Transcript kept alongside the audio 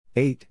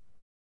8.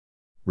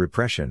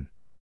 Repression.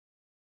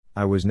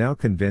 I was now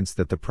convinced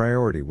that the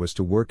priority was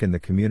to work in the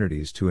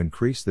communities to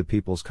increase the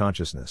people's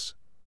consciousness.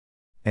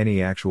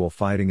 Any actual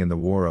fighting in the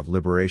War of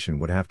Liberation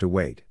would have to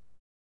wait.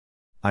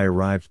 I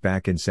arrived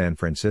back in San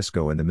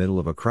Francisco in the middle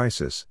of a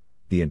crisis.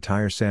 The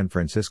entire San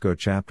Francisco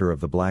chapter of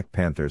the Black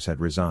Panthers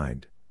had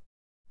resigned.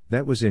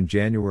 That was in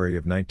January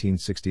of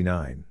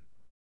 1969.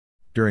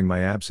 During my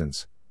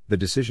absence, the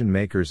decision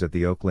makers at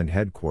the Oakland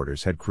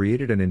headquarters had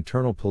created an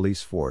internal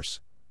police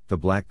force, the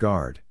Black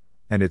Guard,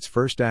 and its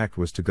first act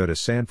was to go to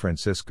San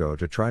Francisco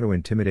to try to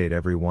intimidate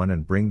everyone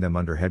and bring them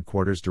under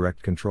headquarters'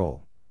 direct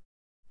control.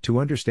 To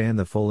understand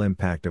the full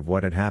impact of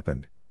what had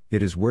happened,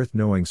 it is worth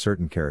knowing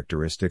certain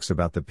characteristics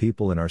about the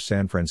people in our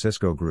San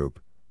Francisco group.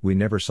 We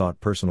never sought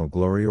personal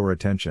glory or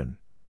attention.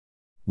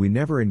 We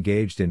never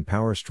engaged in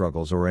power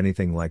struggles or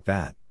anything like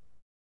that.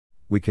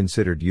 We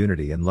considered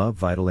unity and love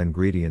vital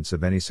ingredients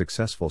of any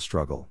successful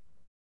struggle.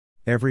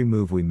 Every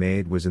move we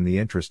made was in the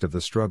interest of the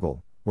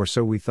struggle, or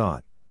so we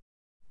thought.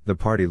 The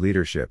party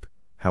leadership,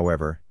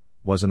 however,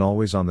 wasn't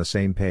always on the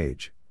same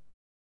page.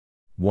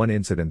 One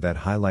incident that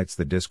highlights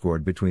the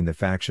discord between the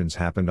factions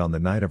happened on the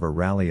night of a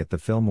rally at the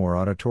Fillmore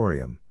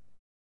Auditorium.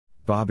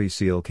 Bobby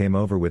Seale came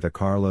over with a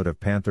carload of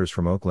Panthers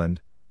from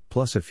Oakland,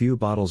 plus a few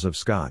bottles of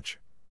scotch.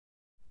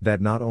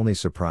 That not only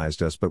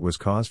surprised us but was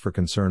cause for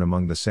concern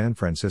among the San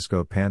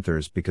Francisco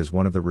Panthers because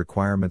one of the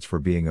requirements for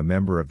being a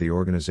member of the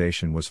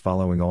organization was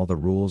following all the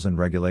rules and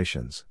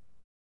regulations.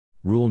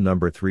 Rule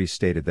number 3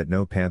 stated that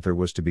no Panther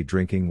was to be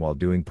drinking while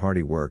doing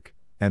party work,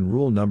 and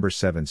Rule number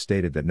 7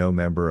 stated that no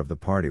member of the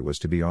party was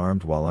to be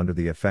armed while under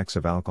the effects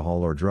of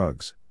alcohol or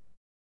drugs.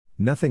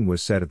 Nothing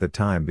was said at the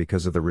time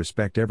because of the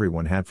respect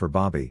everyone had for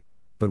Bobby,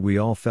 but we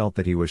all felt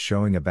that he was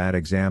showing a bad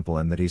example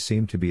and that he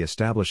seemed to be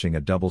establishing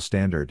a double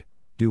standard: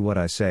 do what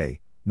I say,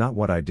 not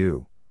what I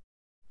do.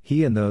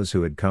 He and those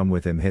who had come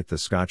with him hit the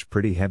scotch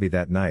pretty heavy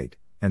that night,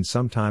 and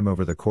sometime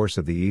over the course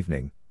of the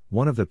evening,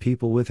 one of the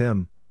people with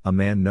him, a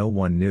man no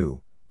one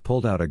knew,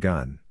 pulled out a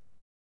gun.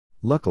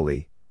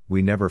 Luckily,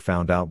 we never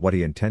found out what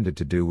he intended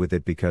to do with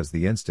it because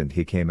the instant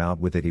he came out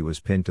with it he was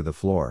pinned to the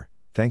floor,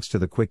 thanks to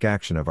the quick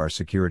action of our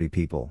security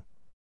people.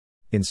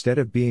 Instead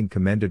of being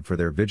commended for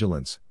their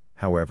vigilance,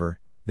 however,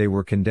 they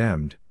were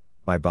condemned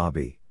by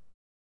Bobby.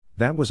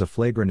 That was a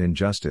flagrant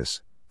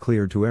injustice,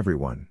 clear to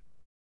everyone.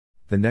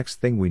 The next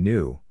thing we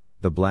knew,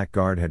 the Black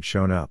Guard had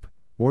shown up,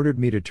 ordered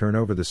me to turn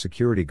over the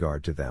security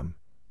guard to them,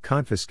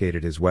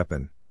 confiscated his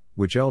weapon,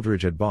 which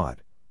Eldridge had bought,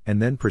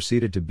 and then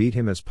proceeded to beat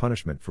him as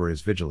punishment for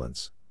his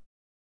vigilance.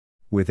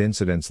 With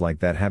incidents like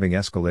that having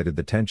escalated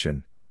the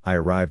tension, I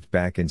arrived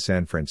back in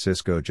San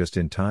Francisco just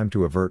in time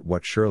to avert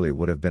what surely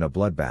would have been a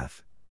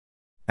bloodbath.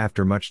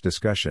 After much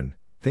discussion,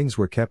 things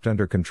were kept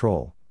under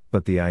control,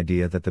 but the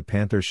idea that the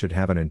Panthers should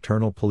have an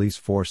internal police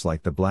force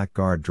like the Black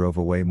Guard drove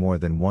away more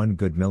than one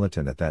good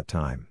militant at that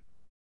time.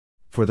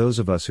 For those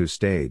of us who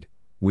stayed,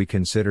 we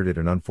considered it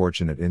an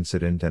unfortunate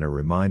incident and a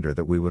reminder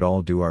that we would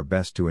all do our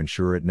best to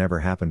ensure it never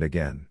happened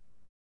again.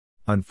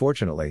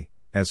 Unfortunately,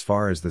 as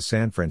far as the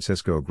San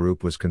Francisco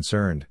group was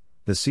concerned,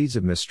 the seeds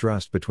of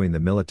mistrust between the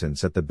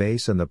militants at the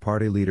base and the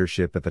party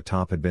leadership at the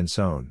top had been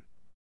sown.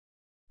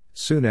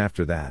 Soon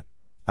after that,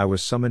 I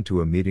was summoned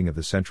to a meeting of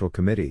the Central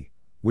Committee,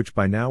 which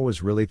by now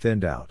was really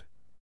thinned out.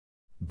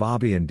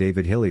 Bobby and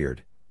David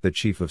Hilliard, the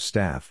Chief of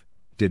Staff,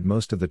 did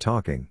most of the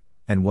talking,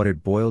 and what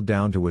it boiled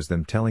down to was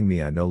them telling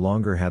me I no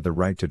longer had the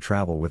right to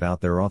travel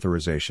without their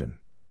authorization.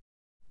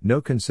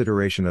 No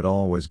consideration at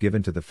all was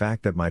given to the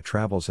fact that my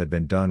travels had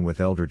been done with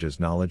Eldridge's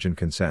knowledge and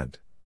consent.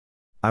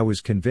 I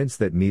was convinced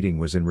that meeting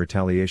was in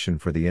retaliation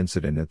for the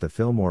incident at the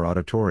Fillmore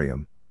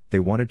Auditorium. They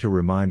wanted to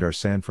remind our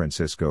San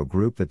Francisco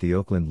group that the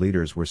Oakland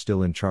leaders were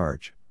still in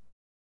charge.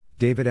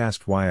 David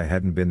asked why I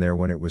hadn't been there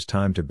when it was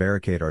time to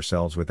barricade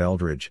ourselves with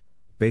Eldridge,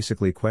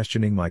 basically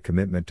questioning my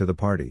commitment to the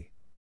party.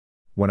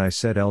 When I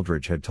said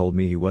Eldridge had told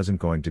me he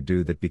wasn't going to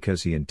do that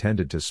because he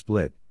intended to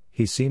split,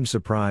 he seemed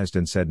surprised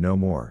and said no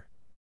more.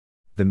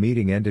 The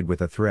meeting ended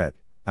with a threat: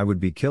 I would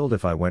be killed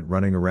if I went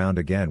running around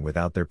again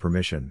without their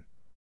permission.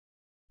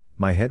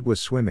 My head was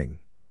swimming.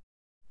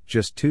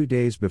 Just 2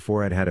 days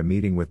before I'd had a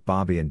meeting with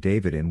Bobby and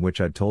David in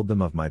which I'd told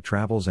them of my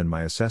travels and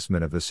my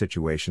assessment of the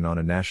situation on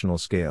a national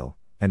scale,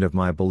 and of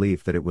my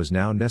belief that it was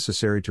now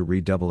necessary to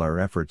redouble our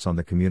efforts on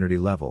the community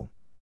level.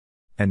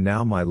 And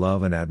now my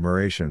love and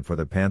admiration for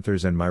the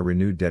Panthers and my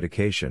renewed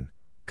dedication,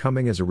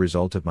 coming as a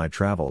result of my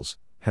travels,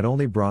 had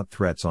only brought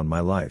threats on my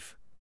life.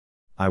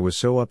 I was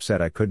so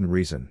upset I couldn't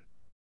reason.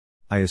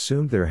 I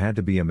assumed there had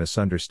to be a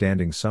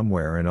misunderstanding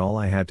somewhere and all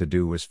I had to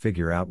do was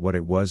figure out what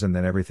it was and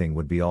then everything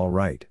would be all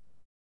right.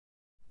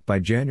 By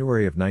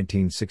January of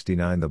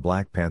 1969 the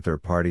Black Panther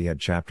Party had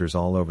chapters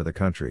all over the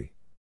country.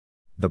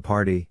 The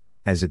party,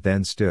 as it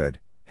then stood,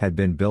 had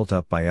been built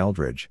up by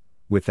Eldridge,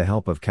 with the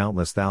help of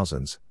countless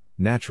thousands,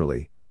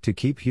 naturally, to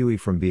keep Huey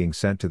from being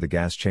sent to the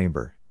gas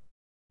chamber.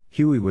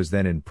 Huey was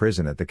then in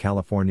prison at the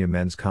California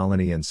Men's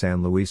Colony in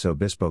San Luis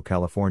Obispo,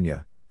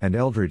 California, and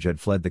Eldridge had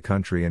fled the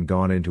country and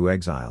gone into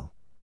exile.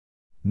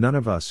 None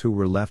of us who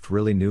were left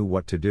really knew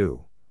what to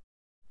do.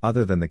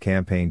 Other than the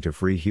campaign to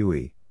free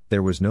Huey,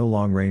 There was no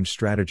long-range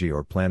strategy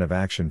or plan of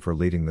action for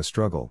leading the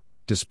struggle,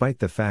 despite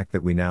the fact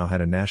that we now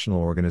had a national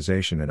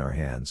organization in our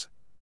hands.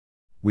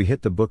 We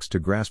hit the books to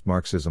grasp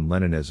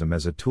Marxism-Leninism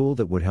as a tool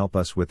that would help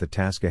us with the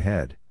task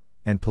ahead,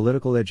 and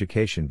political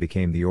education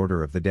became the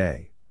order of the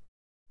day.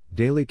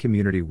 Daily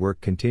community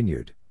work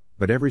continued,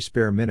 but every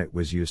spare minute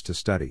was used to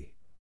study.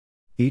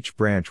 Each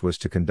branch was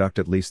to conduct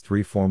at least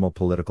 3 formal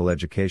political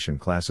education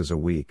classes a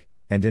week,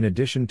 and in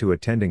addition to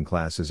attending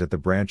classes at the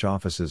branch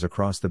offices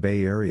across the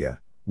Bay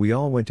Area, we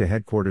all went to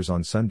headquarters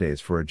on Sundays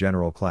for a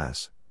general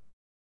class.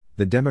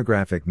 The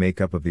demographic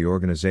makeup of the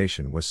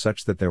organization was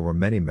such that there were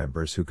many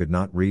members who could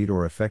not read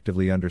or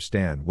effectively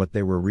understand what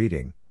they were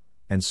reading,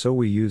 and so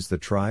we used the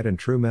tried and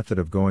true method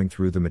of going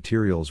through the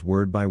materials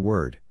word by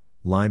word,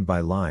 line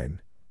by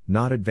line,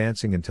 not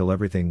advancing until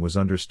everything was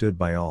understood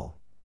by all.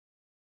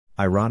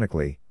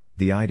 Ironically,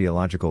 the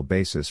ideological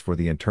basis for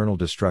the internal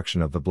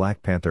destruction of the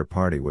Black Panther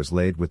Party was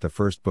laid with the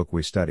first book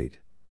we studied.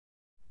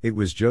 It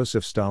was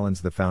Joseph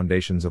Stalin's The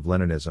Foundations of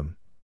Leninism.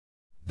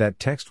 That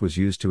text was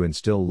used to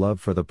instill love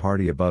for the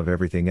party above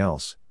everything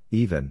else,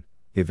 even,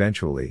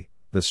 eventually,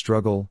 the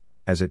struggle,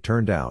 as it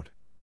turned out.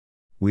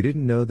 We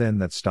didn't know then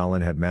that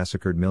Stalin had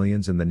massacred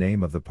millions in the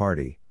name of the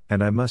party,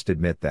 and I must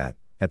admit that,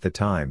 at the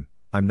time,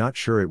 I'm not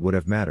sure it would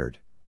have mattered.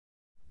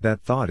 That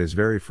thought is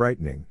very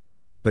frightening,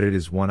 but it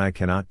is one I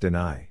cannot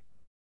deny.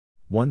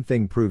 One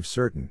thing proves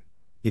certain: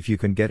 if you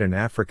can get an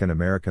African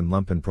American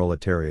lumpen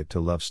proletariat to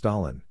love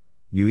Stalin,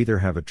 you either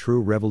have a true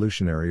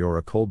revolutionary or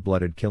a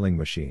cold-blooded killing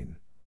machine.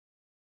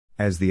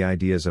 As the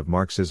ideas of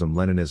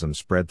Marxism-Leninism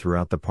spread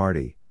throughout the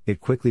party,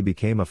 it quickly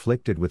became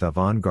afflicted with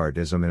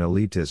avant-gardism and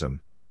elitism,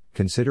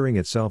 considering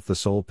itself the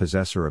sole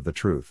possessor of the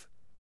truth.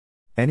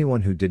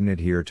 Anyone who didn't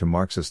adhere to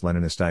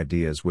Marxist-Leninist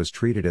ideas was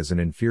treated as an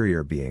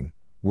inferior being,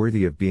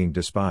 worthy of being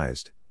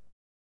despised.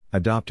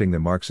 Adopting the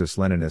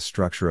Marxist-Leninist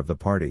structure of the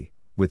party,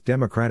 with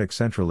democratic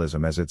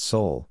centralism as its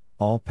soul,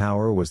 all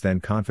power was then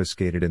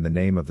confiscated in the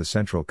name of the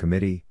Central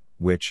Committee,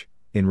 which,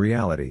 in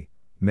reality,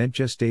 meant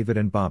just David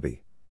and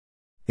Bobby.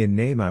 In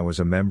name I was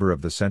a member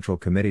of the Central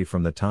Committee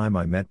from the time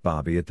I met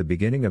Bobby at the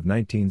beginning of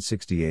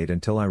 1968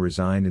 until I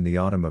resigned in the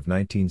autumn of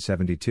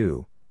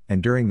 1972,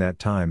 and during that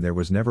time there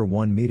was never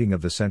one meeting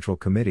of the Central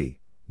Committee,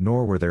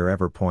 nor were there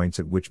ever points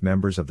at which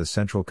members of the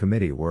Central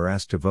Committee were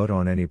asked to vote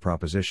on any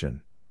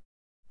proposition.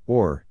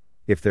 Or,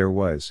 if there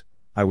was,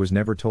 I was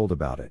never told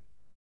about it.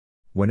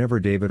 Whenever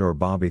David or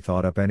Bobby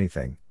thought up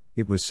anything,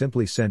 it was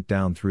simply sent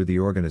down through the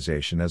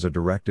organization as a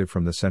directive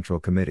from the Central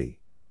Committee.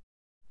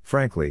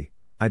 Frankly,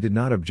 I did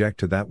not object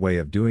to that way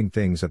of doing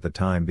things at the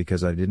time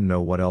because I didn't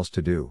know what else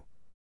to do.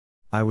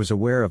 I was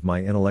aware of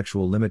my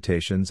intellectual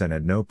limitations and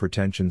had no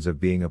pretensions of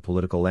being a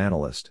political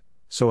analyst,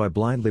 so I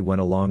blindly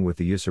went along with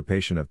the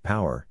usurpation of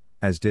power,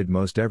 as did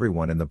most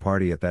everyone in the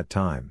party at that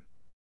time.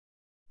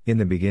 In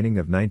the beginning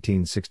of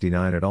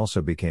 1969 it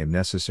also became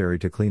necessary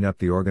to clean up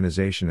the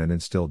organization and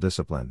instill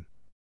discipline.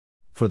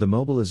 For the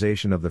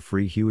mobilization of the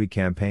Free Huey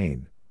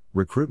campaign,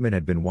 recruitment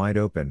had been wide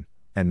open,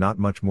 and not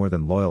much more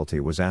than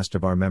loyalty was asked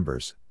of our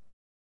members.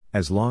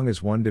 As long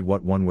as one did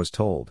what one was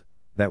told,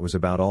 that was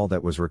about all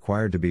that was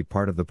required to be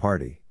part of the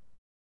party.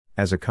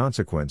 As a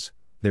consequence,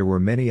 there were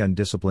many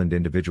undisciplined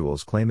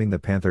individuals claiming the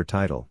Panther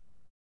title.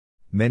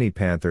 Many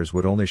Panthers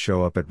would only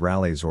show up at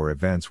rallies or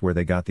events where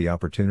they got the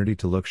opportunity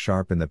to look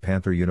sharp in the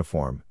Panther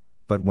uniform,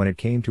 but when it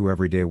came to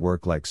everyday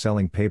work like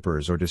selling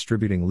papers or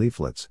distributing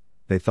leaflets,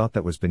 they thought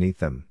that was beneath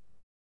them.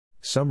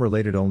 Some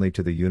related only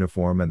to the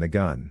uniform and the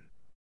gun.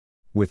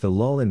 With the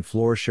lull in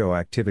floor show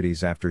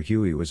activities after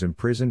Huey was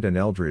imprisoned and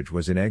Eldridge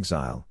was in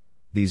exile,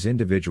 these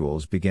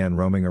individuals began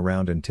roaming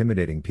around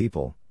intimidating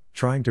people,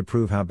 trying to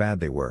prove how bad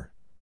they were.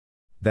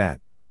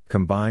 That,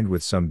 combined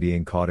with some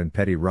being caught in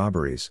petty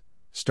robberies,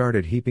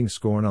 started heaping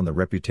scorn on the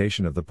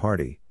reputation of the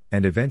party,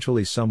 and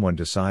eventually someone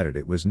decided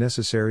it was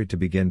necessary to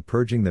begin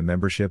purging the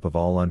membership of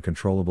all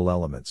uncontrollable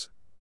elements.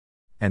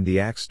 And the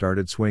axe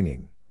started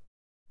swinging.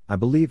 I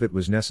believe it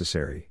was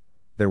necessary.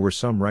 There were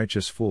some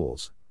righteous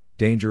fools,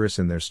 dangerous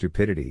in their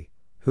stupidity,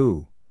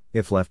 who,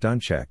 if left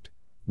unchecked,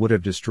 would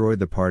have destroyed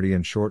the party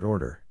in short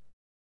order.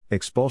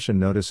 Expulsion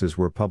notices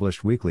were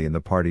published weekly in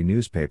the party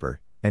newspaper,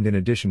 and in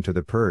addition to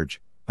the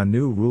purge, a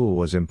new rule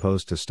was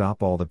imposed to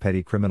stop all the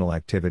petty criminal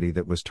activity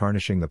that was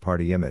tarnishing the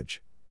party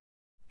image.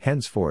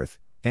 Henceforth,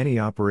 any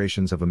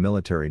operations of a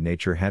military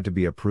nature had to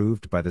be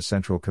approved by the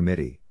Central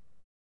Committee.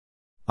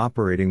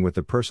 Operating with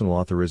the personal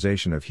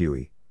authorization of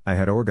Huey, I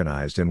had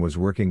organized and was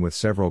working with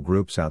several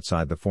groups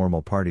outside the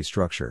formal party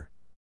structure.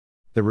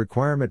 The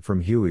requirement from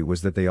Huey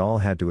was that they all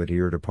had to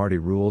adhere to party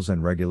rules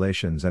and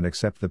regulations and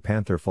accept the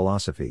Panther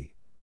philosophy.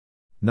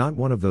 Not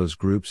one of those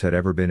groups had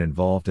ever been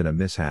involved in a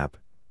mishap,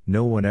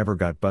 no one ever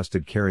got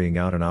busted carrying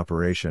out an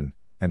operation,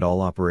 and all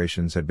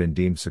operations had been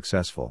deemed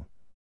successful.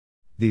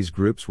 These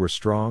groups were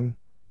strong,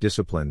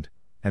 disciplined,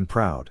 and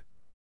proud.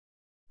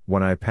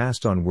 When I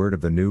passed on word of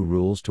the new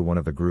rules to one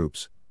of the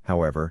groups,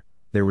 however,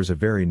 there was a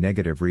very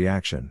negative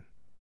reaction.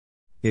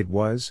 It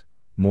was,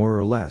 more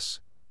or less,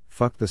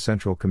 fuck the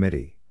Central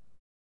Committee.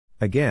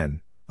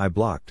 Again, I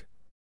blocked.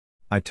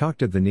 I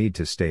talked of the need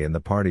to stay in the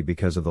party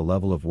because of the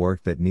level of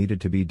work that needed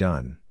to be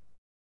done.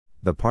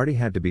 The party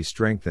had to be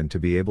strengthened to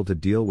be able to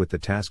deal with the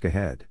task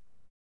ahead.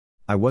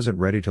 I wasn't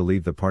ready to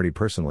leave the party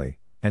personally,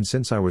 and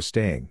since I was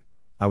staying,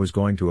 I was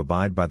going to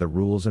abide by the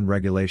rules and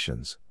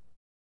regulations.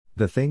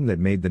 The thing that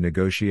made the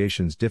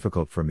negotiations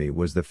difficult for me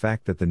was the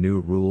fact that the new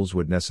rules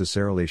would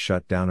necessarily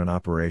shut down an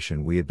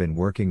operation we had been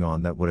working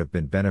on that would have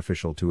been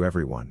beneficial to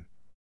everyone.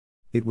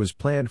 It was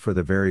planned for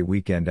the very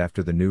weekend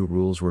after the new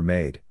rules were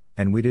made,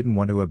 and we didn't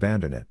want to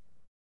abandon it.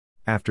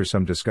 After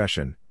some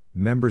discussion,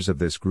 members of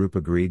this group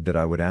agreed that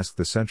I would ask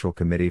the Central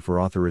Committee for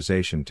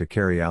authorization to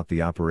carry out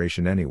the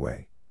operation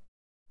anyway.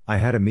 I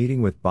had a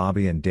meeting with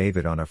Bobby and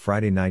David on a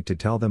Friday night to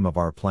tell them of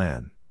our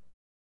plan.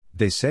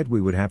 They said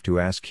we would have to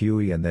ask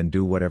Huey and then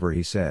do whatever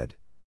he said.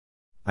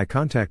 I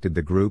contacted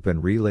the group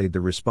and relayed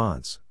the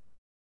response.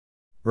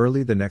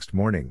 Early the next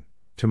morning,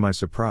 to my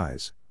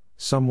surprise,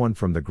 someone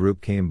from the group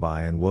came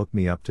by and woke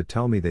me up to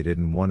tell me they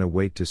didn't want to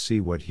wait to see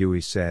what Huey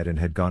said and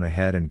had gone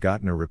ahead and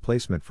gotten a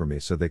replacement for me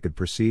so they could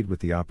proceed with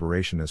the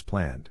operation as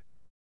planned.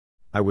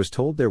 I was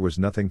told there was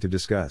nothing to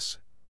discuss.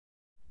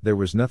 There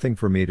was nothing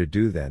for me to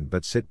do then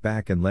but sit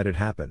back and let it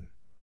happen.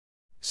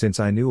 Since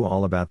I knew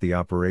all about the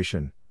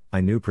operation,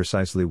 I knew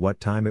precisely what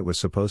time it was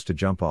supposed to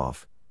jump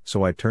off,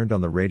 so I turned on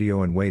the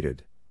radio and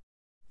waited.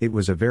 It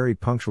was a very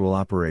punctual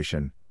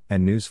operation,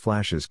 and news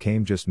flashes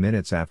came just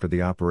minutes after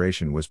the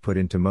operation was put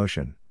into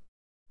motion.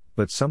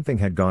 But something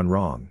had gone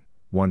wrong.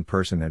 One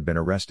person had been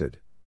arrested.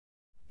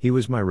 He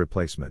was my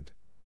replacement.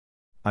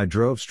 I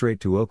drove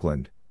straight to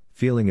Oakland,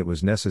 feeling it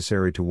was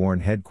necessary to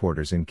warn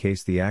headquarters in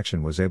case the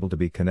action was able to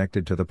be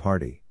connected to the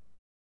party.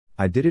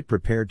 I did it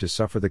prepared to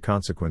suffer the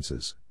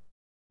consequences.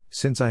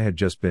 Since I had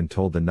just been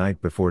told the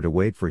night before to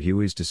wait for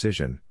Huey's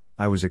decision,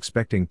 I was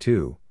expecting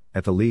to,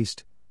 at the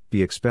least,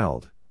 be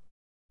expelled.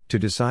 To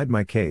decide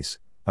my case,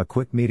 a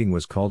quick meeting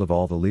was called of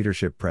all the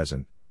leadership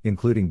present,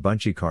 including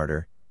Bunchy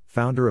Carter,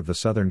 founder of the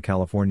Southern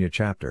California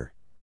chapter.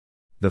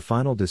 The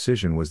final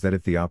decision was that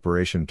if the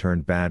operation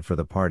turned bad for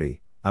the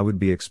party, I would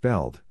be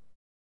expelled.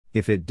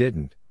 If it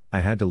didn't, I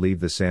had to leave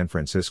the San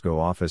Francisco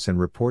office and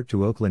report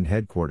to Oakland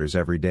headquarters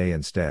every day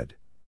instead.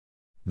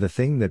 The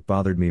thing that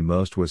bothered me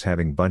most was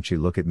having Bunchy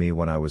look at me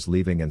when I was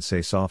leaving and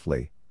say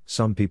softly,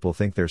 "Some people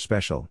think they're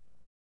special."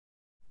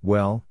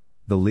 Well,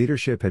 the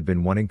leadership had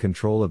been wanting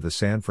control of the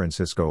San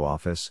Francisco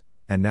office,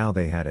 and now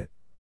they had it.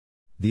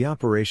 The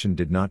operation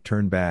did not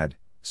turn bad,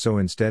 so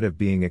instead of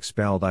being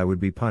expelled I would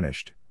be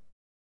punished.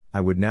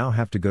 I would now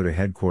have to go to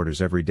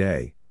headquarters every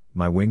day.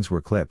 My wings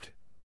were clipped.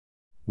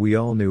 We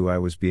all knew I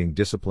was being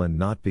disciplined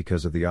not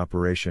because of the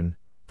operation,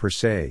 per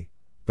se,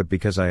 but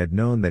because I had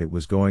known that it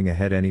was going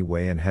ahead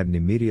anyway and hadn't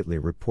immediately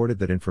reported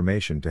that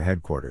information to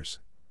headquarters.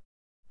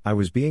 I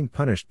was being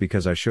punished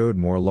because I showed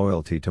more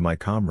loyalty to my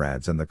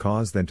comrades and the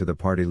cause than to the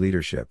party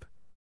leadership.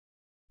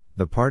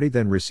 The party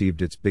then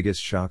received its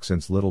biggest shock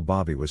since little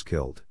Bobby was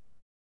killed.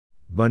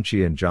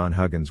 Bunchy and John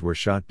Huggins were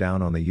shot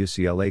down on the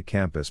UCLA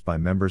campus by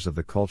members of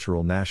the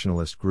cultural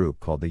nationalist group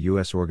called the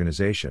U.S.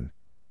 Organization,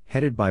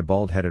 headed by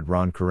bald-headed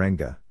Ron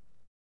Karenga.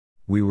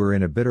 We were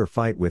in a bitter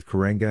fight with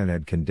Karenga and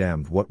had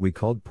condemned what we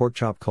called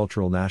porkchop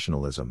cultural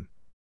nationalism.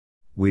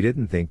 We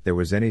didn't think there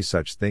was any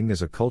such thing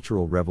as a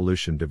cultural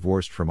revolution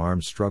divorced from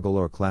armed struggle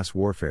or class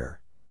warfare.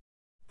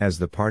 As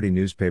the party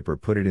newspaper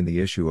put it in the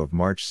issue of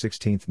March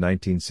 16,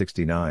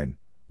 1969,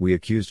 we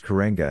accused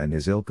Karenga and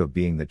his ilk of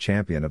being the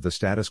champion of the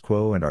status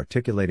quo and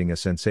articulating a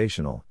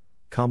sensational,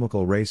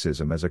 comical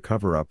racism as a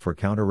cover-up for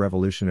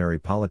counter-revolutionary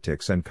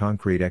politics and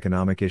concrete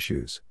economic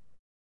issues.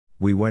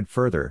 We went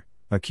further,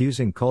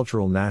 accusing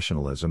cultural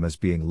nationalism as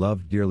being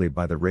loved dearly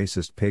by the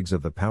racist pigs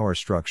of the power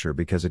structure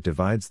because it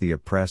divides the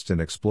oppressed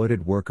and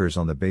exploited workers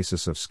on the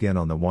basis of skin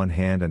on the one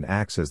hand and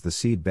acts as the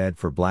seedbed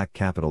for black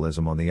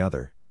capitalism on the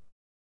other.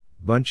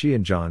 Bunchy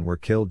and John were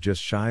killed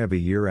just shy of a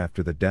year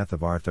after the death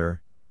of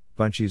Arthur,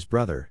 Bunchy's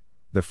brother,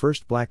 the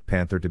first Black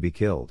Panther to be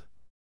killed.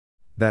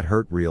 That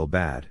hurt real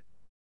bad.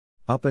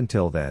 Up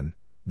until then,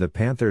 the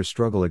Panthers'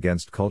 struggle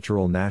against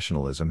cultural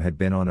nationalism had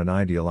been on an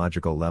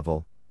ideological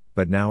level,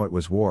 but now it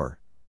was war.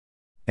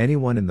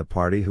 Anyone in the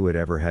party who had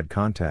ever had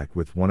contact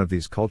with one of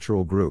these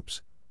cultural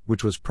groups,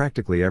 which was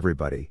practically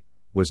everybody,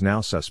 was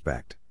now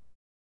suspect.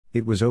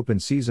 It was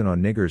open season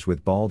on niggers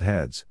with bald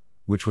heads,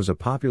 which was a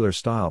popular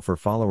style for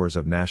followers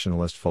of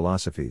nationalist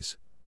philosophies.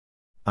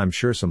 I'm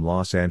sure some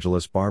Los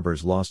Angeles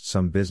barbers lost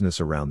some business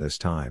around this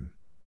time.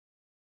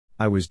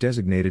 I was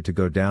designated to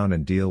go down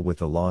and deal with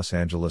the Los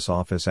Angeles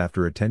office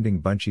after attending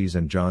Bunchy's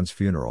and John's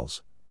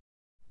funerals.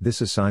 This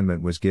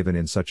assignment was given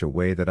in such a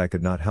way that I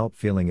could not help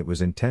feeling it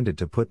was intended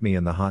to put me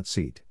in the hot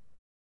seat.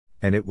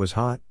 And it was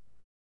hot.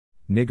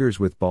 Niggers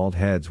with bald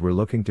heads were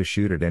looking to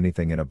shoot at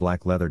anything in a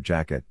black leather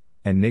jacket,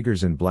 and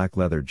niggers in black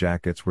leather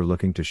jackets were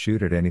looking to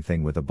shoot at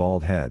anything with a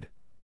bald head.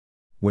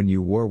 When you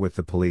war with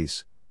the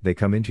police, they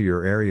come into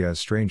your area as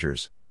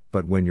strangers,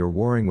 but when you're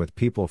warring with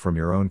people from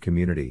your own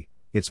community,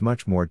 it's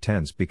much more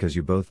tense because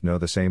you both know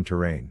the same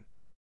terrain.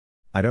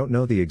 I don't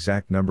know the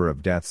exact number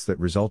of deaths that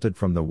resulted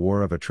from the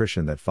war of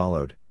attrition that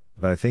followed,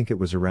 but I think it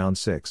was around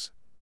 6.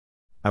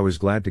 I was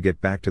glad to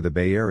get back to the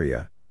Bay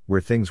Area, where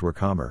things were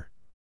calmer.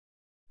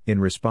 In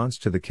response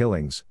to the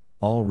killings,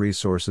 all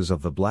resources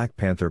of the Black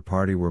Panther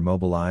Party were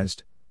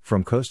mobilized,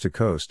 from coast to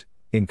coast,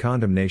 in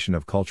condemnation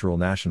of cultural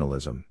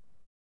nationalism.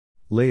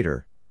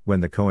 Later, when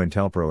the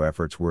COINTELPRO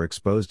efforts were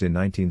exposed in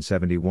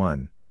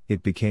 1971,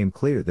 it became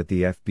clear that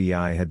the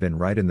FBI had been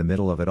right in the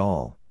middle of it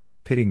all,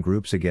 pitting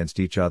groups against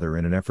each other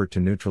in an effort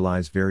to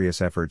neutralize various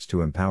efforts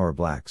to empower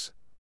blacks.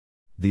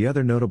 The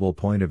other notable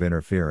point of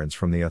interference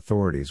from the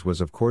authorities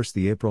was of course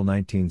the April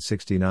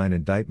 1969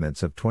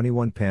 indictments of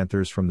 21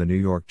 Panthers from the New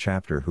York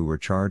chapter who were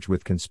charged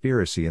with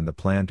conspiracy in the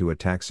plan to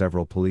attack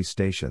several police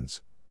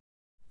stations.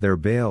 Their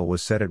bail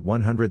was set at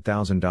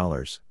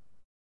 $100,000.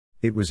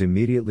 It was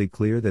immediately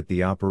clear that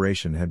the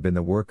operation had been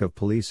the work of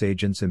police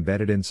agents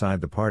embedded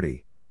inside the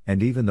party,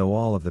 and even though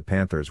all of the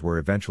Panthers were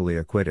eventually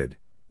acquitted,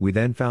 we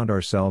then found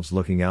ourselves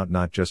looking out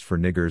not just for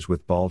niggers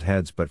with bald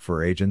heads but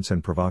for agents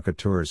and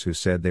provocateurs who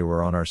said they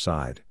were on our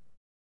side.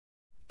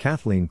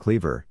 Kathleen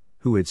Cleaver,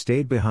 who had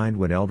stayed behind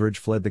when Eldridge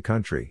fled the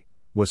country,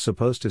 was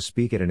supposed to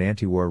speak at an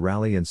anti-war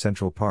rally in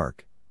Central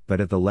Park,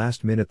 but at the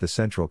last minute the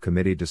Central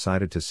Committee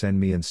decided to send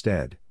me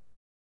instead.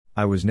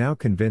 I was now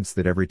convinced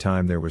that every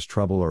time there was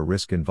trouble or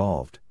risk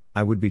involved,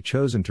 I would be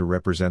chosen to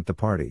represent the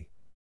party.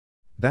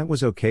 That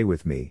was okay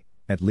with me,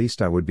 at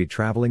least I would be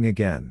traveling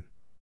again.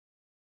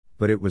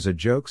 But it was a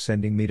joke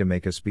sending me to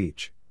make a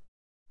speech.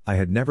 I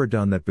had never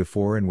done that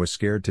before and was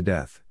scared to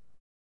death.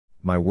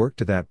 My work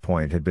to that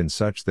point had been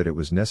such that it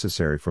was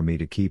necessary for me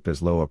to keep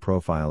as low a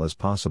profile as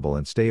possible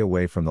and stay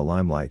away from the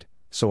limelight,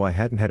 so I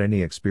hadn't had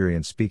any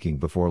experience speaking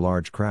before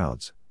large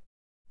crowds.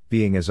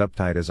 Being as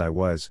uptight as I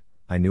was,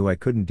 I knew I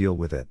couldn't deal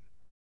with it.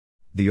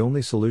 The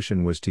only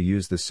solution was to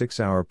use the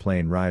 6-hour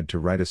plane ride to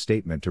write a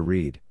statement to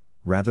read,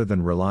 rather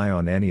than rely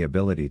on any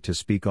ability to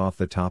speak off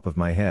the top of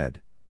my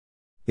head.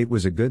 It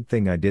was a good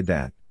thing I did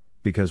that,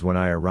 because when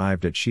I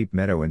arrived at Sheep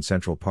Meadow in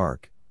Central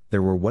Park,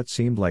 there were what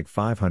seemed like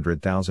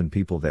 500,000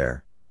 people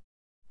there.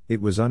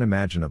 It was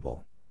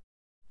unimaginable.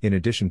 In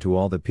addition to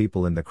all the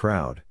people in the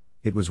crowd,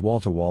 it was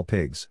wall-to-wall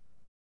pigs.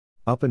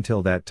 Up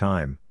until that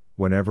time,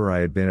 whenever I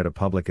had been at a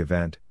public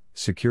event,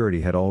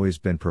 security had always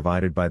been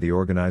provided by the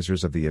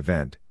organizers of the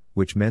event,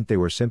 which meant they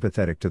were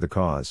sympathetic to the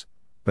cause,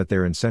 but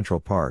there in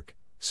Central Park,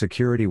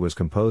 security was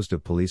composed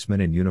of policemen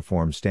in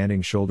uniform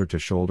standing shoulder to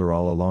shoulder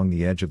all along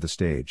the edge of the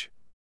stage.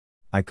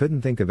 I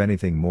couldn't think of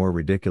anything more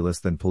ridiculous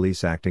than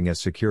police acting as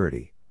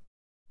security.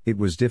 It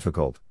was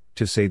difficult,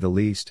 to say the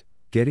least,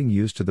 getting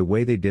used to the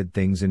way they did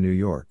things in New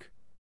York.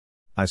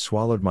 I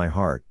swallowed my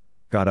heart,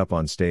 got up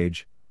on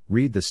stage,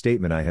 read the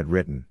statement I had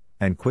written,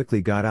 and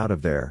quickly got out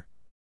of there.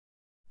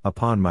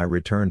 Upon my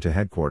return to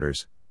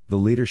headquarters, the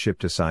leadership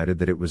decided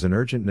that it was an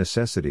urgent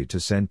necessity to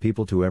send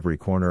people to every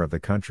corner of the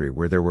country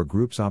where there were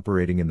groups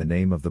operating in the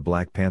name of the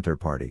Black Panther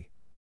Party.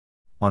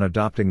 On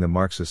adopting the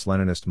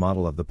Marxist-Leninist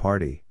model of the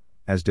party,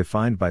 as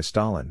defined by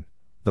Stalin,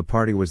 the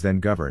party was then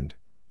governed,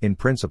 in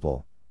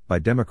principle, by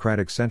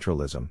democratic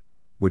centralism,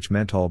 which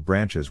meant all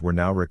branches were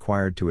now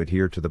required to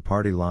adhere to the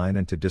party line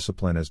and to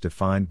discipline as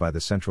defined by the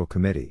Central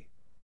Committee.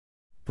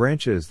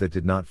 Branches that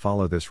did not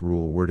follow this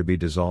rule were to be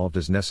dissolved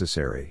as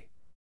necessary.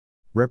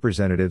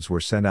 Representatives were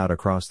sent out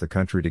across the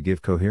country to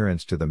give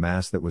coherence to the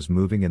mass that was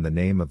moving in the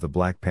name of the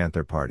Black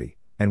Panther Party,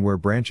 and where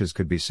branches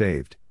could be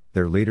saved,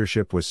 their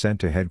leadership was sent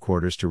to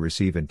headquarters to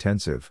receive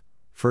intensive,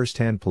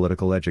 first-hand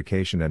political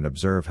education and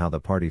observe how the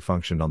party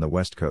functioned on the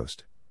West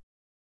Coast.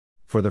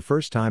 For the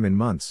first time in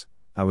months,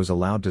 I was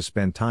allowed to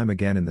spend time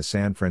again in the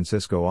San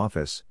Francisco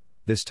office,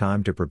 this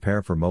time to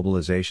prepare for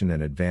mobilization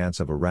in advance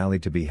of a rally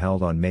to be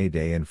held on May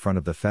Day in front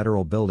of the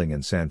Federal Building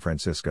in San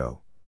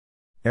Francisco.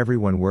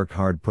 Everyone worked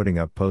hard putting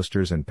up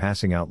posters and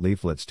passing out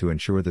leaflets to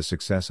ensure the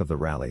success of the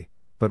rally,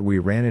 but we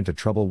ran into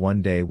trouble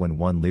one day when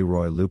one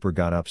Leroy Looper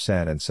got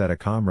upset and said a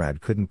comrade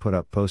couldn't put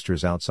up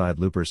posters outside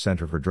Looper's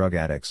Center for Drug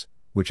Addicts,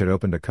 which had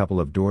opened a couple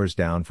of doors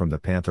down from the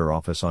Panther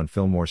office on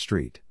Fillmore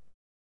Street.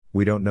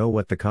 We don't know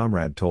what the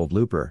comrade told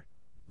Looper,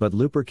 but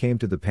Looper came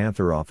to the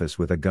Panther office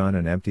with a gun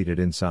and emptied it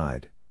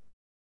inside.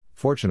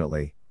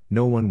 Fortunately,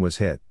 no one was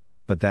hit,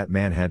 but that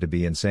man had to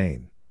be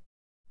insane.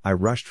 I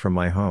rushed from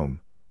my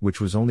home, which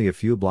was only a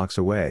few blocks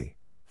away,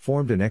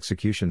 formed an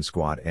execution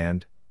squad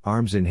and,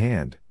 arms in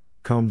hand,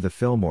 combed the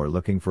Fillmore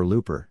looking for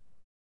Looper.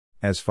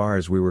 As far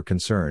as we were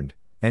concerned,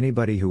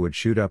 anybody who would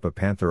shoot up a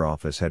Panther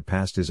office had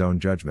passed his own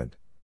judgment.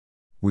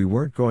 We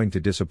weren't going to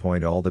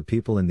disappoint all the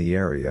people in the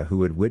area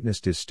who had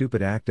witnessed his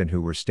stupid act and who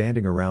were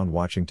standing around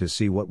watching to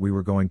see what we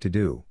were going to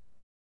do.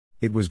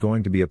 It was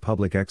going to be a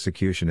public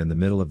execution in the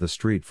middle of the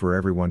street for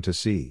everyone to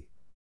see.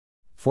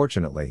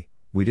 Fortunately,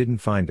 we didn't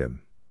find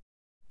him.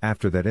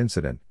 After that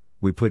incident,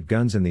 we put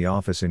guns in the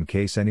office in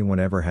case anyone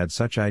ever had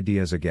such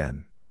ideas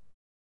again.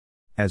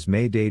 As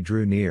May Day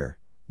drew near,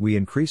 we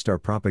increased our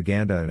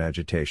propaganda and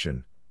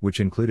agitation, which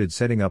included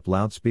setting up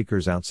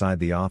loudspeakers outside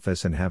the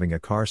office and having a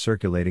car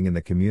circulating in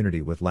the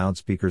community with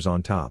loudspeakers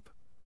on top.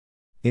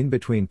 In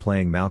between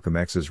playing Malcolm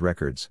X's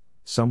records,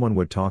 someone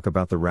would talk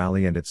about the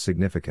rally and its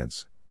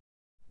significance.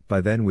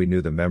 By then we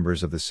knew the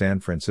members of the San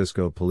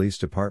Francisco Police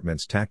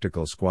Department's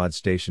tactical squad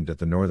stationed at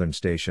the Northern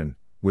Station,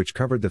 which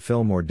covered the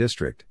Fillmore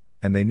district,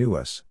 and they knew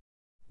us.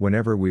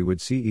 Whenever we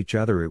would see each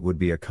other, it would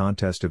be a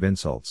contest of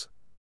insults.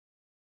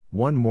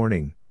 One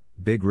morning,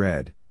 Big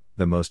Red,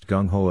 the most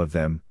gung-ho of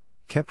them,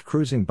 kept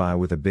cruising by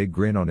with a big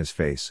grin on his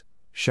face,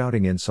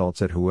 shouting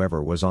insults at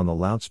whoever was on the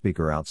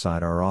loudspeaker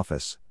outside our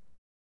office.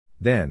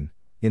 Then,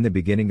 in the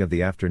beginning of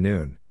the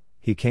afternoon,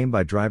 he came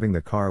by driving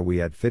the car we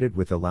had fitted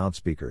with the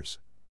loudspeakers.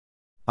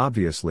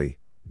 Obviously,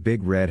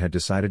 Big Red had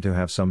decided to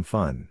have some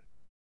fun.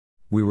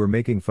 We were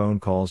making phone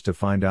calls to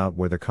find out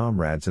where the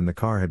comrades in the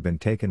car had been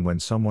taken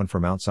when someone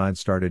from outside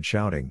started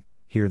shouting,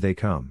 "Here they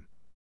come."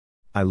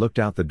 I looked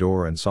out the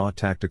door and saw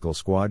tactical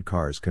squad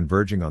cars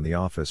converging on the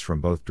office from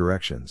both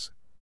directions.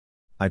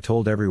 I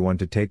told everyone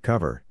to take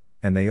cover,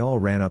 and they all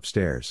ran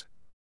upstairs.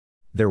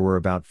 There were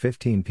about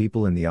 15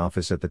 people in the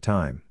office at the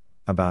time,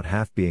 about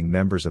half being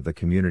members of the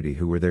community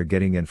who were there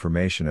getting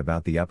information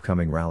about the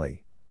upcoming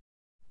rally.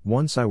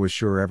 Once I was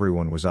sure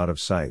everyone was out of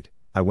sight,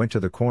 I went to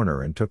the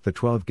corner and took the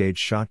 12-gauge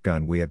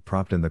shotgun we had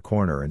propped in the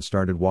corner and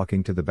started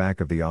walking to the back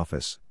of the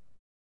office.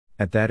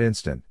 At that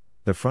instant,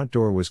 the front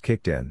door was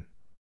kicked in.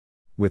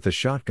 With the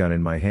shotgun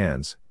in my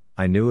hands,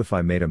 I knew if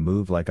I made a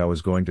move like I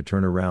was going to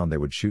turn around they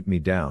would shoot me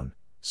down,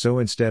 so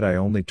instead I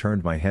only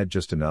turned my head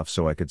just enough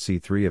so I could see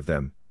 3 of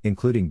them,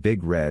 including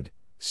Big Red,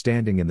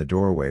 standing in the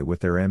doorway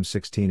with their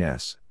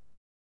M16s.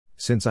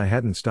 Since I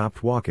hadn't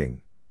stopped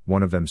walking,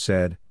 one of them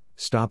said,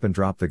 "Stop and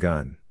drop the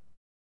gun."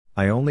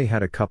 I only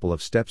had a couple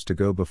of steps to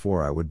go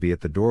before I would be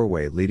at the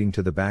doorway leading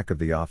to the back of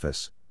the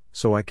office,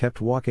 so I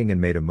kept walking and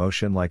made a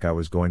motion like I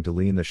was going to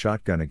lean the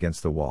shotgun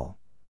against the wall.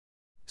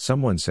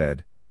 Someone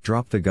said,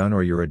 "Drop the gun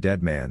or you're a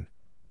dead man,"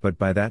 but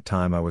by that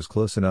time I was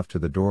close enough to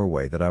the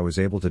doorway that I was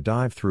able to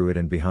dive through it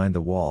and behind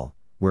the wall,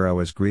 where I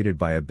was greeted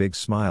by a big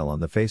smile on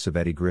the face of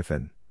Eddie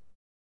Griffin.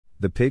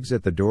 The pigs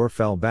at the door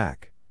fell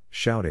back,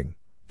 shouting,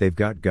 "They've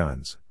got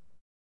guns."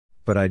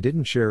 But I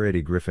didn't share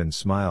Eddie Griffin's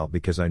smile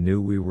because I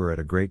knew we were at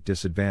a great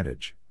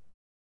disadvantage.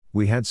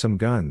 We had some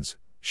guns,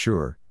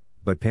 sure,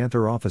 but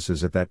Panther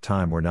offices at that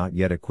time were not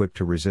yet equipped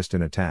to resist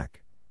an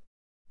attack.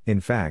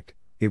 In fact,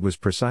 it was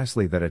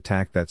precisely that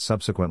attack that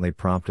subsequently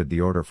prompted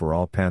the order for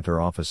all Panther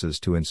offices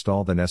to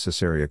install the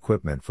necessary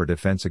equipment for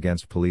defense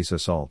against police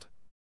assault.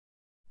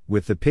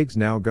 With the pigs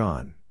now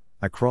gone,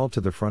 I crawled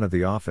to the front of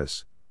the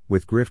office,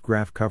 with Griff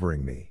Graff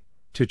covering me,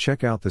 to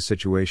check out the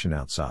situation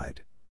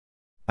outside.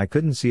 I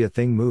couldn't see a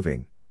thing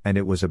moving, and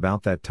it was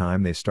about that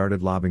time they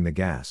started lobbing the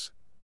gas.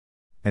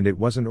 And it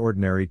wasn't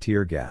ordinary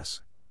tear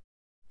gas.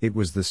 It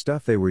was the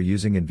stuff they were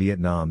using in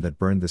Vietnam that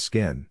burned the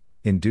skin,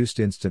 induced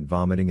instant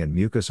vomiting and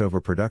mucus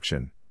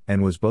overproduction,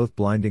 and was both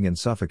blinding and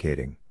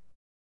suffocating.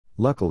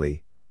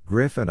 Luckily,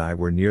 Griff and I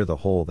were near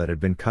the hole that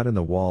had been cut in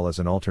the wall as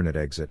an alternate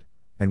exit,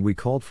 and we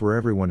called for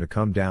everyone to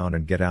come down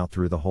and get out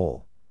through the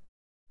hole.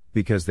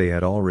 Because they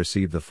had all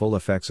received the full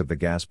effects of the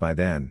gas by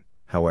then,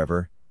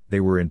 however, they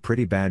were in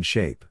pretty bad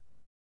shape.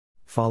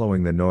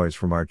 Following the noise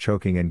from our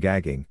choking and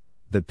gagging,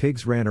 the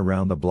pigs ran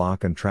around the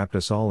block and trapped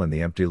us all in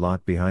the empty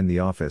lot behind the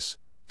office,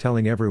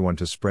 telling everyone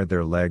to spread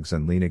their legs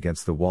and lean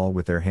against the wall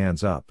with their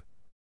hands up.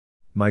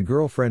 My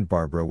girlfriend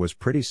Barbara was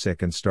pretty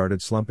sick and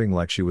started slumping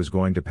like she was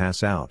going to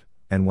pass out,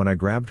 and when I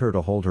grabbed her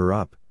to hold her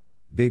up,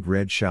 Big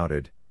Red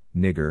shouted,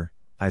 "Nigger,"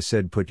 I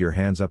said, "put your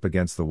hands up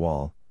against the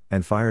wall,"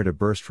 and fired a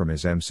burst from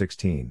his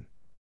M16.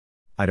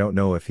 I don't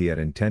know if he had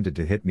intended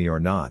to hit me or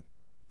not,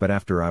 but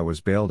after I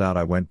was bailed out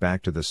I went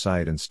back to the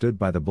site and stood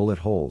by the bullet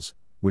holes,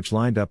 which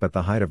lined up at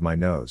the height of my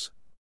nose.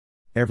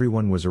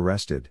 Everyone was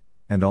arrested,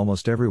 and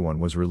almost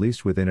everyone was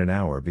released within an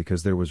hour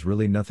because there was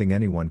really nothing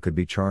anyone could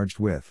be charged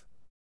with.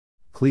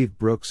 Cleve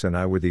Brooks and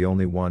I were the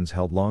only ones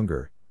held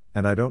longer,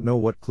 and I don't know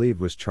what Cleve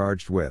was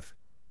charged with,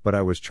 but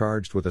I was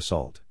charged with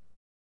assault.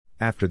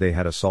 After they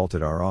had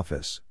assaulted our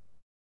office.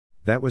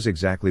 That was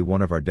exactly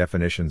one of our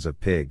definitions of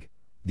pig,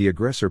 the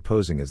aggressor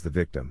posing as the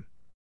victim.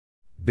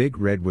 Big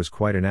Red was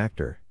quite an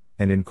actor,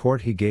 and in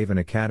court he gave an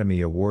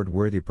Academy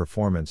Award-worthy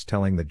performance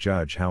telling the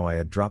judge how I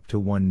had dropped to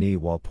one knee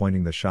while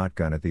pointing the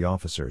shotgun at the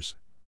officers.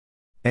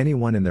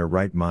 Anyone in their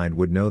right mind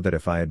would know that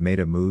if I had made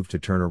a move to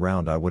turn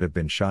around I would have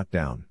been shot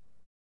down.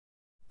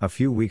 A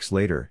few weeks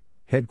later,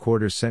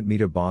 headquarters sent me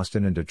to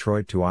Boston and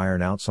Detroit to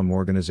iron out some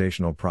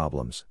organizational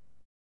problems.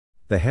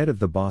 The head of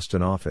the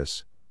Boston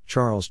office,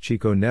 Charles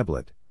Chico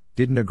Neblett,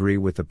 didn't agree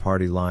with the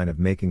party line of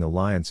making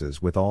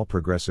alliances with all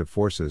progressive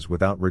forces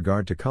without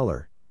regard to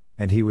color,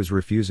 and he was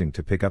refusing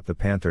to pick up the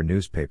Panther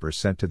newspapers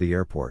sent to the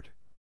airport.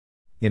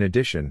 In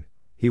addition,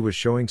 he was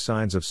showing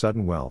signs of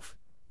sudden wealth,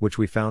 which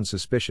we found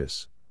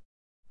suspicious.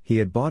 He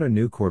had bought a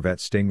new Corvette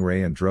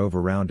Stingray and drove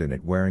around in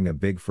it wearing a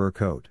big fur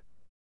coat.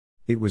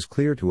 It was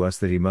clear to us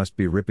that he must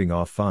be ripping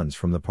off funds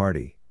from the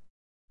party.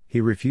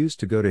 He refused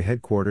to go to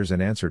headquarters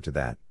and answer to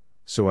that,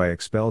 so I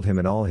expelled him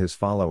and all his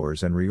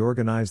followers and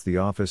reorganized the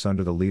office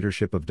under the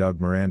leadership of Doug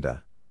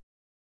Miranda.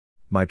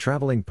 My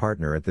traveling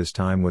partner at this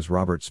time was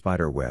Robert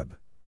Spider Webb.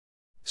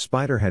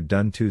 Spider had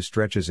done 2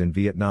 stretches in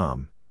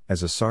Vietnam,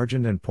 as a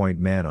sergeant and point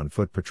man on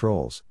foot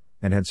patrols,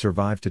 and had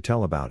survived to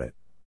tell about it.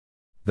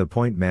 The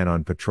point man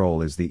on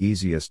patrol is the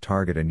easiest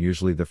target and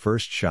usually the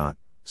first shot,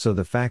 so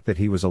the fact that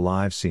he was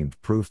alive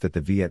seemed proof that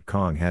the Viet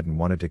Cong hadn't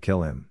wanted to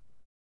kill him.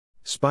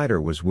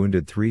 Spider was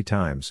wounded 3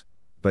 times,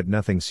 but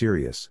nothing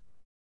serious.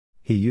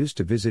 He used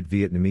to visit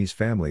Vietnamese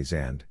families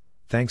and,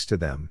 thanks to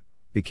them,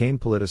 became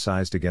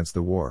politicized against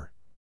the war.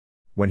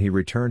 When he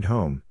returned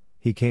home,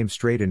 he came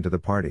straight into the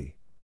party.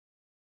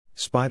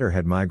 Spider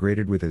had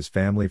migrated with his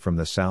family from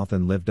the south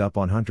and lived up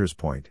on Hunters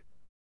Point.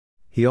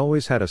 He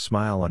always had a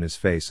smile on his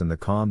face and the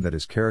calm that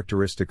is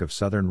characteristic of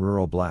southern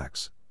rural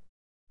blacks.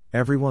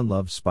 Everyone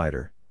loved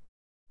Spider.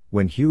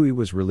 When Huey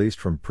was released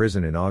from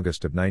prison in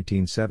August of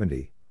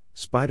 1970,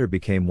 Spider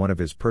became one of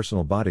his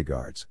personal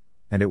bodyguards,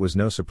 and it was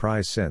no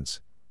surprise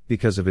since,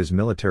 because of his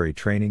military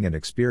training and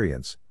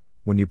experience,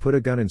 when you put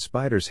a gun in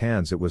Spider's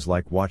hands it was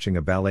like watching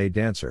a ballet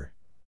dancer.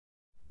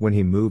 When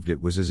he moved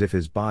it was as if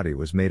his body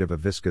was made of a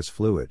viscous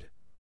fluid.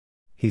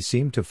 He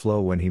seemed to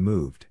flow when he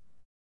moved.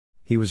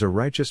 He was a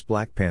righteous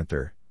Black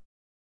Panther.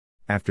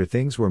 After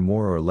things were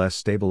more or less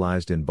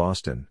stabilized in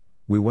Boston,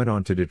 we went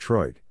on to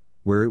Detroit,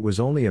 where it was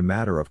only a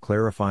matter of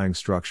clarifying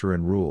structure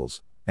and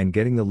rules, and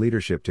getting the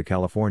leadership to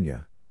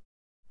California.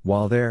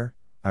 While there,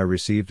 I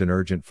received an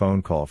urgent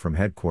phone call from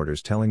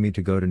headquarters telling me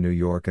to go to New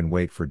York and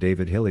wait for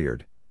David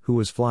Hilliard, who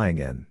was flying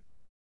in.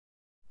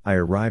 I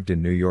arrived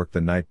in New York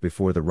the night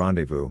before the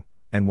rendezvous,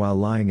 and while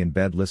lying in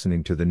bed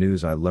listening to the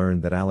news I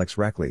learned that Alex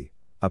Rackley,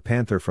 a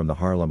Panther from the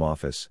Harlem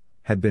office,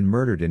 had been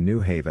murdered in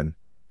New Haven,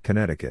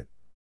 Connecticut.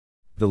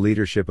 The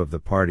leadership of the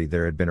party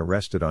there had been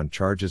arrested on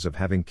charges of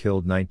having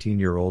killed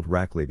 19-year-old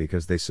Rackley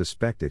because they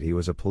suspected he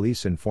was a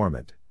police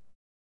informant.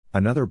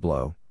 Another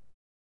blow.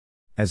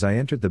 As I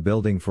entered the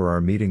building for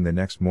our meeting the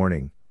next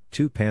morning,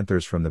 2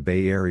 Panthers from the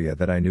Bay Area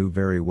that I knew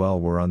very well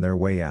were on their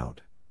way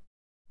out.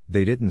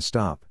 They didn't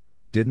stop,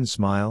 didn't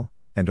smile,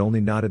 and only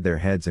nodded their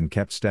heads and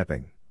kept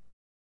stepping.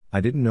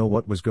 I didn't know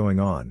what was going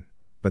on,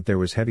 but there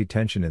was heavy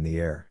tension in the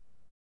air.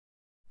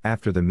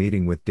 After the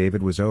meeting with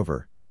David was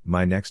over,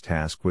 my next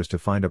task was to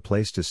find a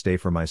place to stay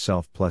for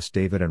myself plus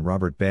David and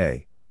Robert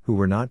Bay, who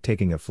were not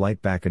taking a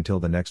flight back until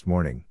the next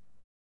morning.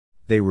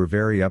 They were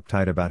very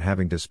uptight about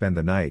having to spend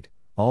the night,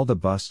 all the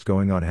busts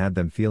going on had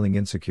them feeling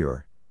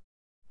insecure.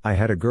 I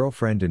had a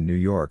girlfriend in New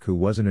York who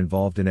wasn't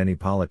involved in any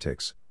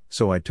politics,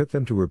 so I took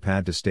them to her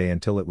pad to stay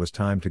until it was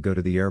time to go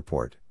to the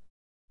airport.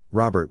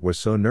 Robert was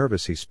so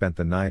nervous he spent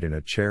the night in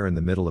a chair in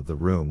the middle of the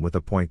room with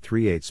a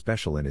 .38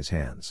 special in his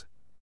hands.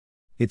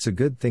 It's a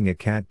good thing a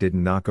cat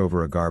didn't knock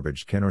over a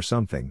garbage can or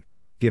something,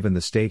 given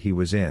the state he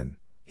was in,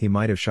 he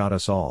might have shot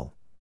us all.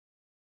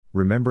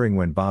 Remembering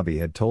when Bobby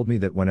had told me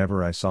that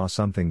whenever I saw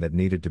something that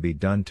needed to be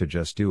done to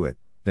just do it,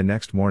 the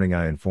next morning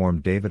I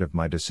informed David of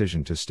my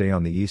decision to stay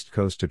on the East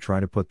Coast to try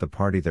to put the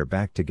party there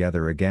back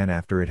together again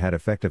after it had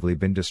effectively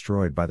been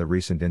destroyed by the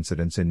recent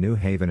incidents in New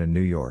Haven and New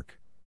York.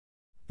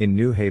 In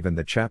New Haven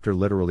the chapter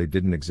literally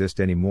didn't exist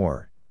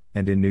anymore,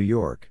 and in New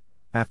York,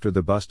 after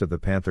the bust of the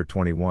Panther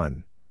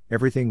 21,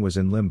 everything was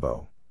in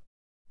limbo.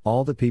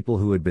 All the people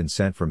who had been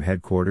sent from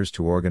headquarters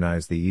to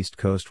organize the East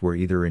Coast were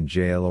either in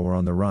jail or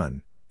on the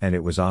run, and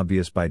it was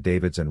obvious by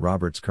David's and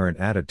Robert's current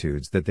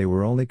attitudes that they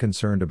were only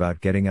concerned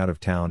about getting out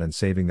of town and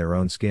saving their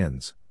own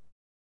skins.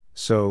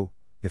 So,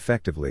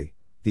 effectively,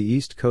 the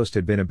East Coast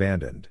had been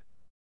abandoned.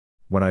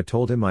 When I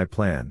told him my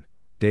plan,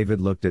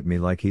 David looked at me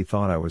like he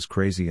thought I was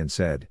crazy and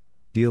said,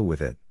 "Deal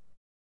with it."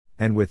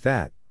 And with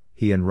that,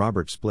 he and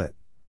Robert split.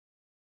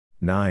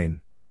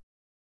 9.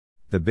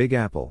 The Big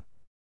Apple.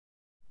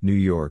 New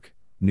York,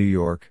 New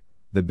York,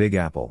 the Big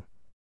Apple.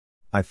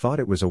 I thought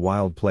it was a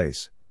wild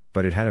place,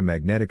 but it had a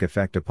magnetic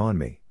effect upon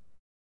me.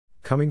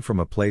 Coming from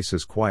a place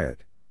as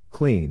quiet,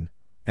 clean,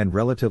 and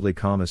relatively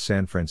calm as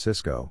San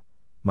Francisco,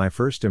 my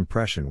first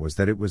impression was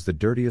that it was the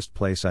dirtiest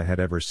place I had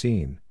ever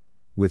seen,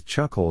 with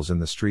chuckholes in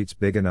the streets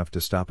big enough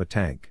to stop a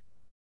tank.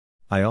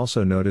 I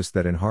also noticed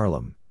that in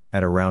Harlem,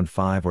 at around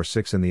 5 or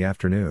 6 in the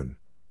afternoon,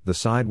 the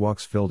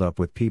sidewalks filled up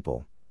with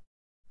people.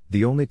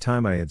 The only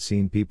time I had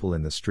seen people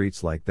in the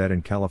streets like that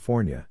in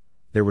California,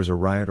 there was a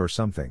riot or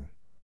something.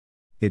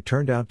 It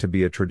turned out to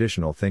be a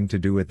traditional thing to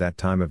do at that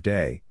time of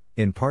day,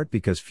 in part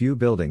because few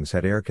buildings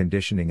had air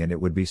conditioning and it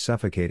would be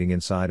suffocating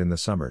inside in the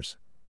summers.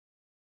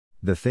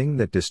 The thing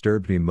that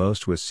disturbed me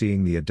most was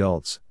seeing the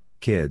adults,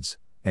 kids,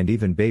 and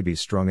even babies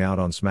strung out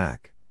on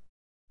smack.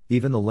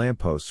 Even the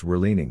lampposts were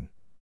leaning.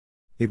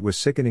 It was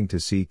sickening to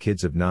see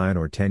kids of 9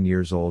 or 10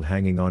 years old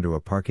hanging onto a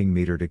parking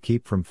meter to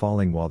keep from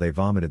falling while they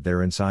vomited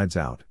their insides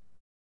out.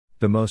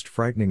 The most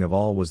frightening of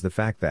all was the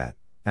fact that,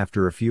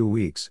 after a few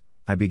weeks,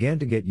 I began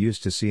to get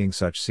used to seeing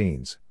such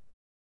scenes.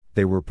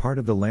 They were part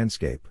of the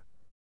landscape.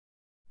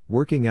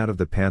 Working out of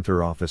the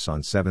Panther office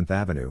on 7th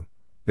Avenue,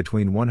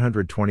 between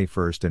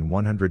 121st and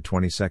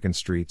 122nd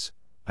Streets,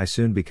 I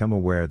soon became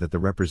aware that the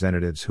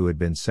representatives who had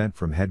been sent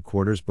from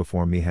headquarters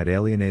before me had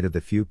alienated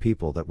the few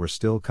people that were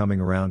still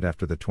coming around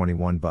after the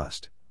 21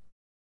 bust.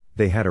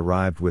 They had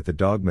arrived with the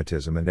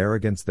dogmatism and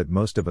arrogance that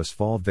most of us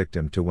fall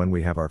victim to when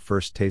we have our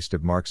first taste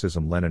of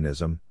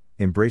Marxism-Leninism,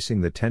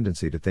 embracing the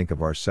tendency to think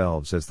of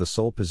ourselves as the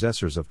sole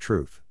possessors of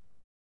truth.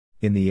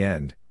 In the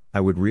end,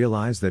 I would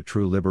realize that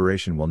true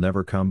liberation will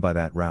never come by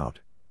that route.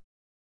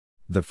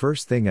 The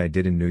first thing I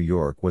did in New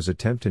York was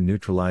attempt to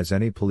neutralize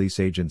any police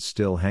agents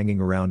still hanging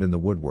around in the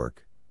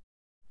woodwork.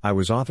 I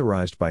was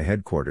authorized by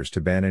headquarters to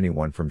ban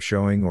anyone from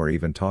showing or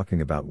even talking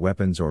about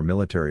weapons or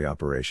military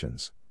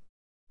operations.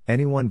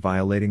 Anyone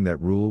violating that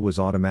rule was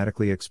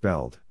automatically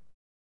expelled.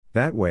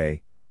 That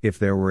way, if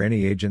there were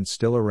any agents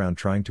still around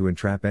trying to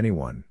entrap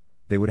anyone,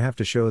 they would have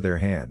to show their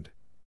hand.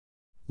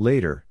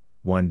 Later,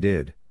 one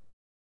did.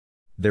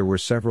 There were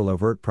several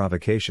overt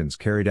provocations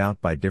carried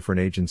out by different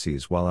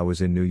agencies while I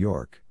was in New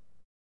York.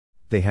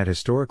 They had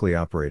historically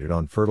operated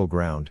on fertile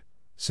ground,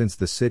 since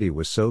the city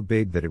was so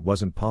big that it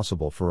wasn't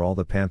possible for all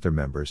the Panther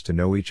members to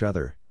know each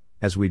other,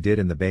 as we did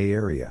in the Bay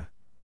Area.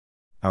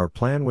 Our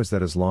plan was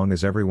that as long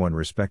as everyone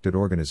respected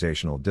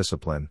organizational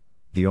discipline,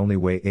 the only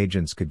way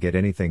agents could get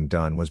anything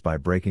done was by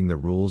breaking the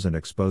rules and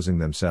exposing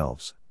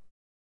themselves.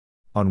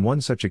 On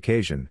one such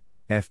occasion,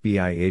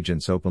 FBI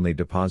agents openly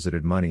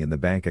deposited money in the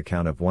bank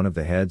account of one of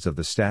the heads of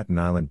the Staten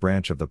Island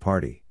branch of the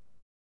party.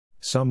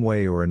 Some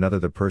way or another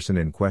the person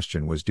in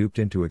question was duped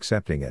into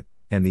accepting it,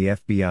 and the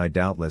FBI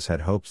doubtless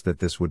had hopes that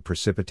this would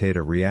precipitate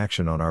a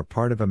reaction on our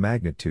part of a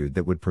magnitude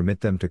that would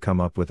permit them to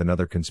come up with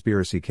another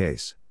conspiracy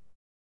case.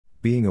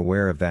 Being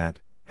aware of that,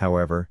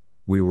 however,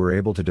 we were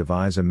able to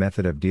devise a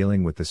method of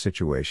dealing with the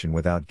situation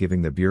without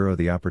giving the Bureau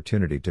the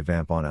opportunity to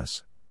vamp on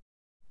us.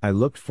 I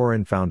looked for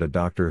and found a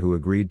doctor who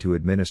agreed to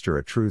administer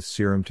a truth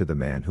serum to the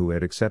man who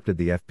had accepted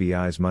the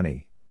FBI's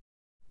money.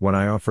 When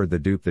I offered the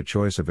dupe the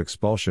choice of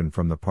expulsion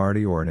from the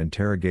party or an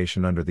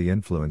interrogation under the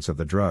influence of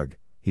the drug,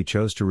 he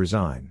chose to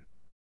resign.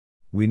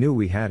 We knew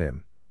we had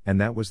him, and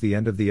that was the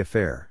end of the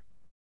affair.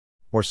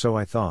 Or so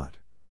I thought.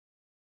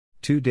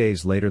 2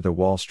 days later, the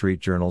Wall Street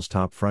Journal's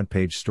top front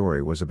page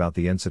story was about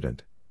the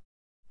incident.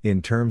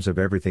 In terms of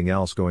everything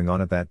else going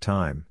on at that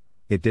time,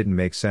 it didn't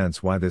make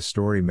sense why this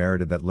story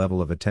merited that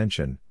level of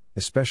attention,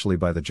 especially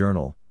by the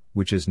Journal,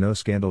 which is no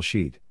scandal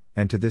sheet,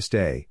 and to this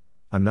day,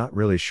 I'm not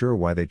really sure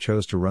why they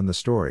chose to run the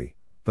story,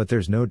 but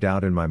there's no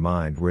doubt in my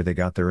mind where they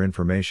got their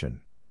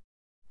information.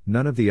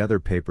 None of the other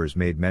papers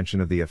made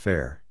mention of the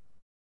affair.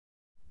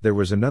 There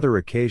was another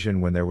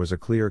occasion when there was a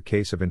clear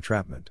case of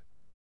entrapment.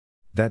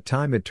 That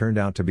time it turned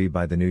out to be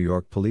by the New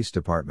York Police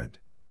Department.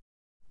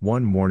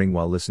 One morning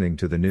while listening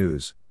to the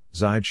news,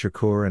 Zaid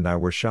Shakur and I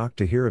were shocked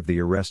to hear of the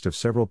arrest of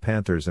several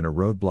Panthers in a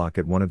roadblock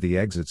at one of the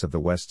exits of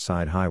the West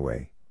Side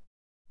Highway.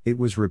 It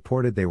was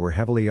reported they were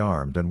heavily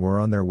armed and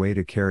were on their way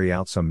to carry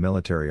out some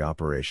military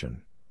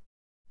operation.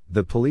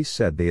 The police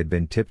said they had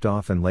been tipped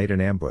off and laid an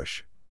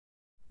ambush.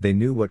 They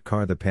knew what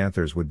car the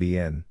Panthers would be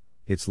in,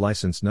 its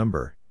license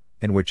number,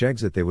 and which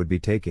exit they would be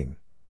taking.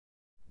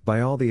 By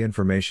all the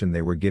information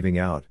they were giving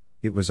out,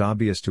 it was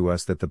obvious to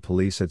us that the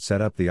police had set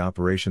up the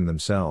operation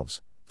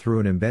themselves, through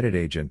an embedded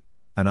agent,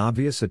 an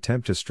obvious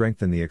attempt to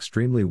strengthen the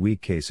extremely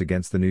weak case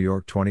against the New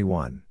York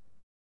 21.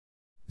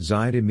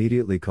 Zaid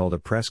immediately called a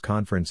press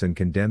conference and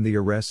condemned the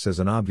arrests as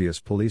an obvious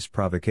police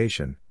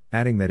provocation,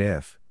 adding that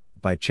if,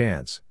 by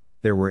chance,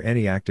 there were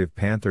any active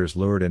Panthers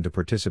lured into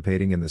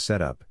participating in the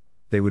setup,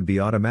 they would be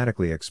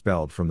automatically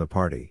expelled from the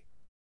party.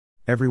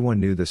 Everyone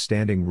knew the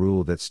standing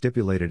rule that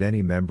stipulated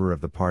any member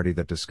of the party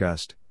that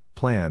discussed,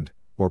 planned,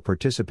 or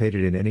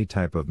participated in any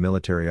type of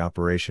military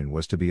operation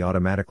was to be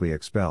automatically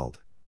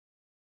expelled.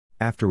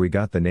 After we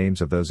got the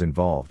names of those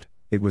involved,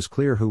 it was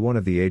clear who one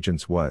of the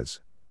agents was.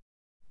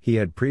 He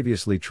had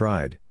previously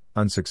tried,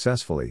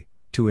 unsuccessfully,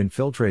 to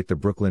infiltrate the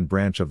Brooklyn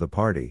branch of the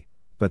party,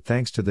 but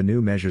thanks to the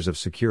new measures of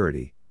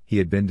security, he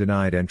had been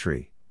denied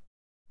entry.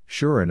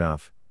 Sure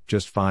enough,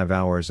 just 5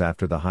 hours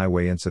after the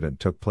highway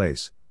incident took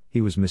place, he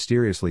was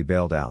mysteriously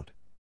bailed out.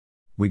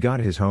 We got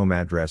his home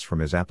address from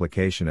his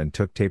application and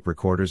took tape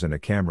recorders and a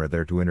camera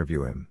there to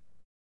interview him.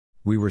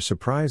 We were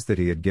surprised that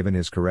he had given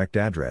his correct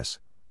address,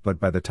 but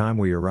by the time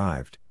we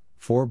arrived,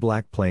 4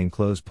 black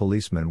plainclothes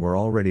policemen were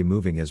already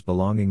moving his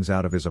belongings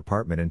out of his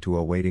apartment into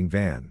a waiting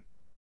van.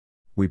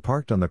 We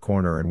parked on the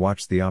corner and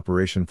watched the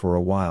operation for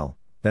a while,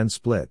 then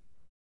split.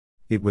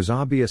 It was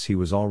obvious he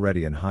was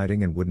already in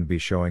hiding and wouldn't be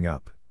showing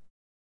up.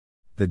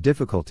 The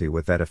difficulty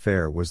with that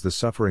affair was the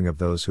suffering of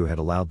those who had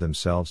allowed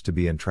themselves to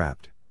be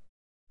entrapped.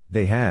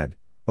 They had,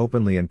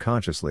 openly and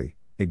consciously,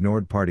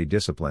 ignored party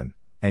discipline,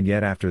 and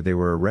yet after they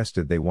were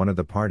arrested they wanted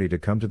the party to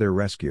come to their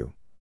rescue.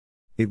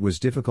 It was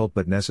difficult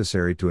but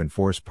necessary to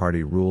enforce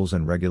party rules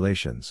and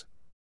regulations.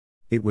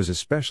 It was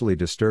especially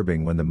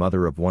disturbing when the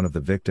mother of one of the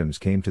victims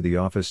came to the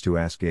office to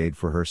ask aid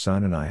for her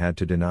son and I had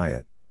to deny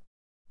it.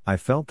 I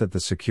felt that the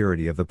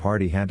security of the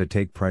party had to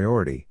take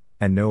priority,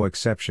 and no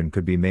exception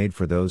could be made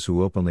for those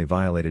who openly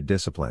violated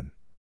discipline.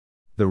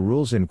 The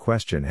rules in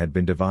question had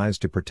been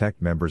devised to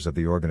protect members of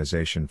the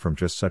organization from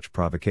just such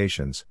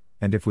provocations,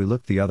 and if we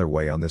looked the other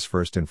way on this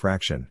first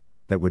infraction,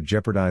 that would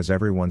jeopardize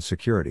everyone's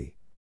security.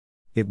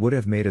 It would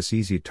have made us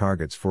easy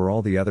targets for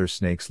all the other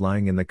snakes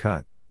lying in the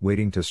cut,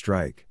 waiting to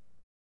strike.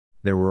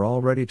 There were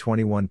already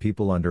 21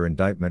 people under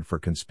indictment for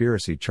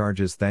conspiracy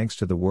charges thanks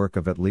to the work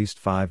of at least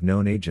 5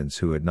 known agents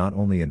who had not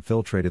only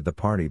infiltrated the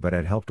party but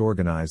had helped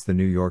organize the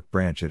New York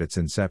branch at its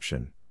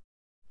inception.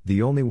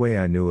 The only way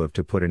I knew of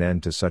to put an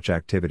end to such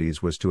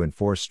activities was to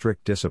enforce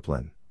strict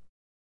discipline.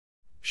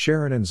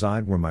 Sharon and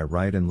Zaid were my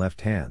right and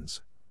left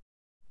hands.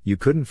 You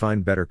couldn't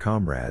find better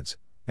comrades,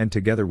 and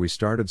together we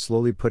started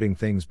slowly putting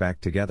things back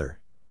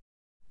together.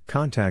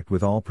 Contact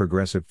with all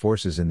progressive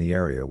forces in the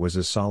area was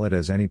as solid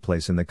as any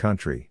place in the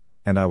country,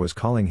 and I was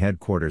calling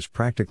headquarters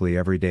practically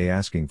every day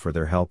asking for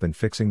their help in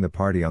fixing the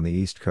party on the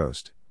East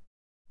Coast.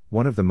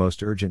 One of the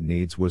most urgent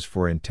needs was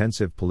for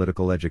intensive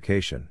political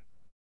education.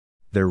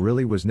 There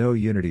really was no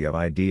unity of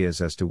ideas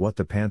as to what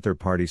the Panther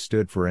Party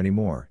stood for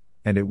anymore,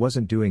 and it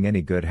wasn't doing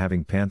any good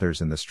having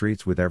Panthers in the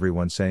streets with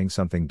everyone saying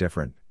something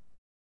different.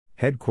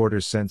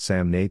 Headquarters sent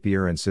Sam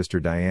Napier and Sister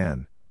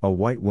Diane, a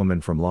white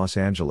woman from Los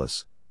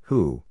Angeles,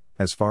 who,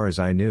 as far as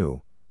I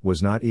knew,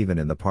 was not even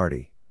in the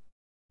party.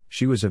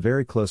 She was a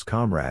very close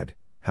comrade,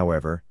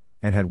 however,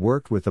 and had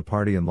worked with the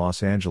party in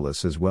Los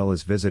Angeles as well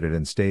as visited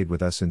and stayed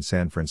with us in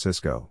San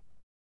Francisco.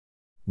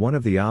 One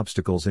of the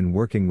obstacles in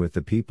working with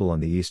the people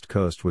on the East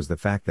Coast was the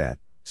fact that,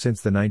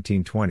 since the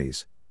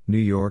 1920s, New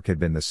York had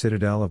been the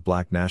citadel of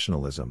black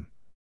nationalism.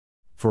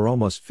 For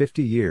almost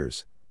 50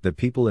 years, the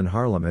people in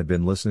Harlem had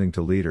been listening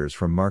to leaders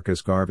from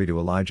Marcus Garvey to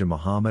Elijah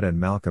Muhammad and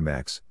Malcolm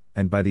X,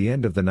 and by the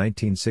end of the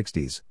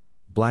 1960s,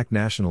 black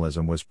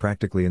nationalism was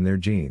practically in their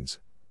genes.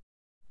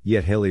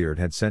 Yet Hilliard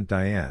had sent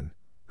Diane,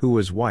 who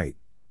was white,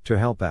 to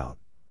help out.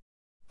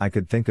 I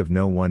could think of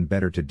no one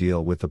better to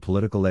deal with the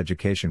political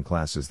education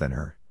classes than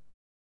her.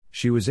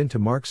 She was into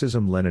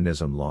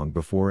Marxism-Leninism long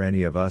before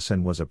any of us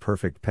and was a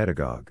perfect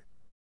pedagogue.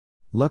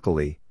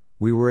 Luckily,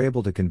 we were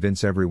able to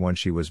convince everyone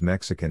she was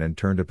Mexican and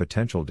turned a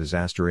potential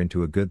disaster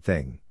into a good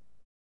thing.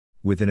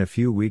 Within a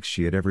few weeks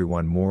she had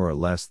everyone more or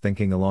less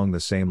thinking along the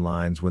same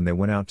lines when they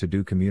went out to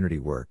do community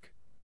work.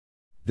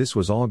 This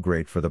was all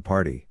great for the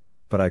party,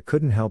 but I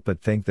couldn't help but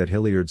think that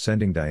Hilliard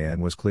sending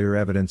Diane was clear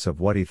evidence of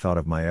what he thought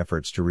of my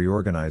efforts to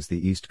reorganize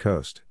the East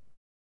Coast.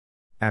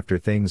 After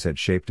things had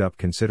shaped up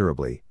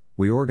considerably,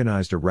 we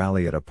organized a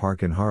rally at a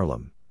park in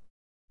Harlem.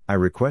 I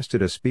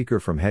requested a speaker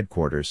from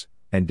headquarters,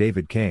 and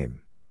David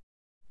came.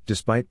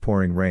 Despite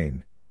pouring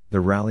rain, the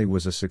rally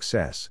was a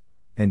success,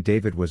 and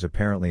David was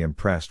apparently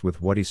impressed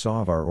with what he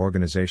saw of our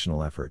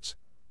organizational efforts,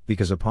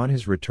 because upon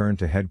his return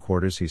to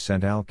headquarters he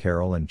sent Al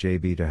Carroll and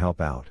JB to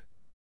help out.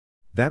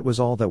 That was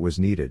all that was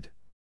needed.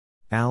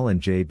 Al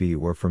and JB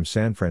were from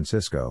San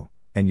Francisco,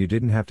 and you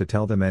didn't have to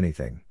tell them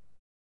anything.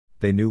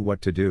 They knew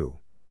what to do.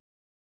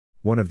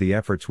 One of the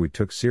efforts we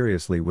took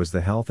seriously was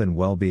the health and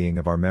well-being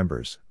of our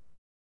members.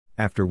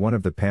 After one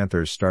of the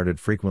Panthers started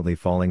frequently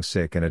falling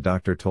sick and a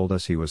doctor told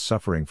us he was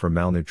suffering from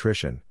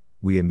malnutrition,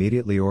 we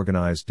immediately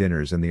organized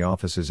dinners in the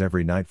offices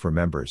every night for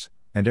members,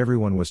 and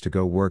everyone was to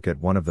go work at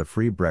one of the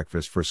free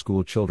breakfast for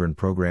school children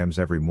programs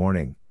every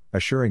morning,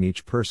 assuring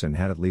each person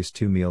had at least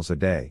 2 meals a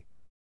day.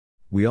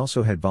 We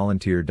also had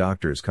volunteer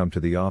doctors come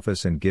to the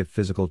office and give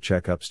physical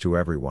checkups to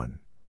everyone.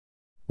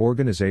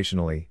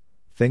 Organizationally,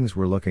 things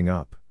were looking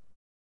up.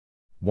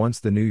 Once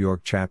the New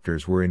York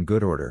chapters were in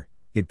good order,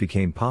 it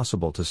became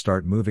possible to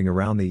start moving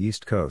around the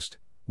East Coast,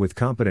 with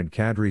competent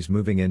cadres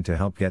moving in to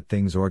help get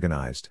things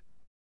organized.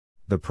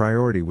 The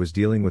priority was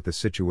dealing with the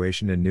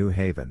situation in New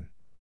Haven.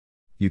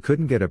 You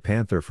couldn't get a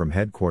Panther from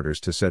headquarters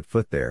to set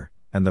foot there,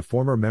 and the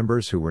former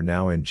members who were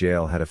now in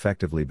jail had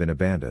effectively been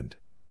abandoned.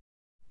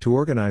 To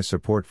organize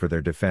support for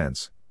their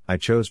defense, I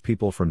chose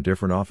people from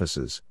different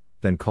offices,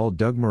 then called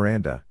Doug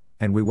Miranda,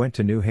 and we went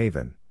to New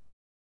Haven.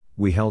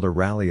 We held a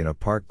rally in a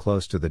park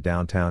close to the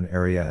downtown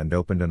area and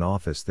opened an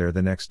office there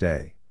the next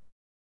day.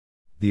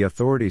 The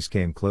authorities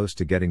came close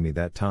to getting me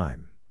that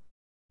time.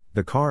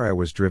 The car I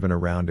was driven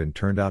around in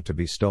turned out to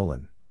be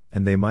stolen,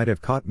 and they might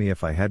have caught me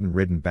if I hadn't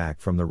ridden back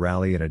from the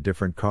rally in a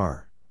different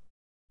car.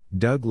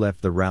 Doug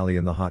left the rally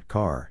in the hot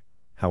car,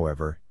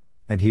 however,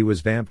 and he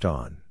was vamped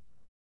on.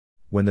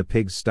 When the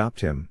pigs stopped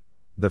him,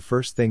 the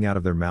first thing out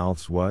of their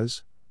mouths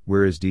was,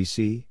 "Where is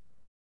DC?"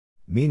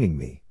 Meaning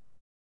me.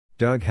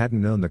 Doug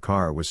hadn't known the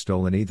car was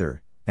stolen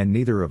either, and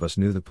neither of us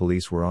knew the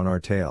police were on our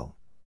tail.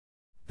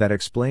 That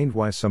explained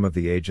why some of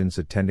the agents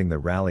attending the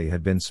rally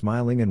had been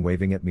smiling and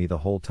waving at me the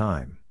whole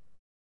time.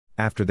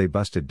 After they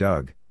busted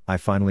Doug, I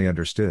finally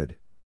understood.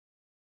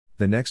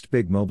 The next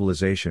big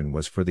mobilization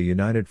was for the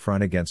United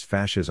Front Against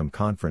Fascism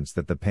conference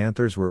that the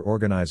Panthers were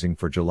organizing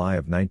for July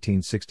of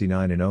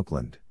 1969 in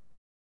Oakland.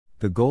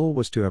 The goal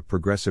was to have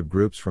progressive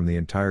groups from the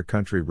entire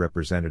country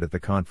represented at the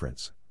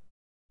conference.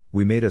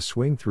 We made a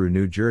swing through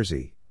New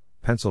Jersey,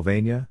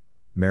 Pennsylvania,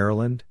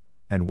 Maryland,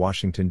 and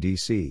Washington,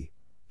 D.C.,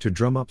 to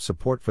drum up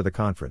support for the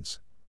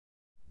conference.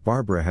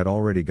 Barbara had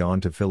already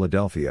gone to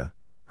Philadelphia,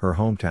 her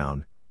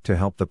hometown, to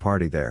help the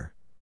party there.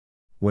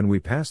 When we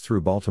passed through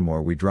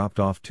Baltimore, we dropped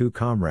off 2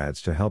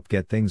 comrades to help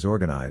get things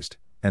organized,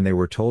 and they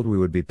were told we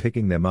would be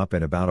picking them up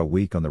in about a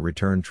week on the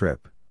return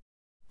trip.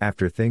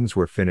 After things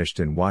were finished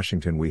in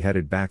Washington, we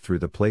headed back through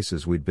the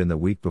places we'd been the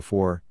week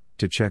before,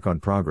 to check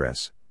on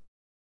progress.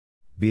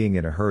 Being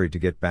in a hurry to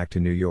get back to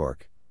New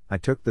York, I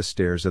took the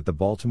stairs at the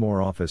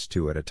Baltimore office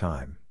 2 at a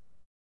time.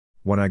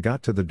 When I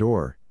got to the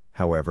door,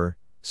 however,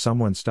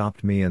 someone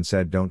stopped me and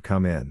said, "Don't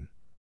come in."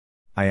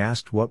 I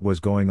asked what was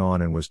going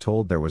on and was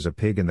told there was a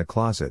pig in the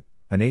closet,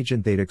 an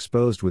agent they'd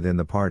exposed within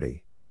the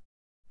party.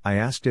 I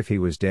asked if he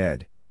was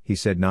dead, he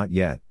said not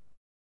yet.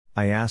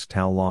 I asked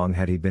how long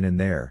had he been in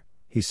there,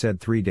 he said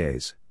 3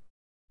 days.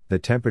 The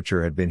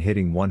temperature had been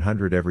hitting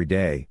 100 every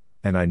day,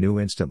 and I knew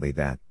instantly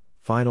that,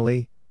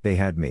 finally, they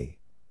had me.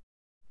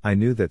 I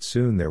knew that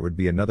soon there would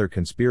be another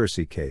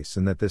conspiracy case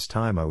and that this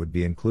time I would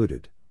be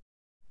included.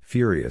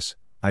 Furious,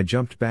 I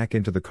jumped back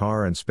into the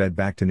car and sped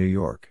back to New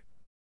York.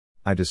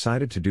 I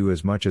decided to do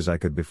as much as I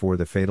could before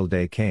the fatal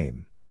day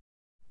came.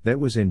 That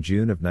was in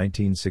June of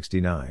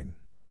 1969.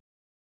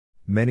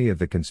 Many of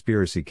the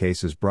conspiracy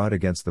cases brought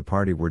against the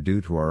party were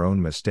due to our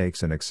own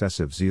mistakes and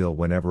excessive zeal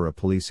whenever a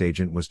police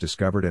agent was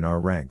discovered in our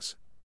ranks.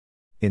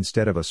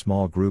 Instead of a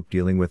small group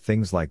dealing with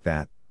things like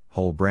that,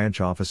 whole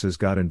branch offices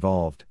got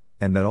involved,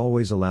 and that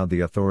always allowed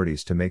the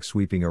authorities to make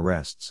sweeping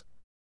arrests.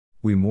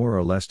 We more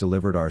or less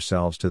delivered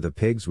ourselves to the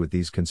pigs with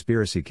these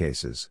conspiracy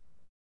cases.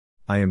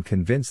 I am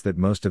convinced that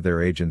most of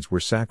their agents were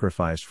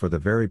sacrificed for the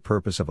very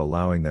purpose of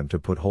allowing them to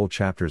put whole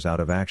chapters out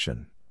of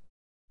action.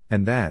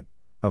 And that,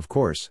 of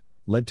course,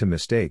 led to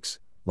mistakes,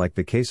 like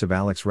the case of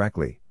Alex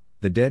Rackley,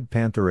 the dead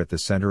Panther at the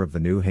center of the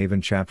New Haven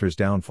chapter's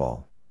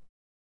downfall.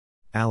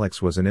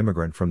 Alex was an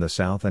immigrant from the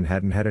South and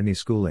hadn't had any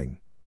schooling.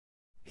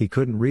 He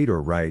couldn't read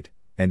or write,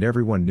 and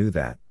everyone knew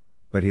that,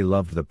 but he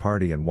loved the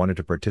party and wanted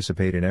to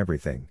participate in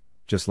everything,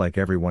 just like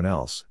everyone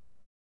else.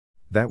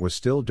 That was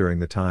still during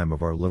the time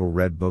of our Little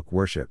Red Book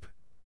worship.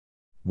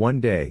 One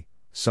day,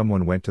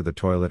 someone went to the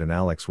toilet and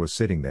Alex was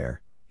sitting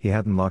there, he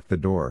hadn't locked the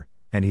door,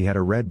 and he had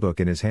a red book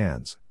in his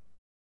hands.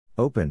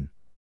 Open.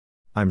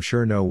 I'm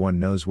sure no one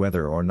knows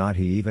whether or not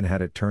he even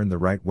had it turned the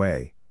right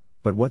way,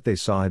 but what they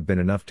saw had been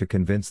enough to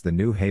convince the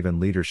New Haven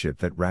leadership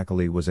that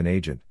Rackley was an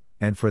agent,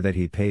 and for that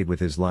he paid with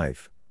his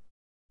life.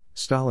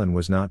 Stalin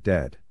was not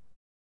dead.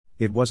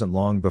 It wasn't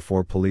long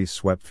before police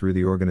swept through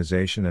the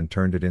organization and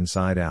turned it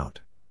inside out.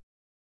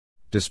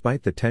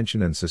 Despite the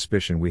tension and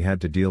suspicion we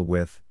had to deal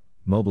with,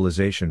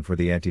 mobilization for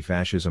the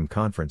anti-fascism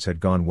conference had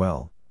gone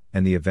well,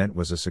 and the event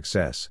was a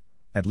success,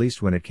 at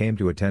least when it came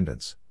to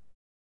attendance.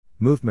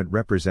 Movement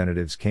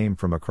representatives came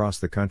from across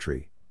the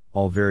country,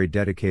 all very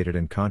dedicated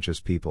and conscious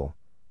people,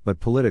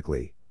 but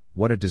politically,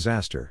 what a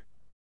disaster.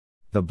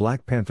 The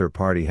Black Panther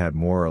Party had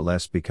more or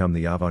less become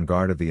the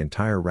avant-garde of the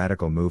entire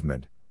radical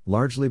movement,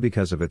 largely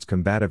because of its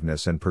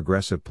combativeness and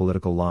progressive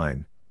political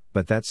line,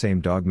 but that same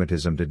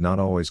dogmatism did not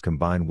always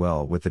combine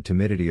well with the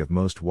timidity of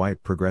most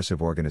white progressive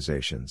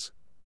organizations.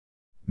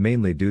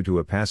 Mainly due to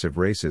a passive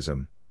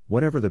racism,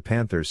 whatever the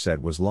Panthers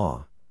said was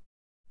law.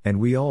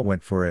 And we all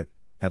went for it,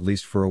 at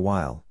least for a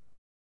while.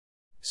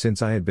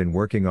 Since I had been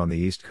working on the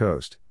East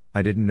Coast,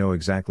 I didn't know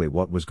exactly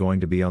what was going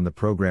to be on the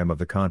program of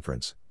the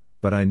conference,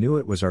 but I knew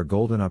it was our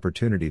golden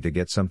opportunity to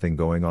get something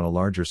going on a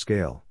larger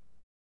scale.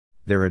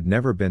 There had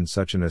never been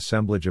such an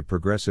assemblage of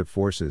progressive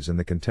forces in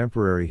the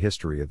contemporary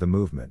history of the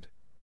movement.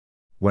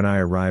 When I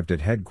arrived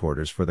at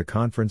headquarters for the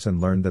conference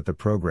and learned that the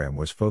program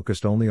was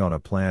focused only on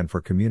a plan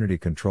for community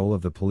control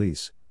of the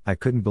police, I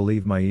couldn't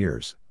believe my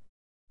ears.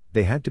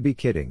 They had to be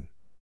kidding.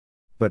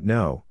 But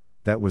no,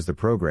 that was the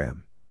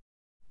program.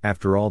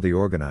 After all the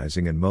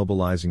organizing and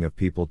mobilizing of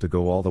people to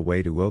go all the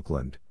way to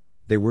Oakland,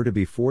 they were to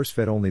be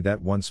force-fed only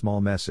that one small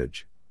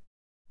message.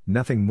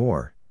 Nothing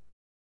more.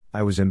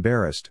 I was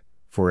embarrassed,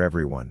 for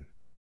everyone.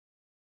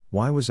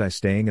 Why was I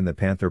staying in the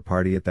Panther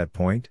Party at that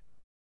point?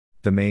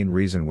 The main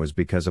reason was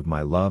because of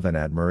my love and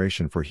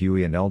admiration for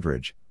Huey and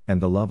Eldridge,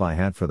 and the love I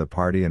had for the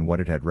party and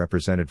what it had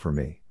represented for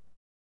me.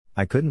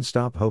 I couldn't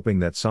stop hoping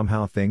that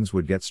somehow things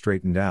would get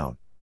straightened out.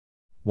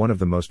 One of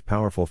the most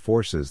powerful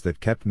forces that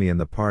kept me in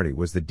the party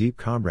was the deep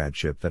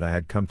comradeship that I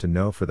had come to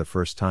know for the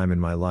first time in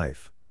my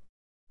life.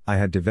 I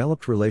had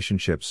developed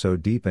relationships so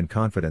deep and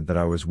confident that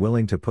I was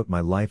willing to put my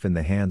life in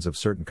the hands of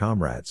certain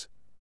comrades.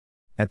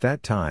 At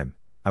that time,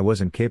 I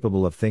wasn't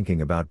capable of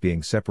thinking about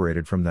being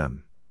separated from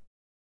them.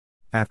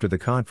 After the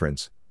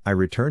conference, I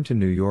returned to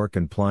New York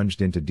and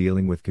plunged into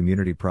dealing with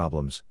community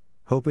problems,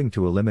 hoping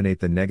to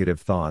eliminate the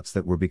negative thoughts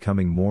that were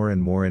becoming more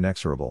and more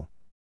inexorable.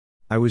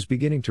 I was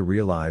beginning to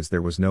realize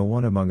there was no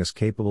one among us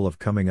capable of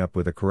coming up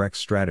with a correct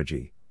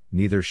strategy,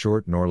 neither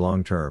short nor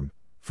long term,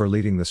 for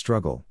leading the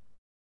struggle.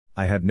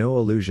 I had no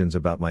illusions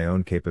about my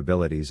own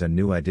capabilities and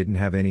knew I didn't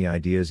have any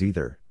ideas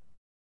either.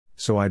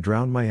 So I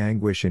drowned my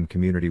anguish in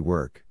community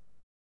work.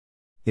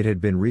 It had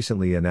been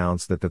recently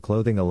announced that the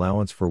clothing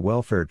allowance for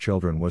welfare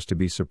children was to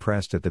be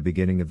suppressed at the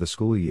beginning of the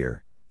school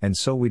year, and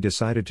so we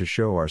decided to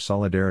show our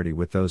solidarity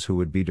with those who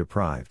would be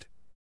deprived.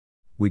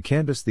 We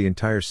canvassed the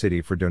entire city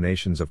for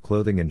donations of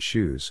clothing and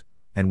shoes,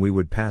 and we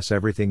would pass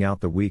everything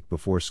out the week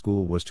before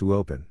school was to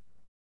open.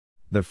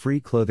 The free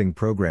clothing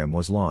program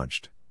was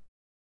launched.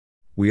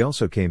 We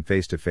also came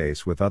face to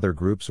face with other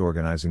groups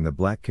organizing the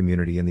black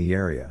community in the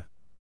area.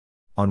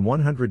 On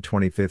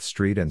 125th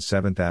Street and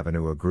 7th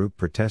Avenue, a group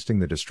protesting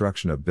the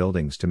destruction of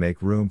buildings to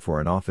make room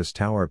for an office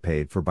tower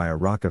paid for by a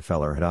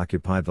Rockefeller had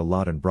occupied the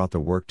lot and brought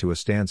the work to a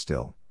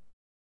standstill.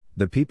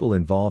 The people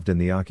involved in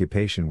the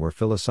occupation were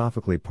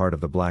philosophically part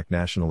of the black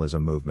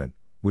nationalism movement,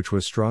 which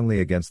was strongly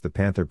against the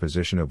Panther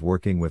position of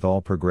working with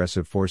all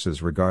progressive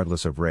forces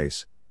regardless of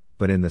race,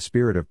 but in the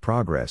spirit of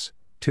progress,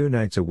 2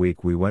 nights a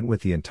week we went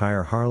with the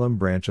entire Harlem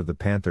branch of the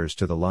Panthers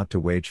to the lot to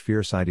wage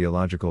fierce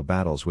ideological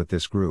battles with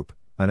this group,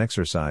 an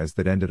exercise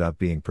that ended up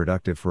being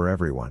productive for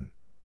everyone.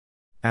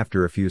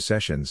 After a few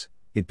sessions,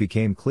 it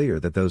became clear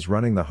that those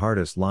running the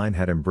hardest line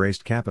had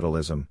embraced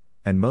capitalism,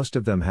 and most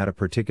of them had a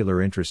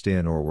particular interest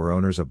in or were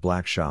owners of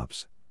black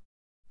shops.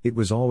 It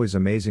was always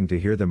amazing to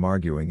hear them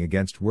arguing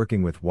against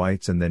working with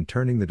whites and then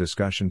turning the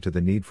discussion to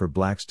the need for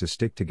blacks to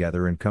stick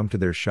together and come to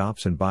their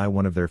shops and buy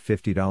one of their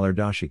 $50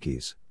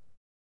 dashikis.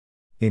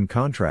 In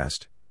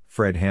contrast,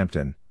 Fred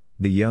Hampton,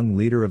 the young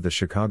leader of the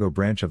Chicago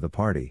branch of the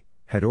party,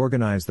 had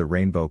organized the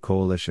Rainbow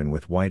Coalition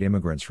with white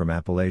immigrants from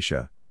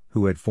Appalachia,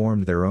 who had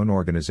formed their own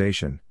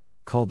organization,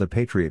 called the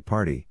Patriot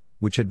Party,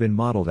 which had been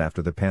modeled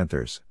after the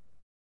Panthers.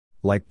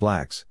 Like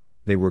blacks,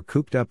 they were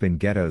cooped up in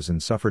ghettos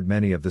and suffered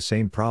many of the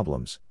same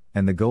problems,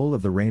 and the goal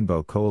of the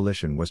Rainbow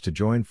Coalition was to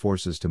join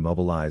forces to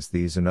mobilize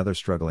these and other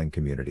struggling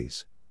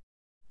communities.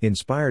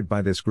 Inspired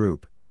by this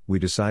group, we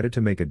decided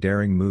to make a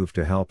daring move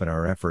to help in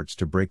our efforts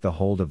to break the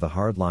hold of the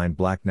hardline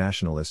black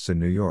nationalists in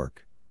New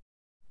York.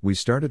 We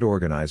started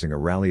organizing a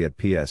rally at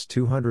PS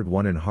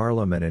 201 in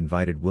Harlem and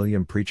invited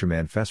William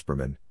Preacherman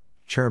Fesperman,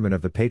 chairman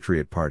of the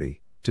Patriot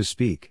Party, to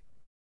speak.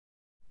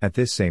 At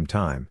this same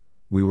time,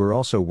 we were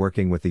also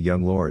working with the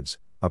Young Lords,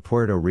 a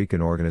Puerto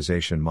Rican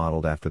organization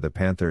modeled after the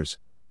Panthers,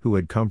 who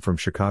had come from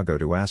Chicago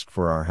to ask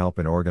for our help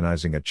in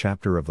organizing a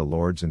chapter of the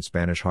Lords in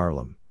Spanish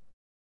Harlem.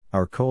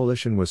 Our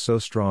coalition was so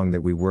strong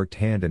that we worked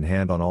hand in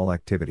hand on all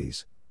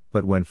activities,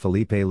 but when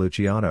Felipe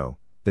Luciano,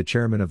 the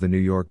chairman of the New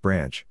York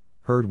branch,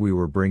 heard we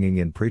were bringing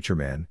in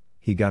Preacherman,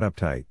 he got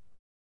uptight.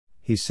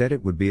 He said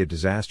it would be a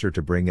disaster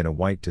to bring in a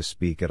white to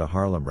speak at a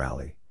Harlem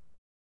rally.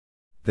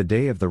 The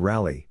day of the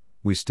rally,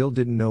 we still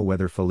didn't know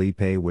whether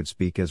Felipe would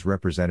speak as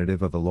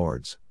representative of the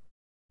Lords.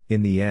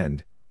 In the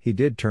end, he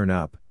did turn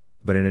up,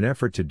 but in an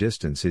effort to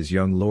distance his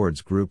Young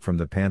Lords group from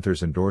the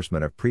Panthers'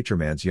 endorsement of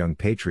Preacherman's Young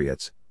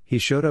Patriots, he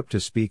showed up to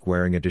speak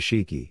wearing a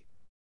dashiki.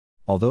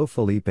 Although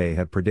Felipe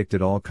had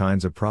predicted all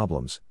kinds of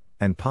problems,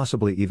 and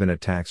possibly even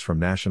attacks from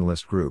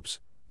nationalist groups,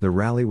 the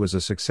rally was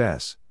a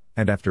success,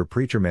 and after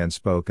Preacherman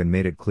spoke and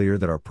made it clear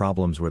that our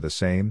problems were the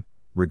same,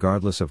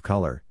 regardless of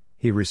color,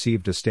 he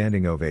received a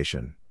standing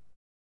ovation.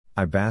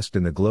 I basked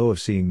in the glow of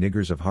seeing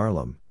niggers of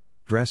Harlem,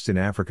 dressed in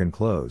African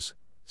clothes,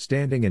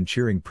 standing and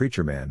cheering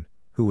Preacherman,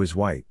 who was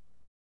white.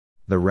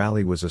 The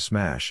rally was a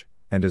smash,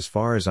 and as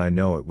far as I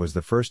know it was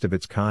the first of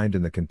its kind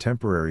in the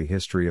contemporary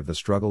history of the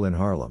struggle in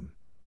Harlem.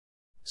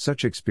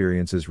 Such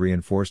experiences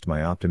reinforced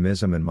my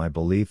optimism and my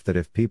belief that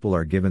if people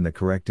are given the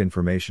correct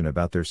information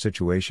about their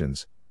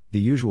situations, the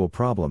usual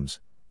problems,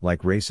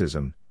 like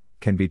racism,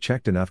 can be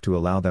checked enough to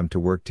allow them to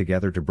work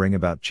together to bring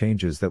about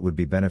changes that would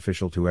be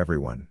beneficial to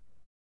everyone.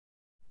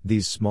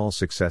 These small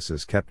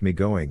successes kept me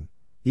going,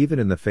 even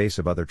in the face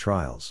of other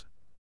trials.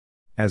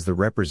 As the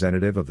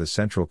representative of the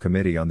Central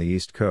Committee on the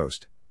East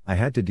Coast, I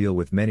had to deal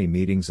with many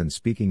meetings and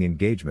speaking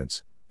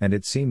engagements, and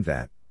it seemed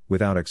that,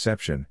 without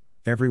exception,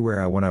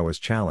 everywhere I went I was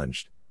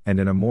challenged, and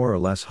in a more or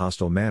less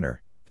hostile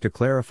manner, to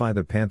clarify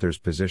the Panthers'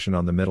 position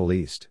on the Middle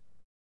East.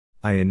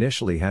 I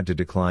initially had to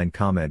decline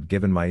comment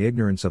given my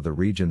ignorance of the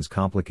region's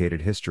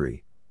complicated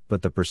history,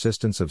 but the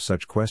persistence of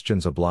such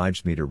questions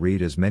obliged me to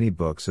read as many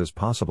books as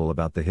possible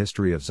about the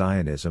history of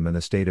Zionism and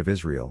the State of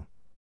Israel.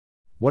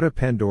 What a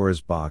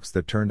Pandora's box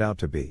that turned out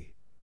to be.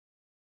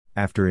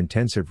 After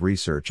intensive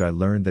research, I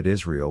learned that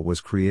Israel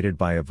was created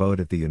by a vote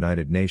at the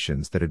United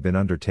Nations that had been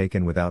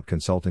undertaken without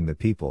consulting the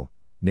people,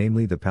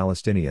 namely the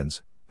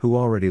Palestinians, who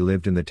already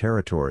lived in the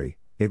territory.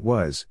 It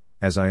was,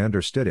 as I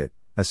understood it,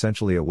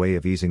 essentially a way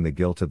of easing the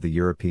guilt of the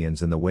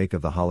Europeans in the wake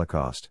of the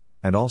Holocaust,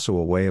 and also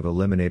a way of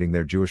eliminating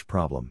their Jewish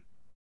problem.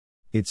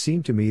 It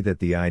seemed to me that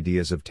the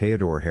ideas of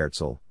Theodor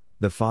Herzl,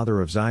 the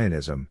father of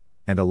Zionism,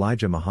 and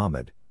Elijah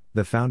Muhammad,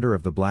 the founder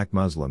of the Black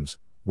Muslims,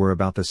 were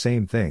about the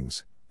same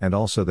things, and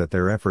also that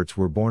their efforts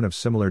were born of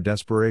similar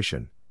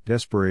desperation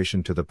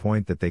to the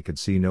point that they could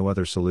see no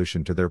other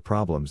solution to their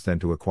problems than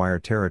to acquire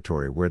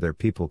territory where their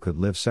people could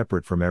live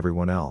separate from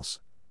everyone else.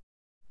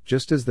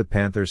 Just as the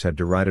Panthers had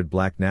derided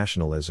black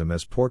nationalism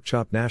as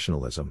pork-chop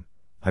nationalism,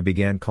 I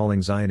began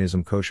calling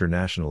Zionism kosher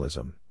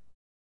nationalism.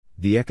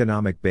 The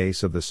economic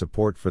base of the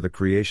support for the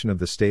creation of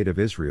the State of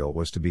Israel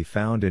was to be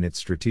found in its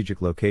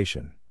strategic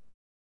location.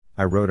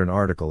 I wrote an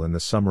article in the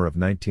summer of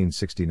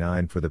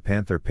 1969 for the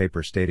Panther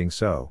paper stating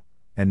so,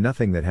 and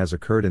nothing that has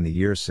occurred in the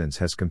years since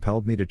has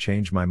compelled me to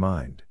change my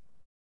mind.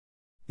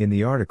 In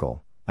the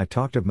article, I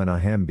talked of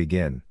Menahem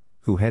Begin,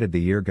 who headed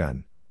the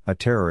Irgun, a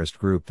terrorist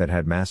group that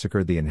had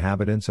massacred the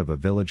inhabitants of a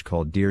village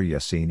called Deir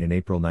Yassin in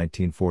April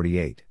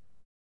 1948.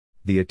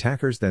 The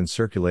attackers then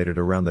circulated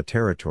around the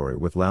territory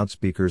with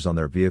loudspeakers on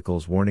their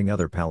vehicles warning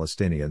other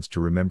Palestinians to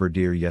remember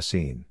Deir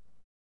Yassin.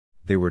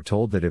 They were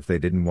told that if they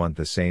didn't want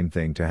the same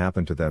thing to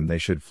happen to them they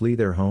should flee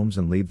their homes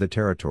and leave the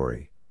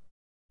territory.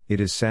 It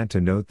is sad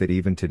to note that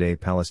even today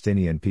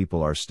Palestinian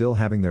people are still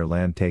having their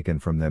land taken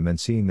from them and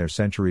seeing their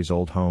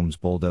centuries-old homes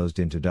bulldozed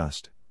into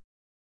dust.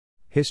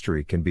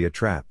 History can be a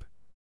trap.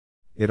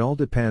 It all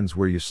depends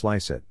where you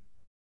slice it.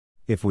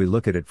 If we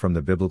look at it from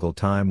the biblical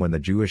time when the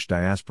Jewish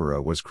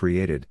diaspora was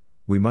created,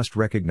 we must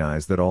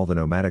recognize that all the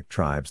nomadic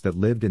tribes that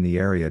lived in the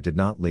area did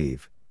not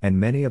leave, and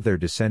many of their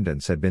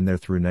descendants had been there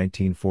through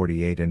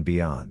 1948 and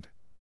beyond.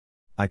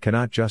 I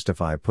cannot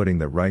justify putting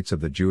the rights of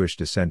the Jewish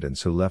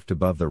descendants who left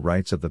above the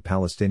rights of the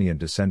Palestinian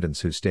descendants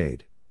who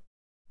stayed.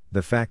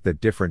 The fact that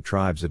different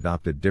tribes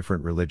adopted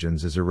different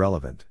religions is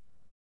irrelevant.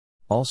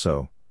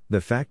 Also,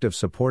 the fact of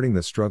supporting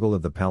the struggle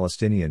of the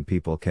Palestinian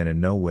people can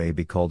in no way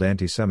be called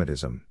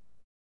anti-Semitism.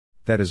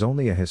 That is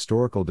only a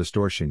historical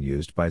distortion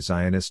used by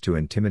Zionists to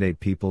intimidate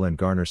people and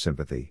garner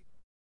sympathy.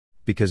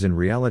 Because in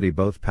reality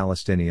both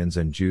Palestinians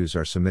and Jews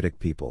are Semitic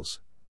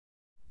peoples.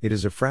 It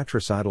is a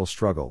fratricidal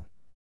struggle.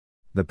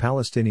 The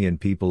Palestinian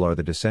people are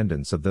the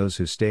descendants of those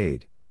who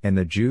stayed, and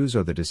the Jews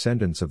are the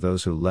descendants of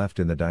those who left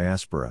in the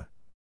diaspora.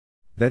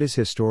 That is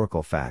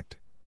historical fact.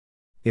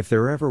 If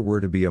there ever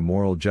were to be a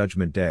moral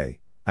judgment day,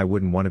 I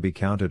wouldn't want to be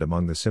counted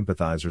among the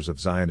sympathizers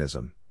of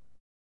Zionism.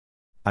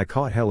 I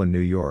caught hell in New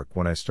York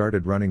when I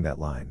started running that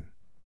line.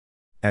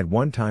 At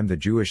one time the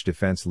Jewish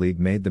Defense League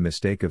made the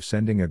mistake of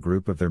sending a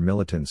group of their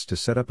militants to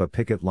set up a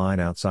picket line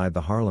outside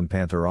the Harlem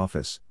Panther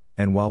office,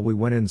 and while we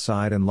went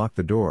inside and locked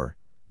the door,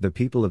 the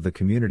people of the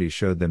community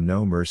showed them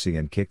no mercy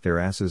and kicked their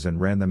asses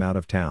and ran them out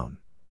of town.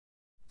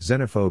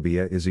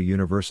 Xenophobia is a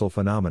universal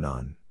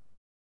phenomenon.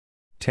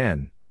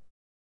 10.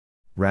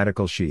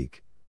 Radical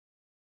chic.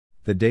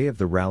 The day of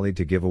the rally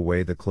to give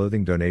away the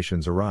clothing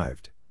donations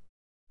arrived.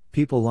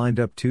 People lined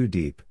up 2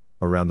 deep,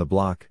 around the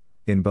block,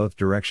 in both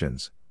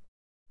directions.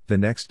 The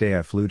next day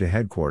I flew to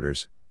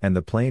headquarters, and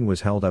the plane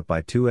was held up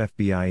by 2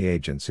 FBI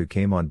agents who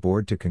came on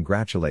board to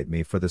congratulate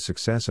me for the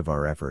success of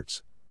our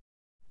efforts.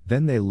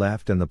 Then they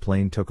left and the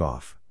plane took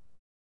off.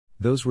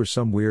 Those were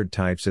some weird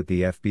types at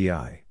the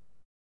FBI.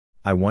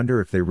 I wonder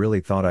if they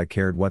really thought I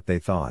cared what they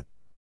thought.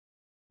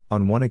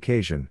 On one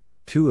occasion,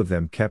 2 of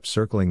them kept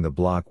circling the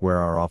block where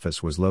our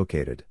office was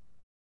located.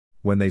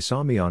 When they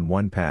saw me on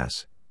one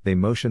pass, they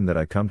motioned that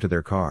I come to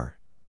their car.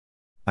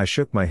 I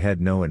shook my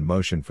head no and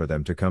motioned for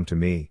them to come to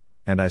me,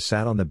 and I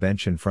sat on the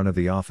bench in front of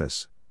the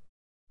office.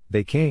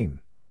 They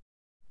came.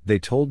 They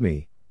told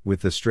me,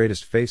 with the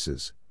straightest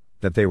faces,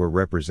 that they were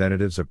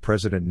representatives of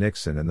President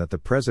Nixon and that the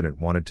president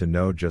wanted to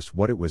know just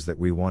what it was that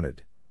we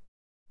wanted.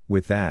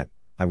 With that,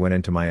 I went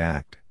into my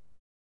act.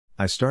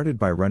 I started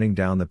by running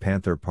down the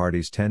Panther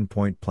Party's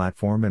 10-point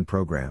platform and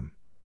program.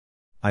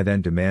 I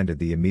then demanded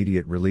the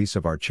immediate release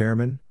of our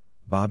chairman,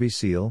 Bobby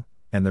Seale,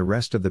 and the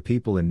rest of the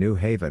people in New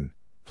Haven,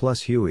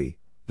 plus Huey,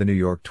 the New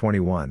York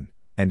 21,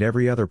 and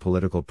every other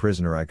political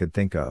prisoner I could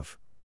think of.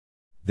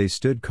 They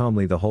stood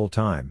calmly the whole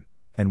time,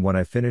 and when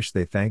I finished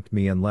they thanked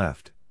me and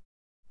left.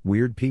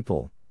 Weird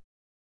people.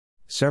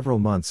 Several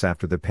months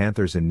after the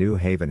Panthers in New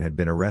Haven had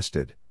been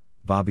arrested,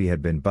 Bobby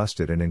had been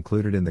busted and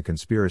included in the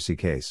conspiracy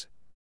case.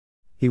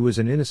 He was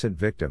an innocent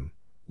victim,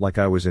 like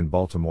I was in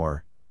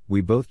Baltimore.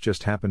 We both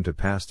just happened to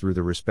pass through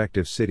the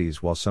respective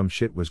cities while some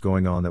shit was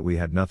going on that we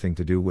had nothing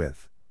to do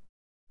with.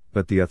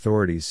 But the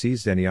authorities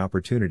seized any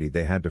opportunity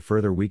they had to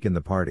further weaken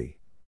the party.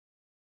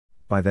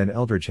 By then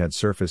Eldridge had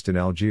surfaced in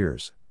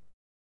Algiers.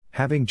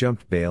 Having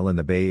jumped bail in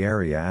the Bay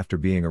Area after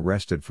being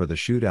arrested for the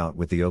shootout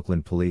with the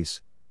Oakland police,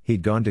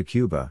 he'd gone to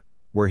Cuba,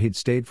 where he'd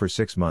stayed for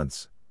 6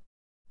 months.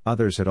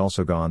 Others had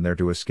also gone there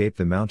to escape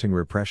the mounting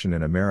repression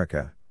in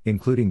America,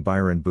 including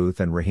Byron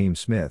Booth and Raheem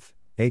Smith,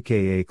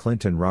 aka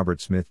Clinton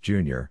Robert Smith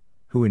Jr.,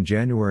 who in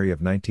January of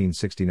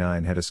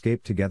 1969 had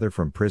escaped together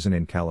from prison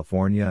in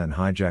California and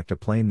hijacked a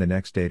plane the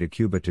next day to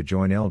Cuba to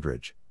join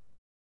Eldridge.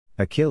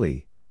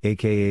 Achille,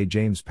 aka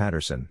James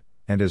Patterson,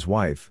 and his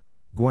wife,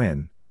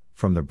 Gwen,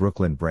 from the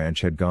Brooklyn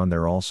branch had gone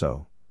there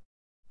also.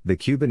 The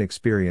Cuban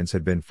experience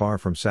had been far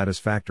from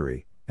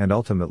satisfactory, and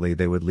ultimately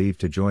they would leave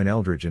to join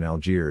Eldridge in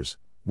Algiers,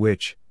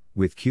 which,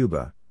 with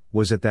Cuba,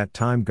 was at that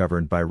time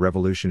governed by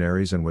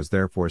revolutionaries and was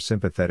therefore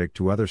sympathetic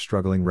to other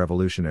struggling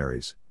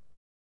revolutionaries.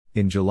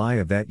 In July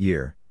of that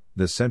year,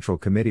 the Central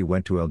Committee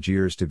went to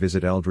Algiers to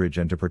visit Eldridge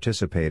and to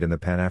participate in the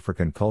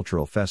Pan-African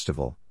Cultural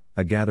Festival,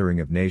 a gathering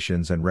of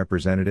nations and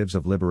representatives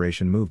of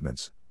liberation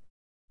movements.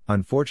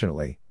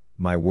 Unfortunately,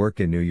 my work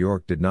in New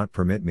York did not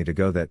permit me to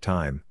go that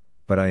time,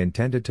 but I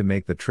intended to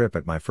make the trip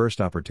at my first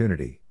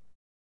opportunity.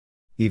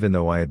 Even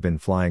though I had been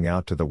flying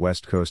out to the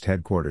West Coast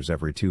headquarters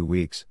every 2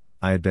 weeks,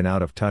 I had been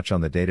out of touch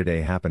on the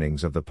day-to-day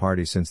happenings of the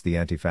party since the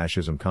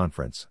anti-fascism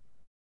conference.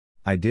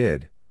 I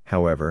did,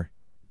 however,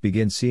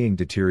 begin seeing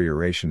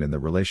deterioration in the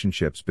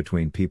relationships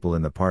between people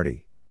in the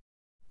party.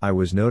 I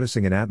was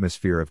noticing an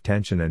atmosphere of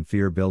tension and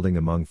fear building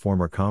among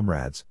former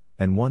comrades,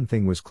 and one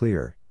thing was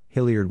clear: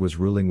 Hilliard was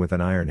ruling with an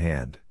iron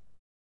hand.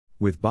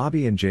 With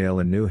Bobby in jail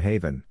in New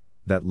Haven,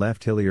 that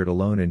left Hilliard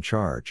alone in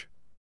charge.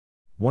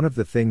 One of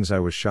the things I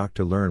was shocked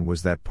to learn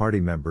was that party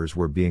members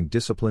were being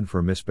disciplined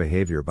for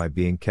misbehavior by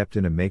being kept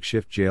in a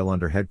makeshift jail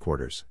under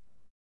headquarters.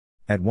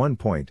 At one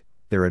point,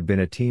 there had been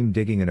a team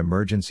digging an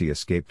emergency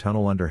escape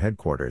tunnel under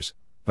headquarters,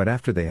 but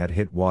after they had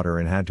hit water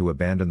and had to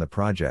abandon the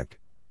project,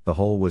 the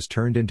hole was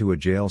turned into a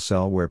jail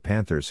cell where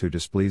Panthers who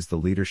displeased the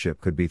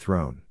leadership could be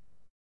thrown.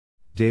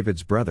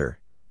 David's brother,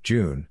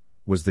 June,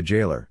 was the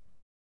jailer.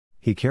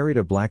 He carried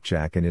a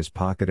blackjack in his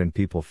pocket and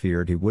people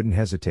feared he wouldn't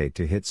hesitate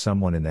to hit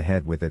someone in the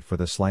head with it for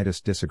the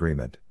slightest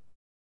disagreement.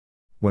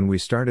 When we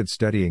started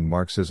studying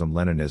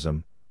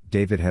Marxism-Leninism,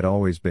 David had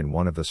always been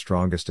one of the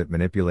strongest at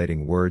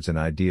manipulating words and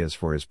ideas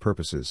for his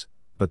purposes,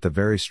 but the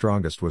very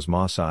strongest was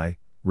Maasai,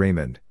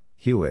 Raymond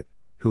Hewitt,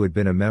 who had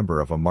been a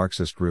member of a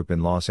Marxist group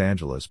in Los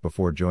Angeles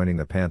before joining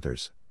the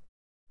Panthers.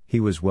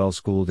 He was well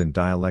schooled in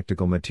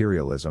dialectical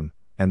materialism,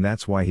 and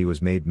that's why he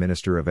was made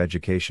Minister of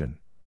Education.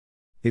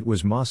 It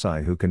was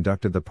Maasai who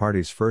conducted the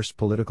party's first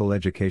political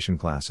education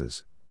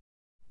classes.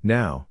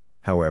 Now,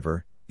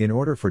 however, in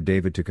order for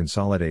David to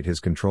consolidate his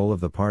control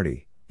of the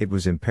party, it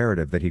was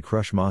imperative that he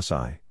crush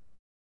Maasai.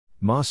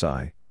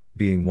 Maasai,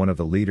 being one of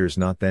the leaders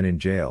not then in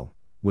jail,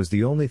 was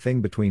the only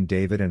thing between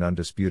David and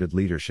undisputed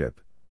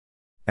leadership.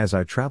 As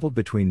I traveled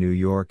between New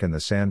York and the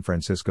San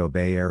Francisco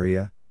Bay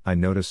Area, I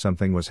noticed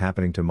something was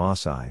happening to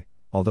Maasai,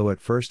 although at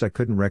first I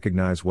couldn't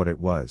recognize what it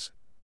was.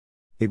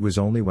 It was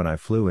only when I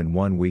flew in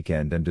one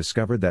weekend and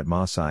discovered that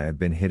Maasai had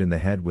been hit in the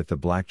head with the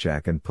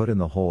blackjack and put in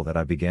the hole that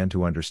I began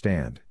to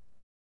understand.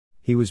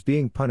 He was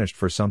being punished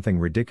for something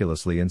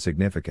ridiculously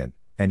insignificant,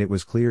 and it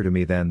was clear to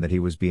me then that he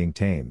was being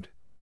tamed.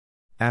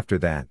 After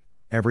that,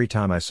 every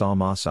time I saw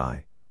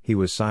Maasai, he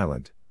was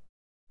silent.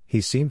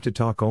 He seemed to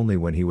talk only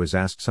when he was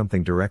asked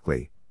something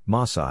directly.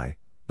 Maasai,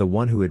 the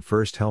one who had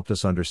first helped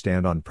us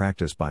understand on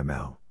Practice by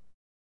Mao.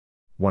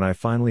 When I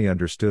finally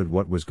understood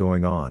what was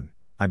going on,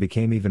 I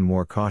became even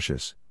more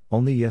cautious.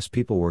 Only yes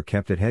people were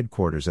kept at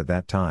headquarters at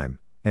that time,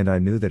 and I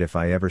knew that if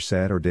I ever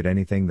said or did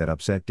anything that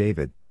upset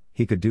David,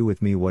 he could do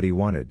with me what he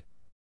wanted.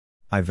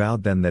 I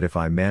vowed then that if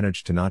I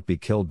managed to not be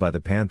killed by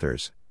the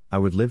Panthers, I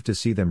would live to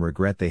see them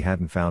regret they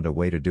hadn't found a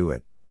way to do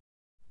it.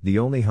 The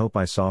only hope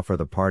I saw for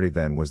the party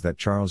then was that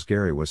Charles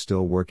Gary was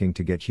still working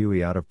to get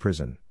Huey out of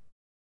prison.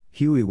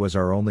 Huey was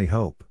our only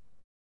hope.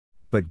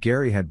 But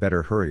Gary had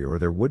better hurry or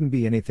there wouldn't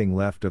be anything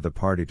left of the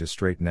party to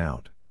straighten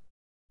out.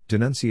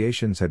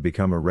 Denunciations had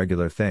become a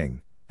regular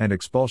thing, and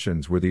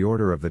expulsions were the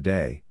order of the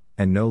day,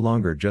 and no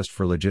longer just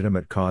for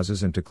legitimate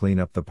causes and to clean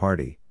up the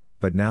party,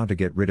 but now to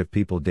get rid of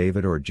people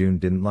David or June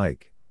didn't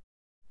like.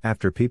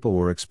 After people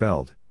were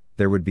expelled,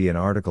 there would be an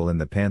article in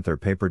the Panther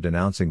paper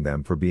denouncing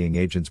them for being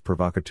agents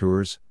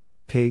provocateurs,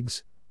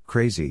 pigs,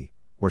 crazy,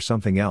 or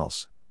something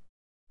else.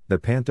 The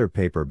Panther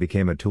paper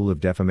became a tool of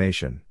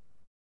defamation.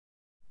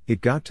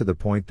 It got to the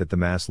point that the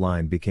mass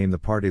line became the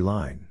party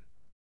line.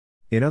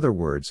 In other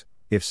words,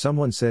 if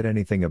someone said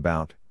anything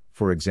about,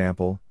 for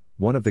example,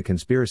 one of the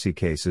conspiracy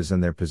cases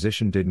and their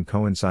position didn't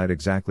coincide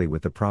exactly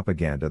with the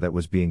propaganda that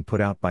was being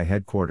put out by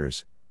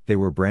headquarters, they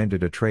were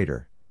branded a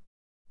traitor.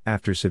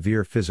 After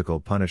severe physical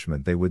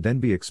punishment they would then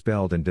be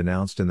expelled and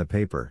denounced in the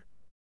paper.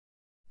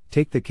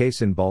 Take the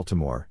case in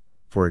Baltimore,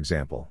 for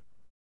example.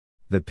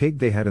 The pig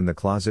they had in the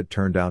closet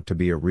turned out to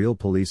be a real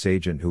police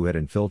agent who had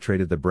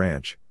infiltrated the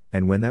branch,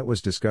 and when that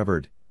was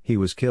discovered, he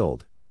was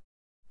killed.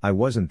 I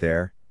wasn't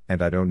there,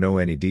 and I don't know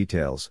any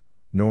details,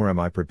 nor am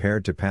I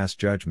prepared to pass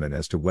judgment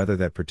as to whether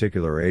that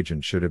particular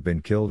agent should have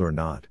been killed or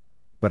not,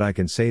 but I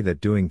can say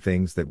that doing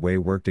things that way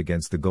worked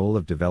against the goal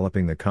of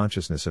developing the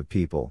consciousness of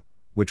people,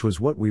 which was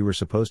what we were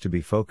supposed to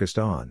be focused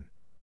on.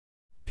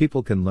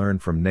 People can learn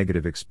from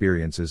negative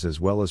experiences as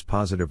well as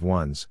positive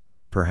ones,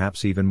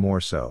 perhaps even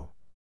more so.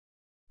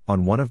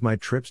 On one of my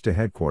trips to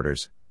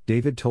headquarters,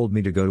 David told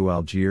me to go to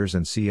Algiers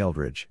and see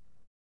Eldridge.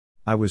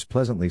 I was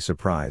pleasantly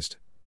surprised.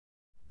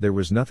 There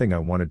was nothing I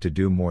wanted to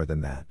do more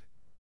than that.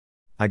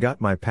 I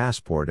got my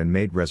passport and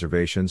made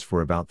reservations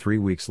for about 3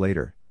 weeks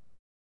later.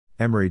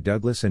 Emery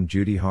Douglas and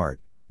Judy Hart,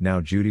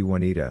 now Judy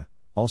Juanita,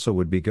 also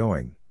would be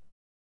going.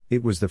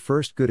 It was the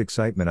first good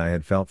excitement I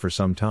had felt for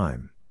some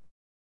time.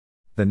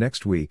 The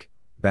next week,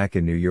 back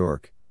in New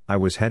York, I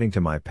was heading to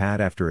my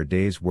pad after a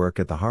day's work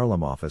at the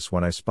Harlem office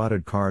when I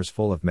spotted cars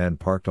full of men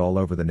parked all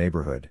over the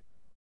neighborhood.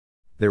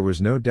 There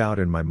was no doubt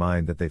in my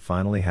mind that they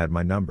finally had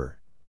my number.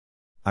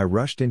 I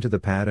rushed into the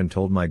pad and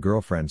told my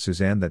girlfriend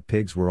Suzanne that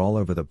pigs were all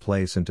over the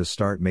place and to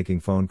start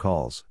making phone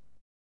calls.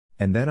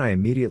 And then I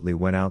immediately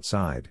went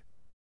outside.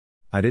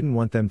 I didn't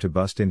want them to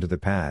bust into the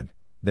pad,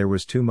 there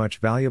was too much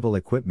valuable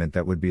equipment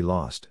that would be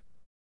lost.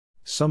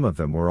 Some of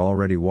them were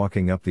already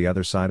walking up the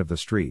other side of the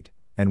street,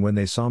 and when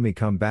they saw me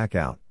come back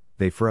out,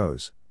 they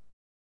froze.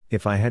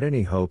 If I had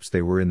any hopes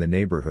they were in the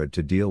neighborhood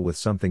to deal with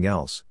something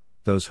else,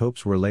 those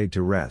hopes were laid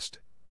to rest.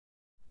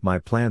 My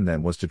plan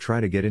then was to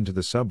try to get into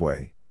the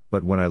subway,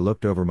 but when I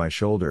looked over my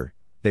shoulder,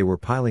 they were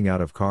piling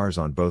out of cars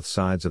on both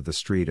sides of the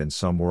street and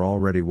some were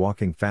already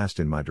walking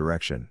fast in my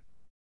direction.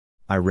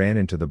 I ran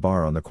into the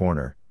bar on the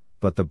corner,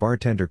 but the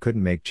bartender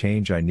couldn't make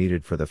change I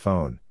needed for the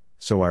phone,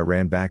 so I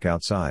ran back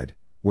outside,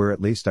 where at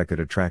least I could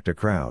attract a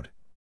crowd.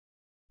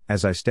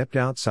 As I stepped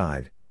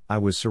outside, I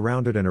was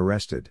surrounded and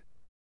arrested.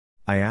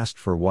 I asked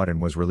for what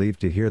and was relieved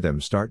to hear them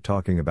start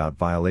talking about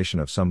violation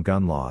of some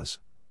gun laws.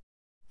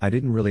 I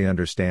didn't really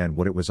understand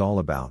what it was all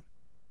about,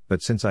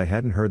 but since I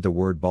hadn't heard the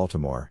word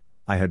Baltimore,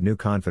 I had new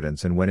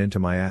confidence and went into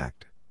my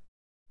act.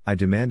 I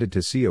demanded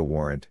to see a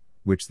warrant,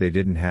 which they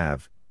didn't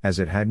have, as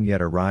it hadn't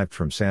yet arrived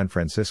from San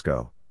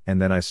Francisco,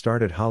 and then I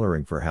started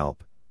hollering for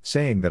help,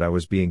 saying that I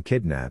was being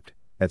kidnapped,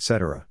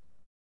 etc.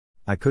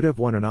 I could have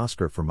won an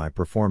Oscar for my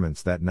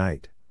performance that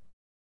night.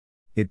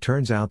 It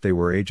turns out they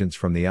were agents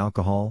from the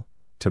alcohol,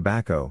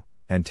 tobacco,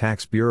 and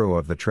Tax Bureau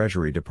of the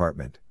Treasury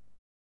Department.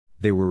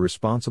 They were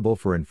responsible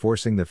for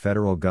enforcing the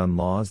federal gun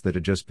laws that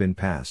had just been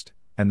passed,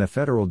 and the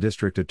Federal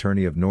District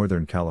Attorney of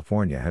Northern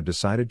California had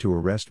decided to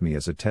arrest me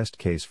as a test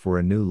case for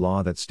a new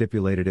law that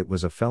stipulated it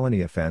was a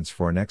felony offense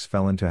for an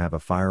ex-felon to have a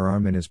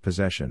firearm in his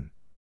possession.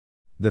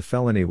 The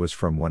felony was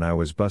from when I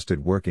was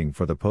busted working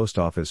for the post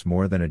office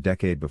more than a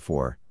decade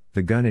before.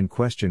 The gun in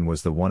question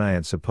was the one I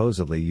had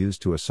supposedly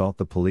used to assault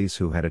the police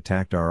who had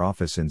attacked our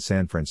office in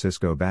San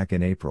Francisco back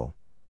in April.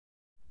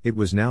 It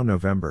was now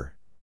November.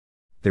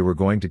 They were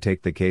going to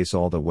take the case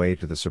all the way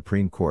to the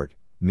Supreme Court,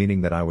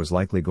 meaning that I was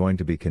likely going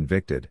to be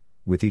convicted,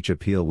 with each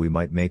appeal we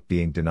might make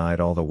being denied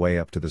all the way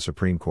up to the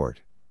Supreme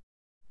Court.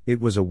 It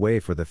was a way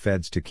for the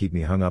feds to keep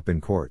me hung up in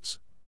courts.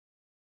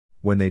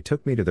 When they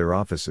took me to their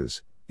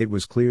offices, it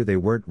was clear they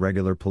weren't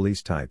regular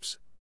police types.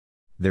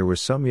 There was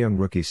some young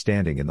rookie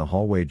standing in the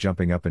hallway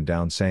jumping up and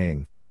down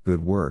saying,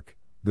 "Good work,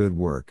 good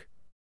work.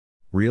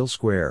 Real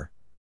square."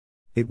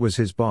 It was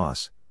his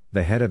boss,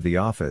 the head of the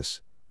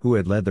office, who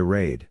had led the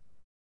raid.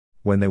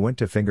 When they went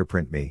to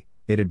fingerprint me,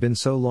 it had been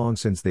so long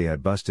since they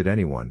had busted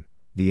anyone,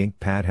 the ink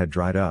pad had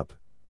dried up.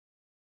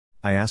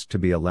 I asked to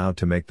be allowed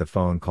to make the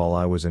phone call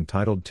I was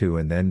entitled to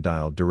and then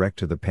dialed direct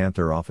to the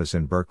Panther office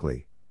in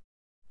Berkeley.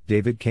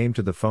 David came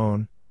to the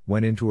phone,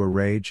 went into a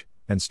rage,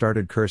 and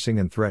started cursing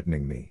and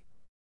threatening me.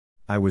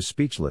 I was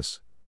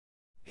speechless.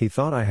 He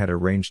thought I had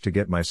arranged to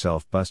get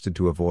myself busted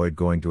to avoid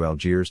going to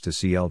Algiers to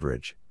see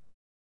Eldridge.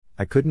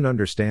 I couldn't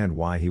understand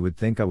why he would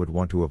think I would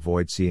want to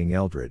avoid seeing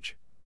Eldridge.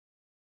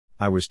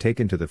 I was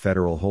taken to the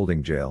federal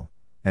holding jail,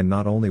 and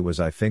not only was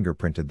I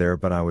fingerprinted there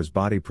but I was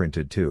body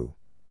printed too.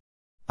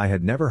 I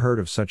had never heard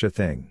of such a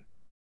thing.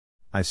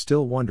 I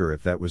still wonder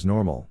if that was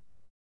normal.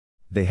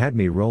 They had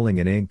me rolling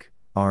in ink,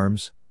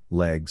 arms,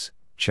 legs,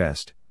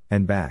 chest,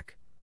 and back.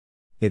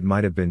 It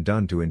might have been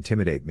done to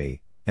intimidate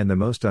me, and the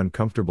most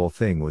uncomfortable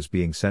thing was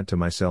being sent to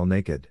my cell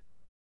naked.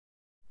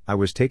 I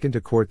was taken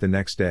to court the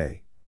next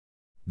day.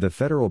 The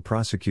federal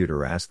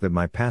prosecutor asked that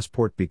my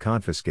passport be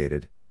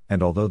confiscated,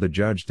 and although the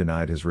judge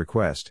denied his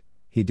request,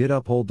 he did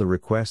uphold the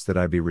request that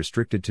I be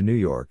restricted to New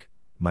York,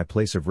 my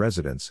place of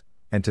residence,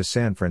 and to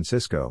San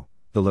Francisco,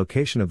 the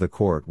location of the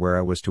court where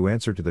I was to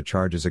answer to the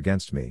charges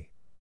against me.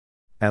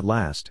 At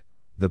last,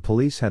 the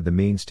police had the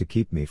means to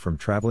keep me from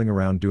traveling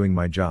around doing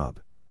my job.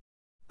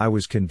 I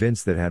was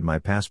convinced that had my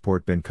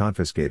passport been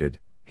confiscated,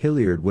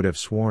 Hilliard would have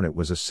sworn it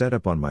was a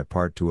setup on my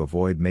part to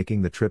avoid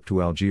making the trip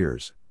to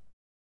Algiers.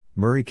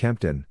 Murray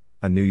Kempton,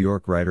 a New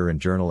York writer and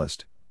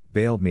journalist,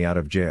 bailed me out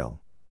of jail.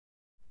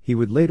 He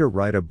would later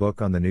write a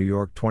book on the New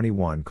York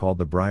 21 called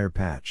The Briar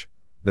Patch,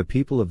 The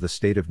People of the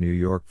State of New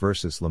York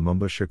vs.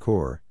 Lumumba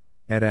Shakur,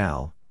 et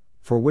al.,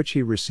 for which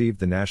he received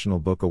the National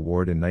Book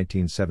Award in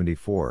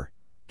 1974.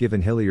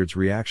 Given Hilliard's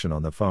reaction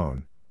on the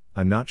phone,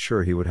 I'm not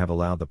sure he would have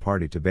allowed the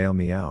party to bail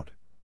me out.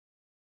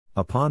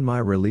 Upon my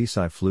release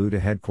I flew to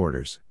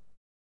headquarters.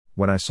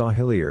 When I saw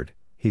Hilliard,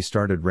 he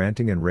started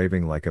ranting and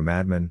raving like a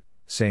madman,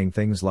 saying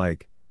things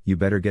like, "You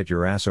better get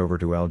your ass over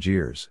to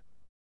Algiers.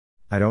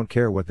 I don't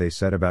care what they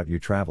said about you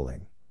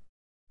traveling."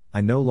 I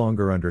no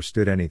longer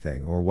understood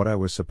anything or what I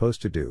was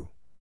supposed to do.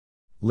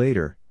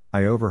 Later,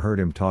 I overheard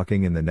him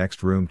talking in the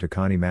next room to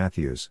Connie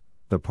Matthews,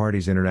 the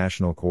party's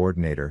international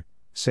coordinator,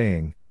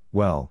 saying,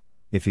 "Well,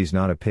 if he's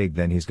not a pig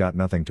then he's got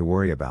nothing to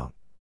worry about."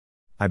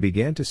 I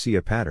began to see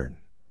a pattern.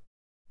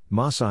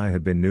 Masai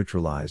had been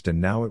neutralized and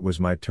now it was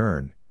my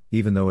turn,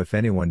 even though if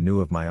anyone knew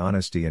of my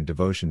honesty and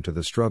devotion to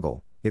the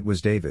struggle, it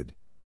was David.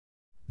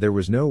 There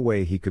was no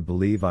way he could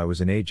believe I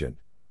was an agent,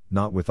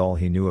 not with all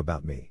he knew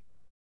about me.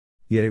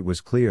 Yet it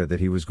was clear that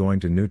he was going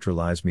to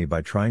neutralize me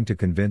by trying to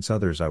convince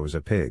others I was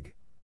a pig.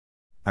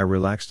 I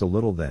relaxed a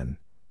little then,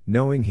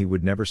 knowing he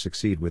would never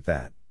succeed with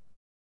that.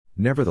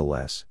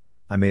 Nevertheless,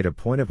 I made a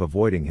point of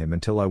avoiding him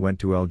until I went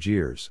to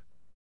Algiers.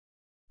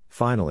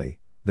 Finally,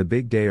 the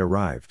big day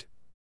arrived.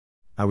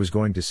 I was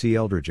going to see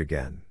Eldridge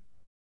again.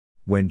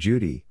 When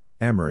Judy,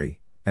 Emery,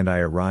 and I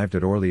arrived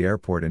at Orly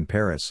Airport in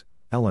Paris,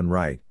 Ellen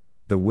Wright,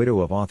 the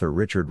widow of author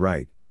Richard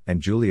Wright,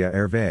 and Julia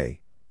Hervé,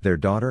 their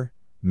daughter,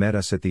 met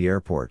us at the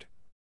airport.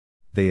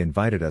 They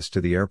invited us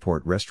to the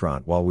airport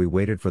restaurant while we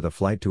waited for the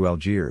flight to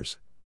Algiers.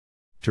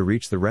 To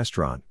reach the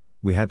restaurant,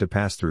 we had to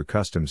pass through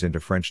customs into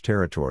French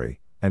territory,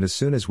 and as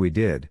soon as we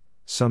did,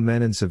 some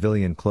men in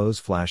civilian clothes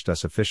flashed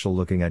us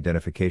official-looking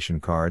identification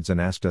cards and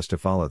asked us to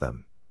follow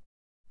them.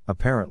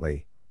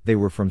 Apparently, they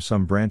were from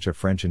some branch of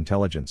French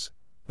intelligence,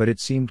 but it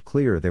seemed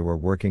clear they were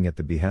working at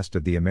the behest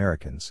of the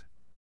Americans.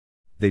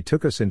 They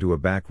took us into a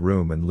back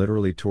room and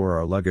literally tore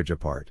our luggage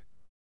apart.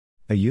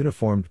 A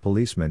uniformed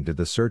policeman did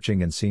the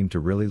searching and seemed to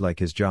really like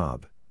his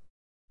job.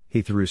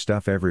 He threw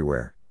stuff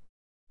everywhere.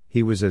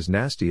 He was as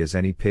nasty as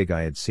any pig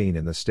I had seen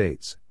in the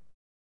States.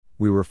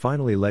 We were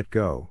finally let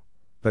go,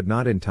 but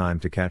not in time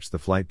to catch the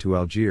flight to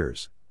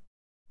Algiers.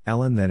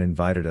 Ellen then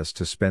invited us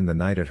to spend the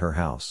night at her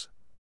house.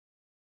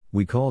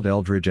 We called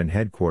Eldridge and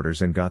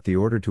headquarters and got the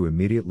order to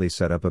immediately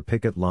set up a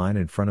picket line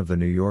in front of the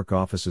New York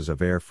offices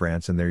of Air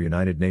France and their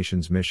United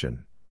Nations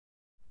mission.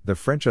 The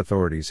French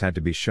authorities had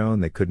to be shown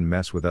they couldn't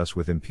mess with us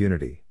with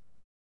impunity.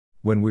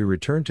 When we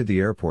returned to the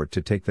airport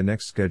to take the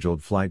next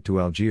scheduled flight to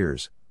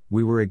Algiers,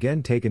 we were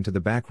again taken to the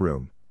back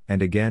room,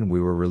 and again we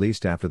were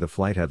released after the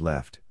flight had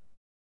left.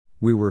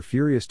 We were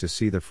furious to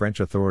see the French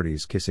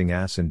authorities kissing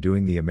ass and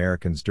doing the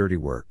Americans' dirty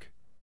work.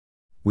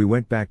 We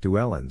went back to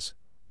Ellen's,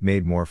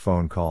 made more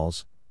phone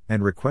calls,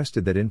 and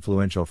requested that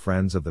influential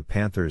friends of the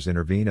Panthers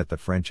intervene at the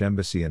French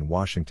embassy in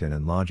Washington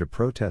and lodge a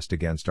protest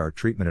against our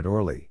treatment at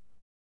Orly.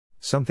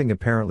 Something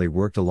apparently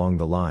worked along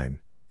the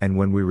line, and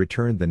when we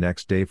returned the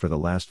next day for the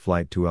last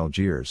flight to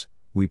Algiers,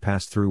 we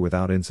passed through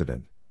without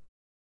incident.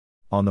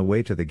 On the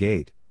way to the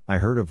gate, I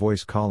heard a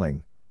voice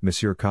calling,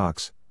 Monsieur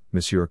Cox,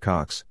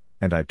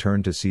 and I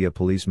turned to see a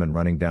policeman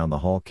running down the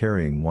hall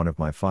carrying one of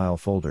my file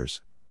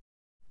folders.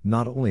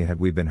 Not only had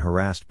we been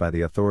harassed by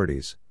the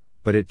authorities,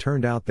 but it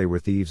turned out they were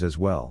thieves as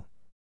well.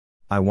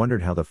 I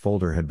wondered how the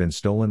folder had been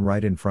stolen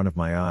right in front of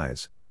my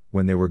eyes.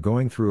 When they were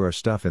going through our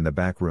stuff in the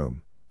back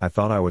room, I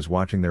thought I was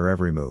watching their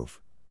every move.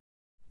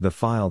 The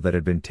file that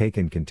had been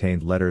taken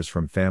contained letters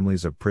from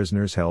families of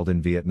prisoners held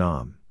in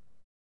Vietnam.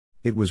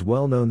 It was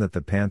well known that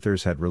the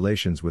Panthers had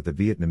relations with the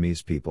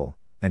Vietnamese people,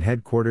 and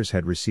headquarters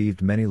had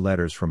received many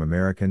letters from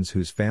Americans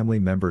whose family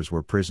members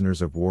were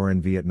prisoners of war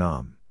in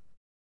Vietnam.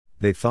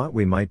 They thought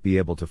we might be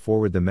able to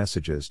forward the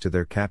messages to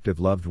their captive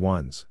loved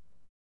ones.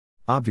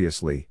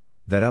 Obviously,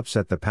 that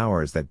upset the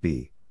powers that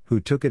be,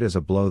 who took it as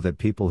a blow that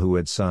people who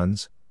had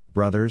sons,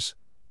 brothers,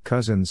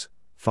 cousins,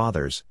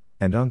 fathers,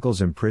 and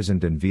uncles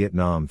imprisoned in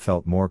Vietnam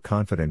felt more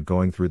confident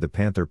going through the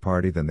Panther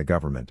Party than the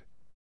government.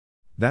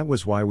 That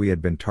was why we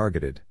had been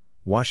targeted.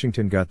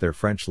 Washington got their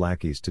French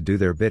lackeys to do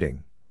their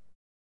bidding.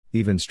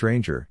 Even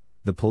stranger,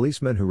 the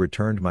policeman who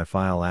returned my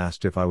file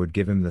asked if I would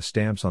give him the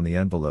stamps on the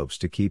envelopes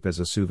to keep as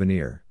a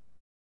souvenir.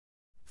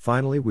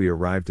 Finally we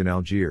arrived in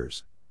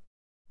Algiers.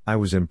 I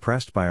was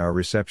impressed by our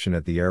reception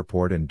at the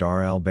airport in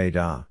Dar el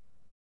Baydah.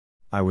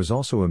 I was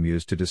also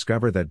amused to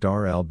discover that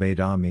Dar el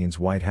Baydah means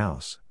White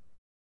House.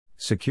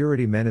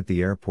 Security men at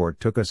the airport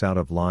took us out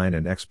of line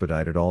and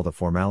expedited all the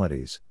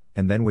formalities,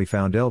 and then we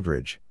found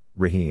Eldridge,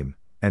 Raheem,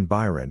 and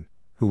Byron,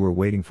 who were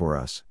waiting for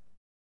us.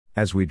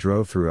 As we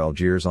drove through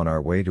Algiers on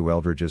our way to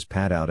Eldridge's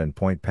pad-out and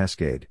Point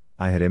Pescade,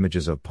 I had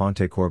images of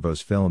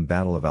Pontecorvo's film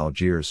Battle of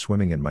Algiers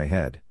swimming in my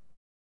head.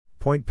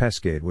 Point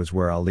Pescade was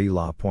where Ali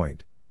La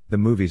Pointe, the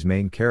movie's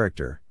main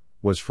character,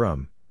 was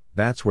from.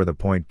 That's where the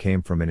point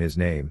came from in his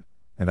name,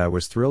 and I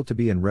was thrilled to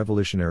be in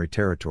revolutionary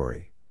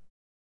territory.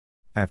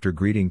 After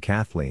greeting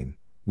Kathleen,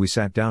 we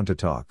sat down to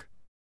talk.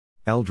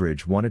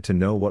 Eldridge wanted to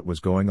know what was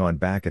going on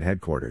back at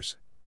headquarters.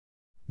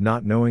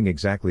 Not knowing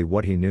exactly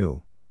what he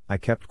knew, I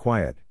kept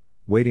quiet,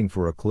 waiting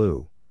for a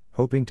clue,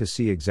 hoping to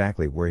see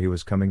exactly where he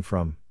was coming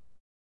from.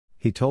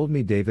 He told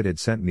me David had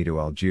sent me to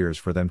Algiers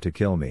for them to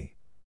kill me.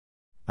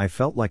 I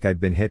felt like I'd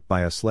been hit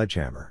by a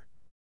sledgehammer.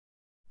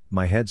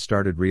 My head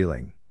started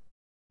reeling.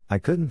 I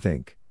couldn't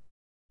think.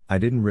 I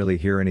didn't really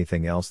hear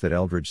anything else that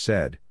Eldridge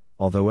said,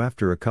 although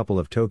after a couple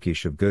of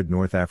tokish of good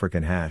North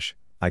African hash,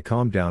 I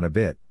calmed down a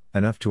bit,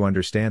 enough to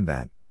understand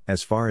that,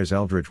 as far as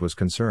Eldridge was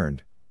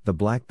concerned, the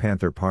Black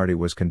Panther Party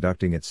was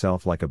conducting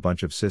itself like a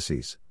bunch of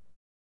sissies.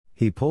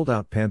 He pulled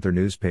out Panther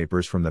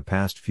newspapers from the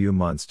past few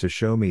months to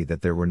show me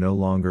that there were no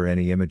longer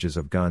any images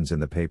of guns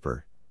in the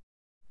paper.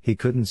 He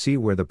couldn't see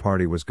where the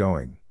party was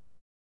going.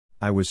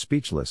 I was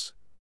speechless.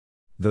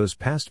 Those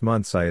past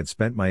months I had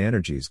spent my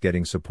energies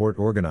getting support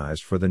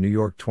organized for the New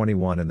York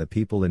 21 and the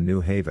people in New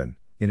Haven,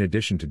 in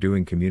addition to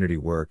doing community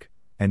work,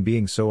 and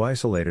being so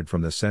isolated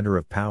from the center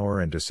of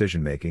power and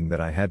decision-making that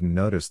I hadn't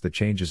noticed the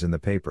changes in the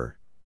paper.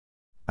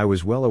 I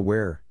was well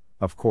aware,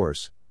 of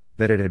course,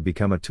 that it had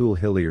become a tool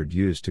Hilliard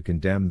used to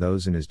condemn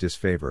those in his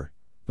disfavor,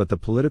 but the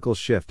political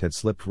shift had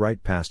slipped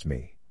right past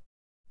me.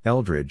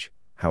 Eldridge,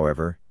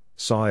 however,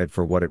 saw it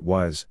for what it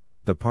was.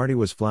 The party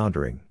was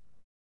floundering.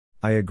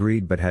 I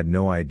agreed but had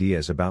no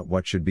ideas about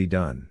what should be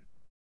done.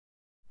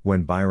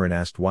 When Byron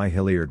asked why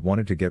Hilliard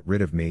wanted to get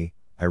rid of me,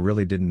 I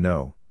really didn't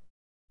know.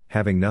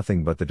 Having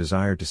nothing but the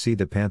desire to see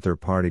the Panther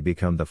Party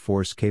become the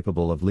force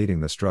capable of leading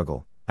the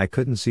struggle, I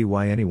couldn't see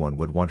why anyone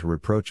would want to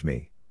reproach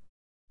me.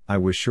 I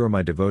was sure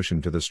my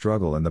devotion to the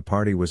struggle and the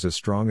party was as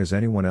strong as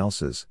anyone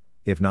else's,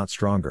 if not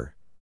stronger.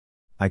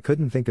 I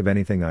couldn't think of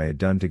anything I had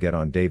done to get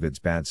on David's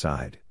bad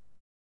side.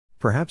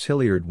 Perhaps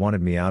Hilliard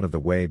wanted me out of the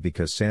way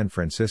because San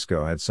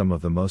Francisco had some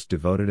of the most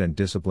devoted and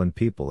disciplined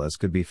people as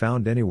could be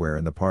found anywhere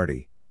in the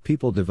party,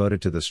 people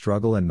devoted to the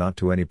struggle and not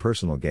to any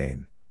personal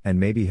gain, and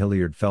maybe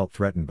Hilliard felt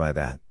threatened by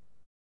that.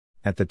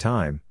 At the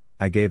time,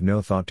 I gave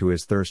no thought to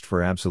his thirst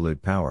for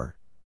absolute power.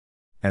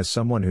 As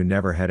someone who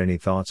never had any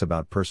thoughts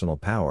about personal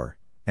power,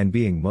 and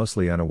being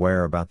mostly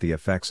unaware about the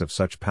effects of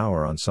such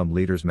power on some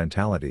leaders'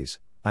 mentalities,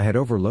 I had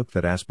overlooked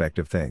that aspect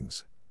of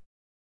things.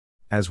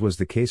 As was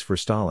the case for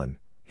Stalin,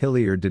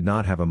 Hilliard did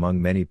not have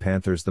among many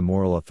Panthers the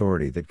moral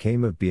authority that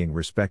came of being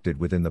respected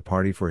within the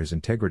party for his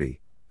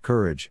integrity,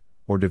 courage,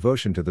 or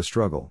devotion to the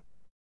struggle.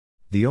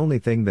 The only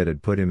thing that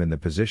had put him in the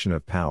position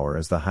of power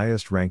as the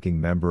highest-ranking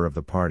member of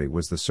the party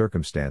was the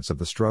circumstance of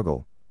the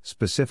struggle,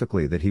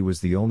 specifically that he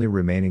was the only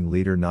remaining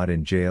leader not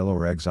in jail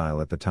or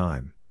exile at the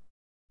time.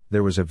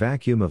 There was a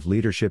vacuum of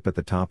leadership at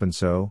the top and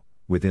so,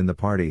 Within the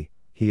party,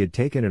 he had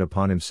taken it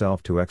upon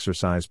himself to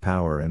exercise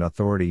power and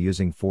authority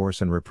using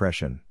force and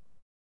repression.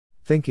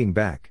 Thinking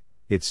back,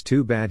 it's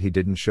too bad he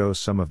didn't show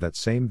some of that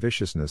same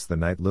viciousness the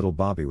night little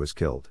Bobby was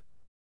killed.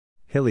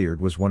 Hilliard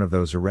was one of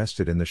those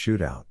arrested in the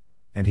shootout,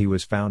 and he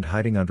was found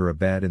hiding under a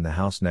bed in the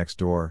house next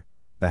door,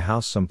 the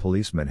house some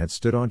policemen had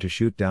stood on to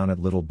shoot down at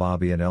little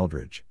Bobby and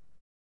Eldridge.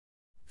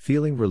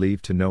 Feeling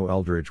relieved to know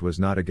Eldridge was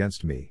not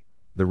against me,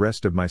 the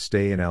rest of my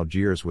stay in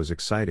Algiers was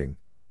exciting,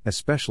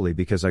 especially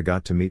because I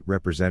got to meet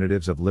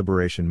representatives of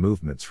liberation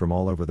movements from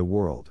all over the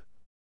world.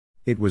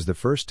 It was the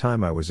first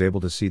time I was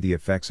able to see the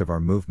effects of our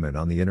movement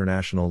on the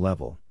international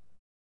level.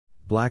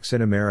 Blacks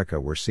in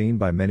America were seen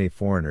by many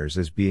foreigners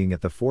as being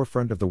at the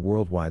forefront of the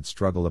worldwide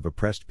struggle of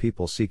oppressed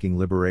people seeking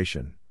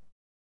liberation.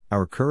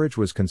 Our courage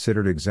was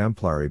considered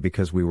exemplary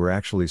because we were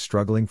actually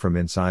struggling from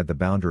inside the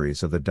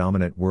boundaries of the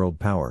dominant world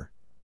power.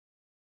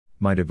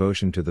 My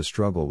devotion to the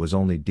struggle was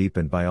only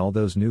deepened by all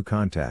those new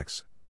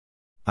contacts.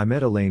 I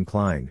met Elaine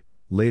Klein,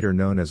 later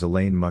known as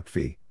Elaine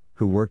Mukfi,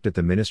 who worked at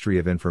the Ministry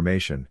of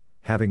Information,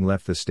 having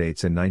left the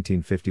States in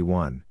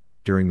 1951,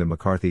 during the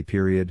McCarthy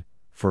period,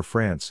 for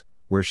France,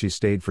 where she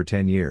stayed for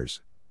 10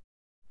 years.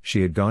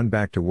 She had gone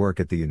back to work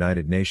at the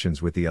United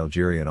Nations with the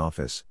Algerian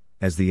office,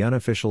 as the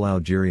unofficial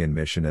Algerian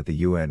mission at the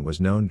UN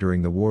was known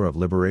during the War of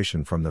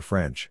Liberation from the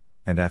French,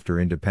 and after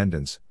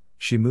independence,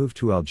 she moved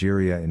to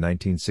Algeria in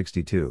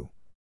 1962.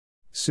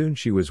 Soon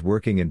she was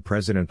working in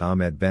President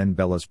Ahmed Ben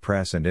Bella's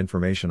Press and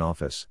Information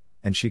Office,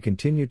 and she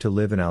continued to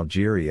live in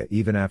Algeria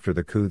even after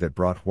the coup that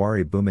brought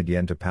Houari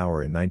Boumediene to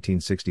power in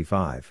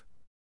 1965.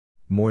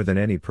 More than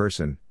any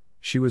person,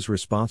 she was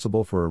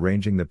responsible for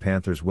arranging the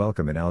Panthers'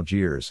 welcome in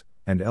Algiers,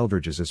 and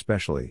Eldridge's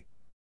especially.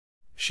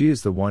 She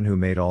is the one who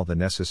made all the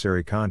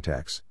necessary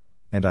contacts,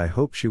 and I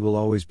hope she will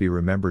always be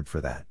remembered for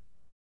that.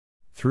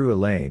 Through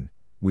Elaine,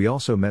 we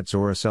also met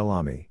Zora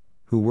Selami,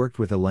 who worked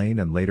with Elaine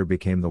and later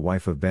became the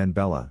wife of Ben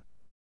Bella.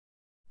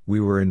 We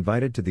were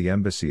invited to the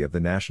embassy of the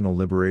National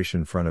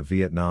Liberation Front of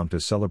Vietnam to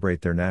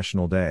celebrate their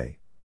National Day.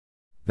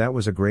 That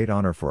was a great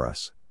honor for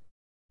us.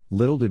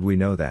 Little did we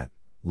know that,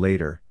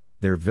 later,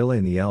 their villa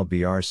in the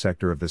LBR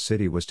sector of the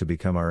city was to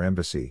become our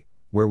embassy,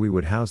 where we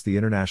would house the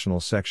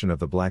international section of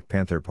the Black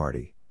Panther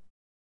Party.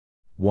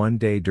 One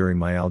day during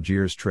my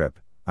Algiers trip,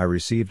 I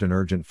received an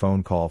urgent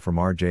phone call from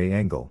R.J.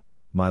 Engel,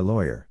 my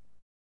lawyer.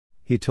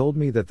 He told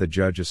me that the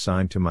judge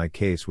assigned to my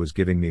case was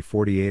giving me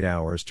 48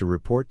 hours to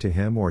report to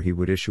him or he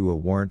would issue a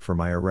warrant for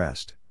my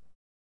arrest.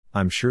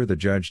 I'm sure the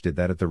judge did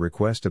that at the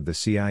request of the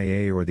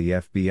CIA or the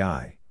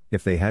FBI.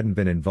 If they hadn't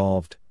been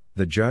involved,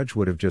 the judge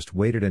would have just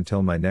waited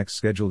until my next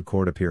scheduled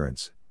court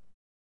appearance.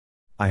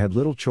 I had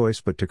little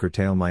choice but to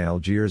curtail my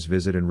Algiers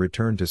visit and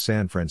return to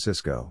San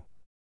Francisco.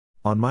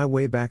 On my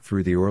way back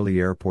through the Orly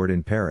airport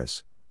in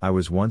Paris, I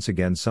was once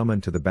again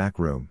summoned to the back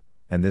room,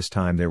 and this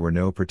time there were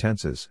no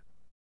pretenses.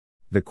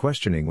 The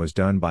questioning was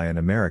done by an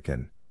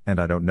American, and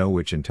I don't know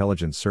which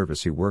intelligence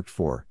service he worked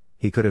for.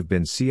 He could have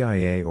been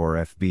CIA or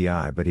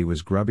FBI, but he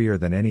was grubbier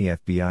than any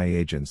FBI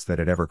agents that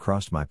had ever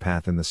crossed my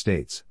path in the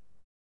States.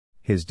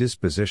 His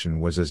disposition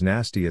was as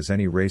nasty as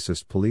any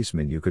racist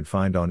policeman you could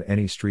find on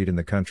any street in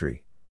the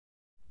country.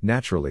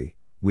 Naturally,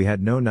 we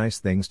had no nice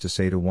things to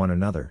say to one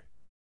another.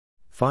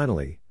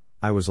 Finally,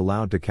 I was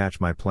allowed to catch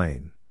my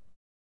plane.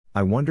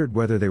 I wondered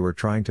whether they were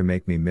trying to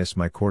make me miss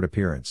my court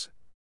appearance.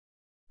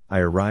 I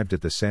arrived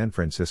at the San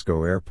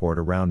Francisco airport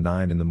around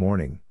 9 in the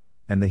morning,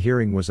 and the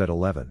hearing was at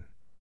 11.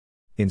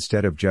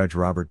 Instead of Judge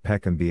Robert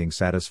Peckham being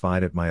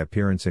satisfied at my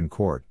appearance in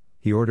court,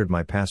 he ordered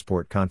my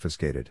passport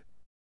confiscated.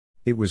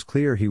 It was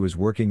clear he was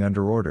working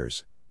under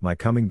orders. My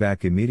coming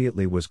back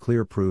immediately was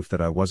clear proof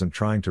that I wasn't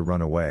trying to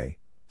run away,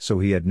 so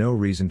he had no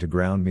reason to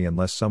ground me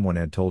unless someone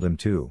had told him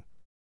to.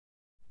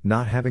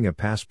 Not having a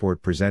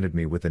passport presented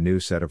me with a new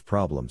set of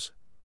problems.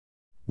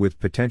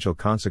 With potential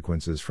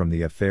consequences from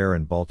the affair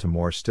in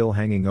Baltimore still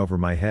hanging over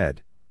my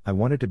head, I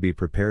wanted to be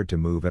prepared to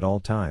move at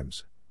all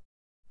times.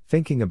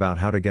 Thinking about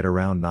how to get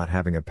around not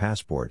having a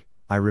passport,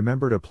 I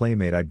remembered a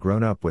playmate I'd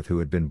grown up with who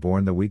had been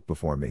born the week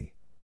before me.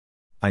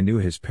 I knew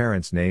his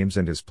parents' names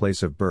and his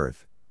place of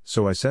birth,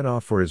 so I sent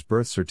off for his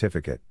birth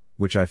certificate,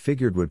 which I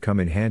figured would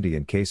come in handy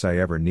in case I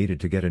ever needed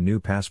to get a new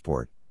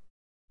passport.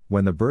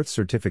 When the birth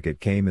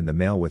certificate came in the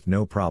mail with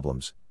no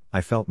problems,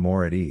 I felt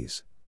more at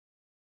ease.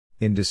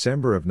 In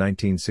December of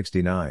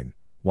 1969,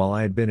 while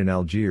I had been in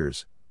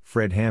Algiers,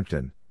 Fred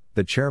Hampton,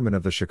 the chairman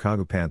of the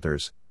Chicago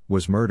Panthers,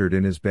 was murdered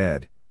in his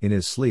bed, in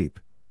his sleep,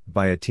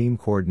 by a team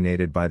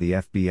coordinated by the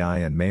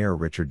FBI and Mayor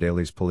Richard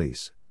Daley's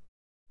police.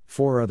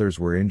 4 others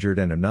were injured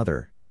and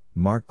another,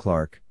 Mark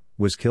Clark,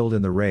 was killed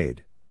in the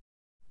raid.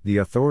 The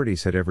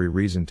authorities had every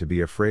reason to be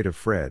afraid of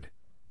Fred,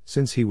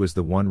 since he was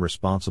the one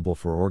responsible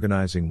for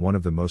organizing one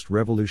of the most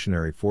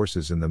revolutionary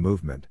forces in the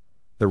movement,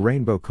 the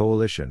Rainbow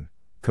Coalition,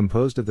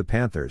 composed of the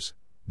Panthers,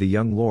 the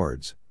Young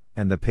Lords,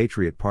 and the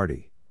Patriot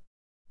Party.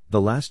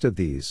 The last of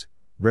these,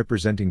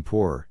 representing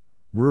poor,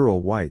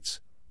 rural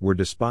whites, were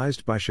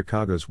despised by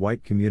Chicago's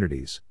white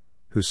communities,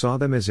 who saw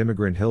them as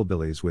immigrant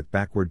hillbillies with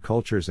backward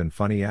cultures and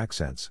funny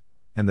accents,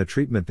 and the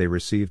treatment they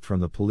received from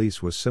the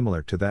police was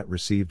similar to that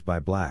received by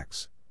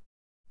blacks.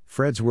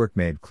 Fred's work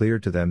made clear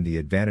to them the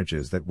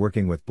advantages that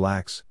working with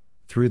blacks,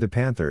 through the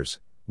Panthers,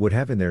 would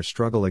have in their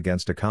struggle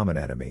against a common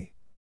enemy.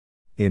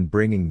 In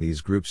bringing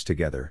these groups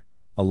together,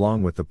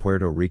 along with the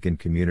Puerto Rican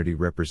community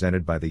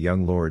represented by the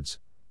Young Lords,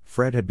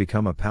 Fred had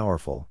become a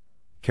powerful,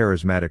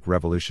 charismatic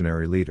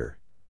revolutionary leader.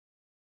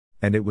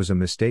 And it was a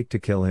mistake to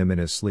kill him in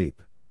his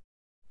sleep.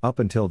 Up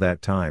until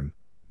that time,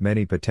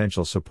 many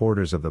potential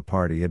supporters of the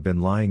party had been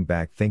lying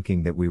back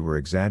thinking that we were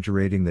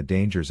exaggerating the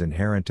dangers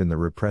inherent in the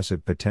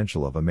repressive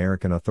potential of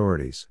American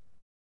authorities.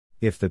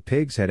 If the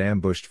pigs had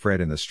ambushed Fred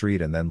in the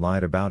street and then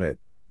lied about it,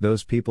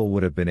 those people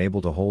would have been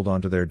able to hold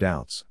on to their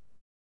doubts.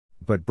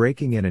 But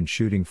breaking in and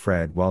shooting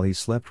Fred while he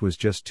slept was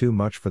just too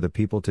much for the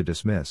people to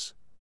dismiss.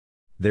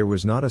 There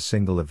was not a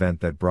single event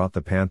that brought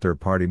the Panther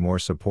Party more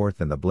support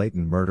than the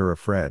blatant murder of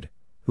Fred,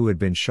 who had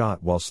been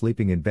shot while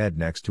sleeping in bed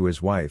next to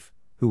his wife,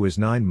 who was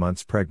 9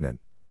 months pregnant.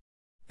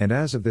 And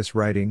as of this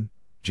writing,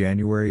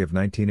 January of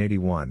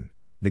 1981,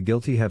 the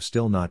guilty have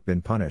still not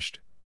been punished.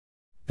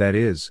 That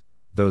is,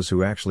 those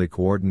who actually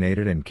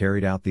coordinated and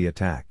carried out the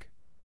attack.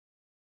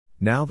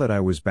 Now that I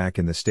was back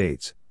in the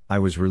States, I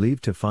was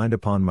relieved to find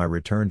upon my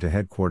return to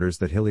headquarters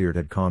that Hilliard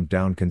had calmed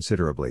down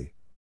considerably.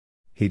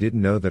 He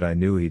didn't know that I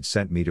knew he'd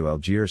sent me to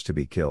Algiers to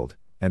be killed,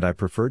 and I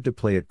preferred to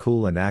play it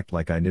cool and act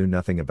like I knew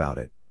nothing about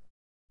it.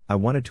 I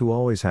wanted to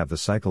always have the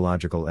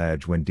psychological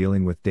edge when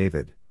dealing with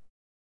David.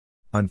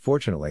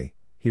 Unfortunately,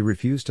 he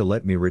refused to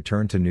let me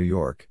return to New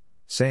York,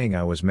 saying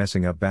I was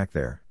messing up back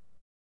there.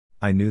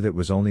 I knew that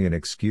was only an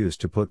excuse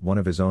to put one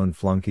of his own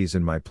flunkies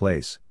in my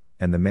place,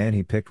 and the man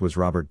he picked was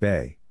Robert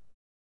Bay.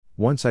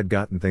 Once I'd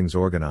gotten things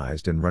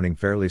organized and running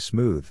fairly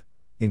smooth,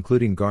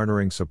 including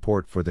garnering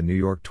support for the New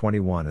York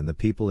 21 and the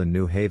people in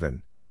New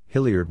Haven,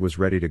 Hilliard was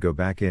ready to go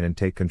back in and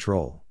take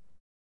control.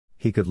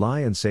 He could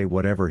lie and say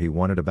whatever he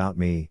wanted about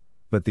me,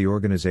 but the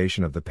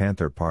organization of the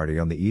Panther Party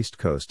on the East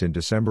Coast in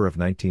December of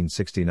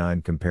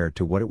 1969 compared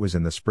to what it was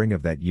in the spring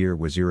of that year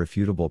was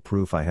irrefutable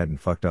proof I hadn't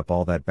fucked up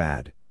all that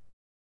bad.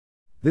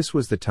 This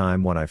was the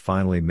time when I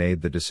finally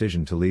made the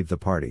decision to leave the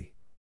party.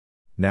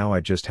 Now I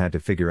just had to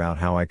figure out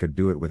how I could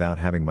do it without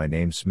having my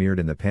name smeared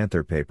in the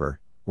Panther paper,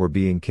 or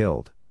being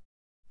killed.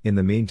 In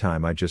the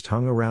meantime I just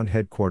hung around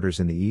headquarters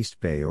in the East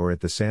Bay or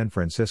at the San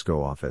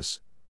Francisco office.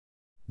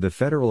 The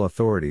federal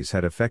authorities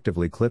had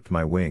effectively clipped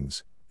my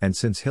wings, and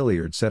since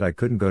Hilliard said I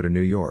couldn't go to New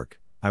York,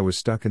 I was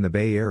stuck in the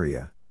Bay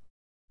Area.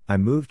 I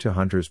moved to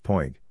Hunters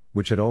Point,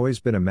 which had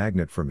always been a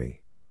magnet for me.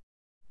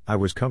 I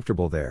was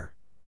comfortable there.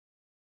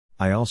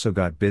 I also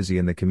got busy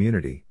in the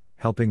community,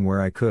 helping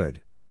where I could.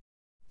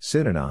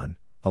 Synanon,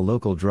 a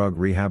local drug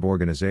rehab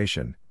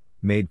organization,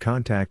 made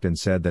contact and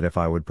said that if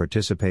I would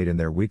participate in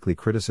their weekly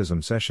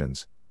criticism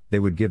sessions, they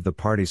would give the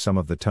party some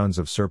of the tons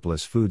of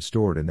surplus food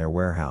stored in their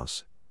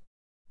warehouse.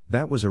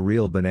 That was a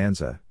real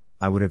bonanza.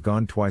 I would have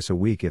gone twice a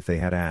week if they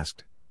had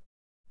asked.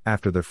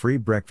 After the free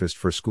breakfast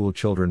for school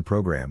children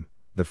program,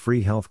 the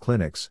free health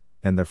clinics,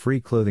 and the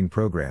free clothing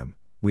program,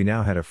 we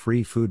now had a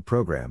free food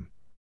program.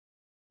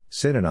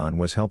 Synanon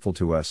was helpful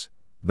to us,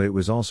 but it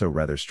was also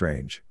rather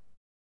strange.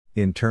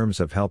 In terms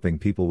of helping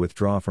people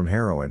withdraw from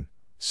heroin,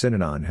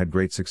 Synanon had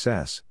great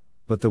success,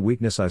 but the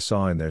weakness I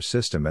saw in their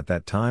system at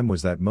that time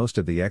was that most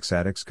of the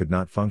ex-addicts could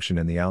not function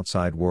in the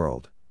outside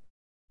world.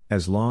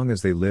 As long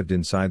as they lived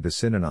inside the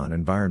Synanon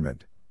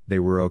environment, they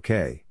were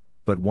okay,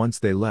 but once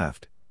they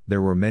left,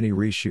 there were many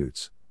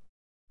reshoots.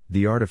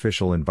 The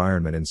artificial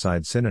environment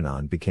inside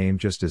Synanon became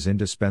just as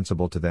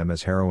indispensable to them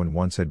as heroin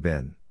once had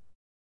been.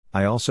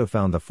 I also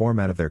found the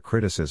format of their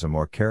criticism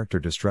or character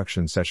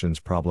destruction sessions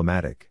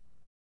problematic.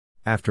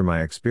 After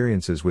my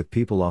experiences with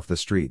people off the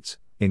streets,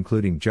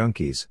 including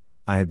junkies,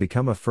 I had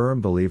become a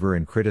firm believer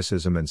in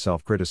criticism and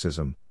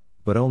self-criticism,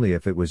 but only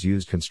if it was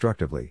used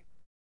constructively.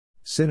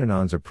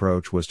 Synanon's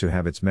approach was to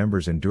have its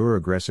members endure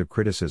aggressive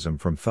criticism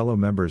from fellow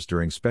members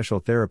during special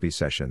therapy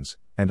sessions,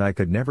 and I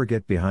could never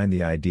get behind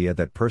the idea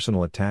that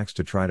personal attacks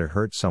to try to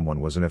hurt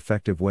someone was an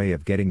effective way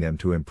of getting them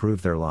to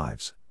improve their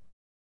lives.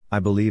 I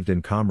believed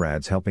in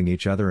comrades helping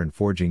each other and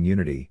forging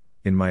unity.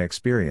 In my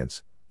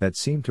experience, that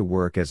seemed to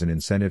work as an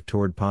incentive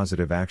toward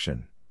positive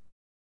action.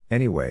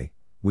 Anyway,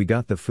 we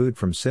got the food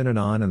from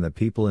Synanon and the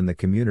people in the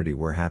community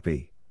were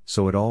happy,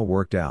 so it all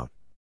worked out.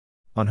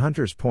 On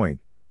Hunters Point,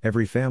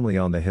 every family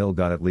on the hill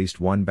got at least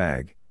one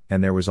bag,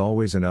 and there was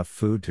always enough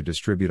food to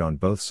distribute on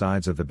both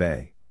sides of the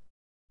bay.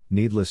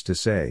 Needless to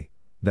say,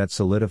 that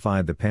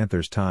solidified the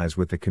Panthers' ties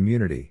with the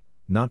community,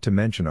 not to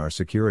mention our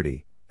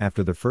security.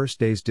 After the first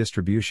day's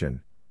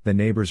distribution, the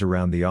neighbors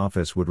around the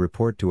office would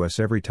report to us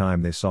every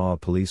time they saw a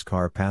police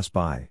car pass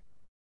by.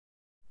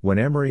 When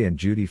Emery and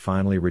Judy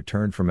finally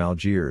returned from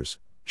Algiers,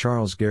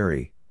 Charles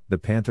Gary, the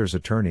Panthers'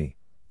 attorney,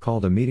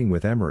 called a meeting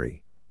with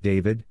Emery,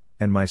 David,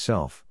 and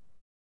myself.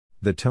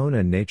 The tone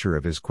and nature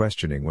of his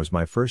questioning was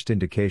my first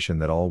indication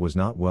that all was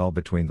not well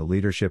between the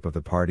leadership of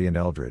the party and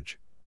Eldridge.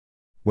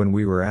 When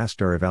we were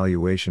asked our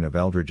evaluation of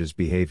Eldridge's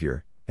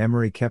behavior,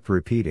 Emery kept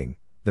repeating,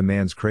 "The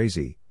man's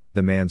crazy,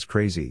 the man's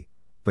crazy,"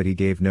 but he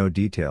gave no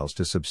details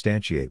to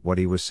substantiate what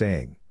he was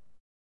saying.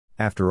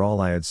 After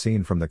all I had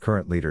seen from the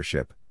current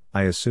leadership,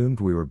 I assumed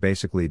we were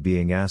basically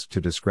being asked to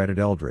discredit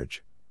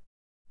Eldridge.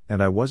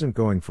 And I wasn't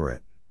going for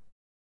it.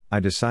 I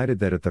decided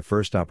that at the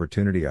first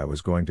opportunity I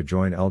was going to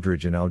join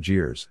Eldridge in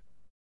Algiers.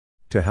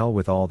 To hell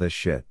with all this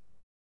shit.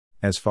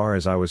 As far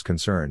as I was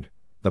concerned,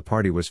 the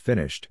party was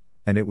finished,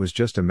 and it was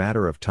just a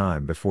matter of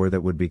time before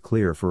that would be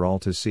clear for all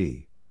to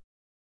see.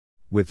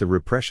 With the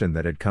repression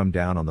that had come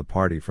down on the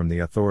party from the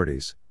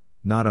authorities,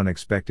 not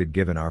unexpected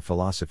given our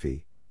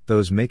philosophy,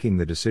 those making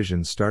the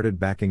decisions started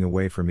backing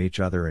away from each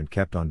other and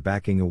kept on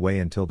backing away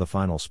until the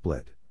final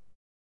split.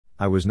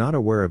 I was not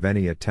aware of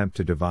any attempt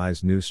to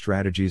devise new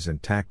strategies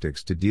and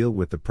tactics to deal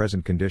with the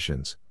present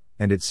conditions,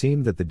 and it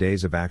seemed that the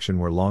days of action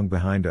were long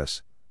behind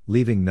us,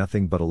 leaving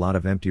nothing but a lot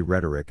of empty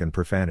rhetoric and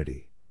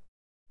profanity.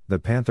 The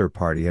Panther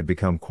Party had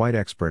become quite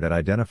expert at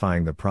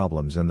identifying the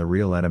problems and the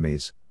real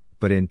enemies,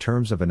 but in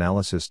terms of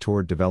analysis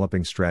toward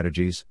developing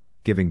strategies,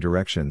 giving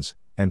directions,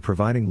 and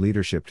providing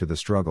leadership to the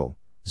struggle,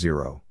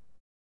 zero.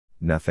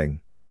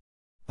 Nothing.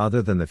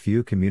 Other than the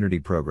few community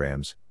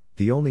programs,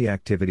 the only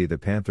activity the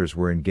Panthers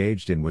were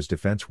engaged in was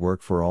defense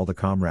work for all the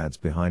comrades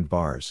behind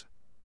bars.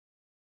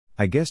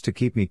 I guess to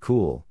keep me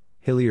cool,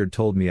 Hilliard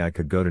told me I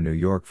could go to New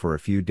York for a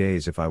few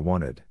days if I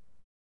wanted.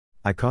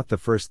 I caught the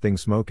first thing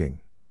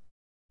smoking.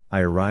 I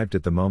arrived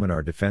at the moment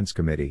our defense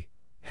committee,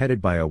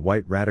 headed by a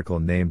white radical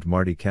named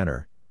Marty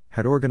Kenner,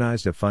 had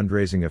organized a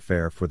fundraising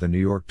affair for the New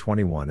York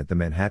 21 at the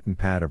Manhattan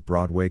pad of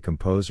Broadway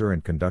composer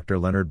and conductor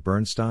Leonard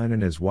Bernstein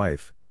and his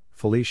wife,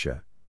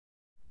 Felicia.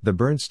 The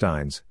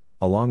Bernsteins,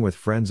 along with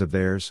friends of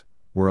theirs,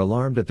 were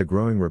alarmed at the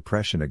growing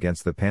repression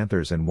against the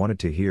Panthers and wanted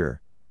to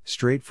hear,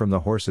 straight from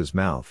the horse's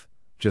mouth,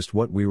 just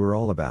what we were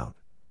all about.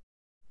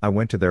 I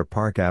went to their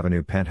Park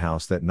Avenue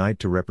penthouse that night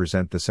to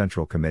represent the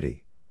Central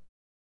Committee.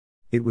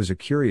 It was a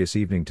curious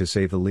evening to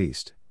say the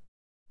least.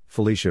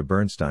 Felicia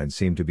Bernstein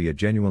seemed to be a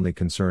genuinely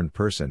concerned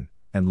person,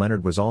 and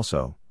Leonard was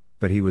also,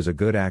 but he was a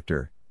good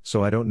actor,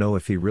 so I don't know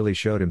if he really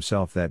showed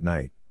himself that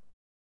night.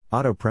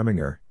 Otto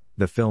Preminger,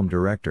 the film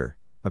director,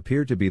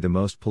 appeared to be the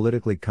most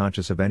politically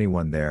conscious of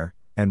anyone there,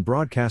 and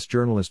broadcast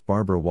journalist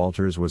Barbara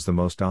Walters was the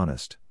most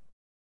honest.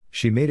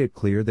 She made it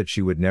clear that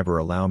she would never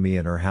allow me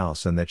in her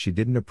house and that she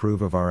didn't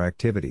approve of our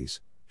activities.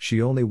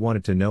 She only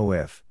wanted to know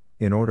if,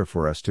 in order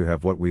for us to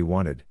have what we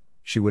wanted,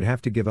 she would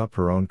have to give up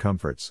her own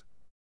comforts.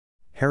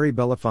 Harry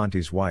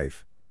Belafonte's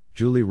wife,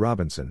 Julie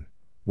Robinson,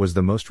 was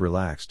the most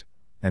relaxed,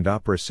 and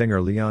opera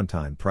singer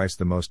Leontine Price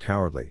the most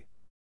cowardly.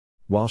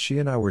 While she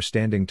and I were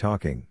standing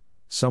talking,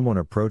 someone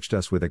approached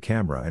us with a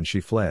camera and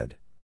she fled.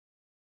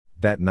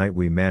 That night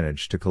we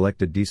managed to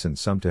collect a decent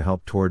sum to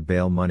help toward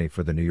bail money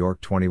for the New York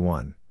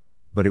 21,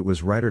 but it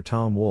was writer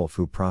Tom Wolfe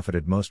who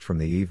profited most from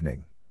the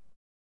evening.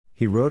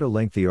 He wrote a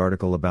lengthy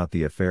article about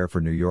the affair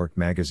for New York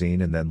Magazine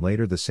and then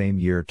later the same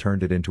year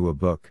turned it into a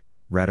book,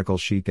 Radical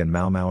Chic and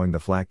Mau Mauing the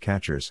Flak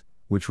Catchers,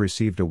 which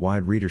received a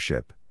wide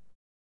readership.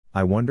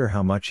 I wonder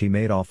how much he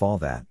made off all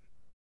that.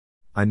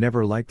 I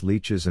never liked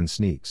leeches and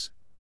sneaks.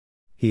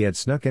 He had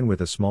snuck in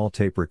with a small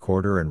tape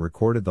recorder and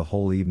recorded the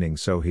whole evening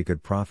so he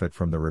could profit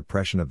from the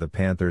repression of the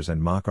Panthers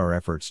and mock our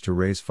efforts to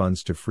raise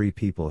funds to free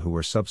people who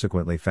were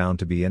subsequently found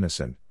to be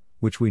innocent,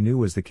 which we knew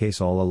was the case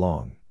all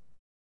along.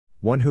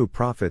 One who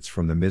profits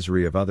from the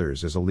misery of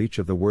others is a leech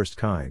of the worst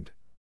kind.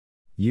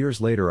 Years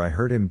later I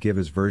heard him give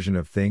his version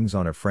of things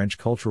on a French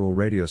cultural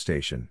radio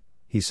station.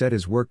 He said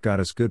his work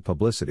got us good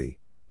publicity,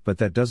 but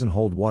that doesn't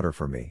hold water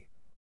for me.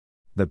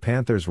 The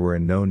Panthers were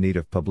in no need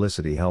of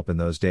publicity help in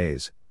those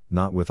days,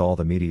 not with all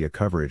the media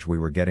coverage we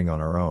were getting on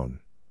our own.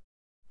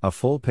 A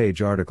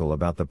full-page article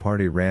about the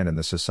party ran in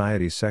the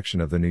Societies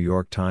section of the New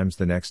York Times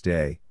the next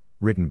day,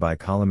 written by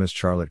columnist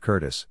Charlotte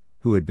Curtis,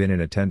 who had been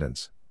in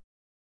attendance.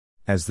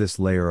 As this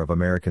layer of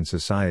American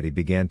society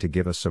began to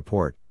give us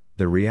support,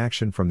 the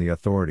reaction from the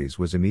authorities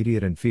was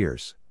immediate and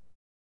fierce.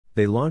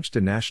 They launched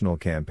a national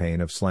campaign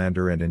of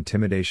slander and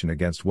intimidation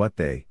against what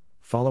they,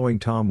 following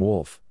Tom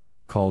Wolfe,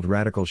 called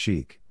radical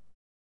chic.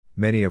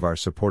 Many of our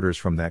supporters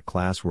from that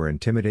class were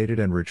intimidated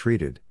and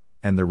retreated,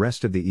 and the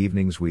rest of the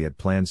evenings we had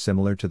planned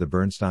similar to the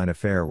Bernstein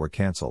affair were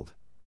cancelled.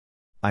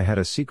 I had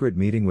a secret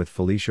meeting with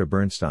Felicia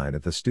Bernstein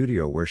at the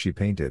studio where she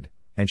painted,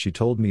 and she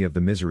told me of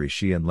the misery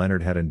she and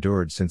Leonard had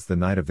endured since the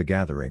night of the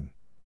gathering.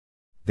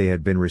 They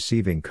had been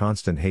receiving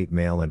constant hate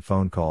mail and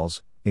phone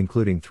calls,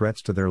 including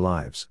threats to their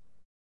lives.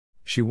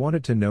 She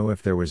wanted to know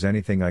if there was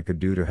anything I could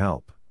do to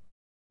help.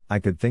 I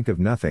could think of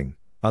nothing,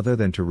 other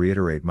than to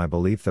reiterate my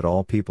belief that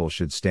all people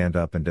should stand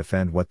up and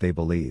defend what they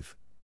believe.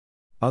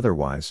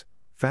 Otherwise,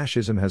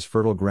 fascism has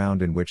fertile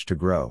ground in which to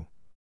grow.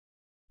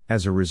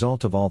 As a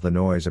result of all the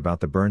noise about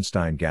the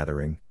Bernstein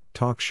gathering,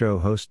 talk show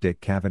host Dick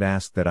Cavett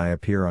asked that I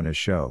appear on his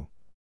show.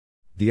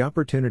 The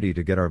opportunity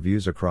to get our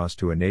views across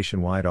to a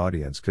nationwide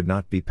audience could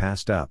not be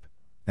passed up,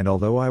 and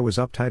although I was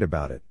uptight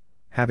about it,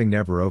 having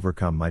never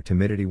overcome my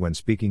timidity when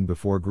speaking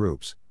before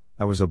groups,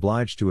 I was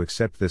obliged to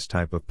accept this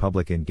type of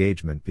public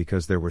engagement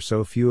because there were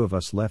so few of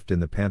us left in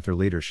the Panther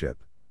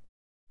leadership.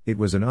 It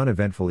was an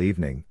uneventful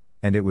evening,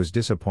 and it was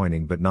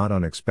disappointing but not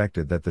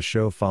unexpected that the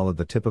show followed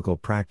the typical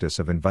practice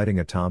of inviting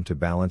a Tom to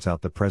balance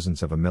out the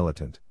presence of a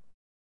militant.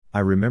 I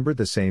remembered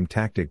the same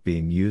tactic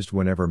being used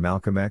whenever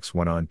Malcolm X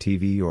went on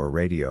TV or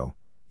radio,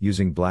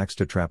 using blacks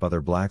to trap other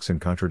blacks in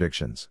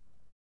contradictions.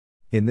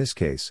 In this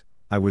case,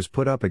 I was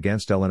put up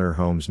against Eleanor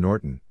Holmes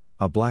Norton,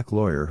 a black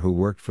lawyer who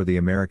worked for the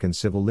American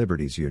Civil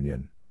Liberties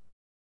Union.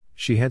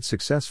 She had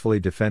successfully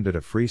defended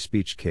a free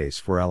speech case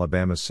for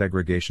Alabama's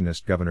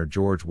segregationist Governor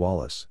George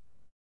Wallace.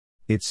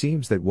 It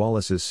seems that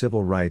Wallace's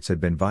civil rights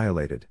had been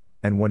violated,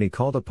 and when he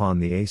called upon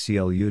the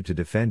ACLU to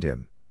defend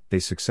him, they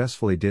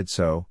successfully did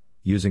so,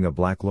 using a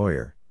black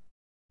lawyer.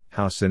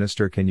 How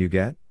sinister can you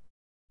get?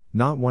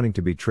 Not wanting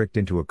to be tricked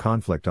into a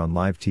conflict on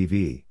live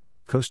TV,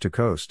 coast to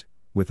coast,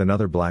 with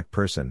another black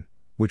person,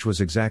 which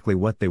was exactly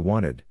what they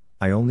wanted,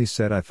 I only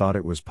said I thought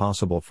it was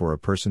possible for a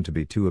person to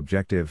be too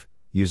objective,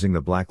 using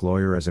the black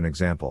lawyer as an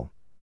example.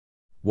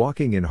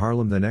 Walking in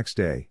Harlem the next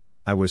day,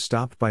 I was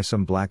stopped by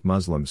some black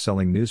Muslims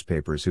selling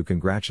newspapers who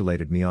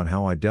congratulated me on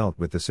how I dealt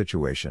with the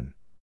situation.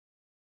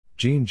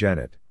 Jean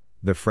Genet,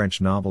 the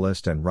French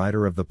novelist and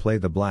writer of the play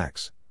The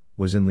Blacks,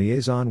 was in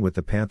liaison with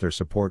the Panther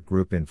support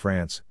group in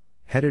France,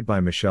 headed by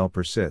Michel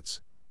Persitz,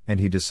 and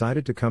he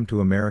decided to come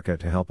to America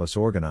to help us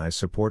organize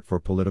support for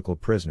political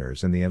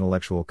prisoners in the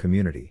intellectual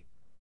community.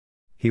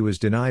 He was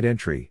denied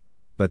entry,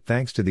 but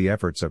thanks to the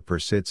efforts of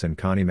Persitz and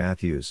Connie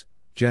Matthews,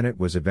 Genet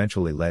was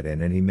eventually let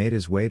in and he made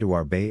his way to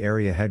our Bay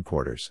Area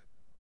headquarters.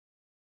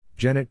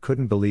 Genet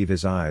couldn't believe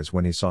his eyes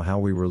when he saw how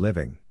we were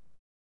living.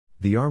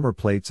 The armor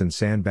plates and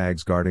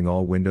sandbags guarding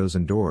all windows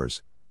and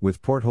doors,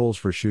 with portholes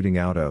for shooting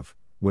out of,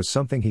 was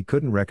something he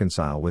couldn't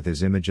reconcile with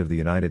his image of the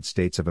United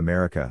States of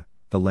America,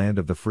 the land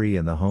of the free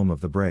and the home of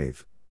the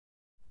brave.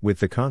 With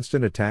the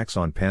constant attacks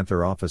on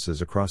Panther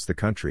offices across the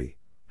country,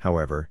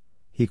 however,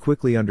 he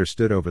quickly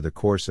understood over the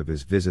course of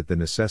his visit the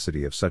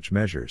necessity of such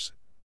measures.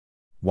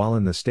 While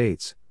in the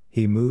States,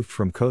 he moved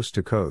from coast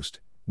to coast,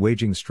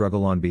 waging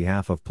struggle on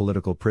behalf of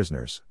political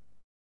prisoners.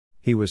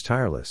 He was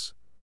tireless.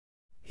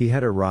 He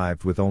had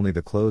arrived with only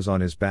the clothes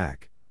on his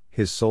back,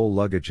 his sole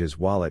luggage his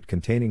wallet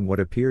containing what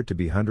appeared to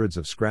be hundreds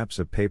of scraps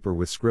of paper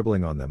with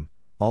scribbling on them,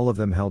 all of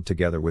them held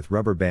together with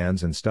rubber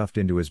bands and stuffed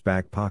into his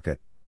back pocket.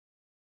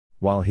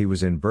 While he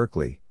was in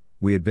Berkeley,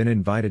 we had been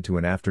invited to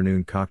an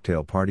afternoon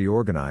cocktail party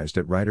organized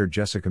at writer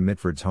Jessica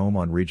Mitford's home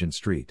on Regent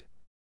Street.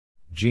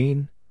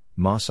 Jean,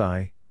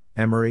 Masai,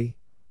 Emery,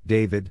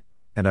 David,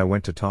 and I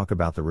went to talk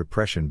about the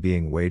repression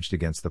being waged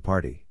against the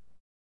party.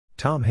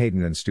 Tom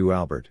Hayden and Stu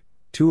Albert,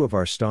 two of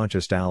our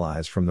staunchest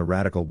allies from the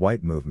radical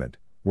white movement,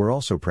 were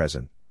also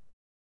present.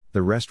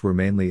 The rest were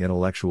mainly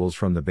intellectuals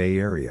from the Bay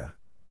Area.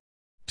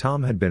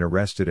 Tom had been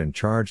arrested and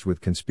charged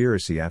with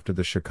conspiracy after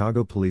the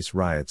Chicago police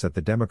riots at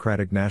the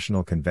Democratic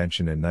National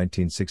Convention in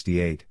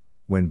 1968,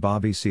 when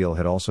Bobby Seale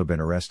had also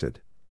been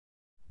arrested.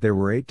 There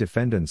were 8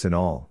 defendants in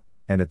all,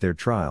 and at their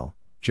trial,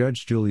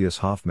 Judge Julius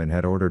Hoffman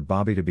had ordered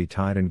Bobby to be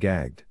tied and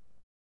gagged.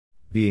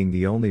 Being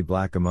the only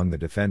black among the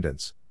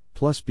defendants,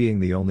 plus being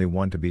the only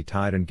one to be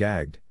tied and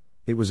gagged,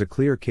 it was a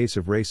clear case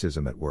of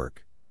racism at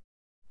work.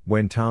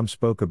 When Tom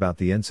spoke about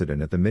the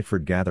incident at the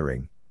Mitford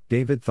gathering,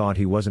 David thought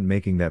he wasn't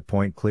making that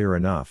point clear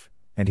enough,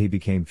 and he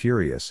became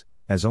furious,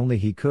 as only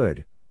he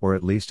could, or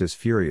at least as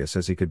furious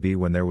as he could be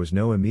when there was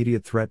no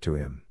immediate threat to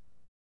him.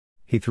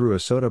 He threw a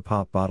soda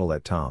pop bottle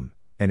at Tom,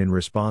 and in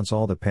response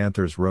all the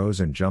Panthers rose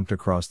and jumped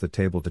across the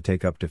table to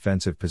take up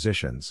defensive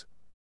positions.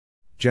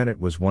 Genet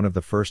was one of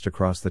the first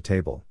across the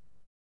table.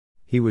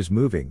 He was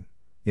moving,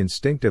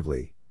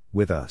 instinctively,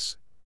 with us.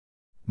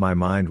 My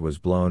mind was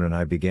blown and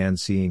I began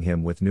seeing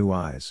him with new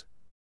eyes.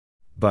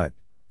 But,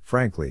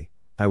 frankly,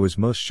 I was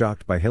most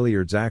shocked by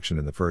Hilliard's action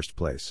in the first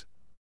place.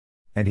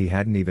 And he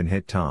hadn't even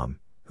hit Tom,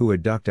 who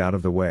had ducked out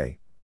of the way.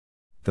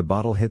 The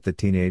bottle hit the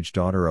teenage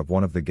daughter of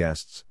one of the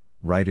guests,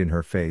 right in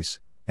her face,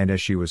 and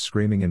as she was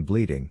screaming and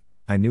bleeding,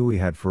 I knew we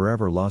had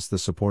forever lost the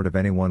support of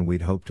anyone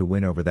we'd hoped to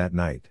win over that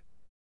night.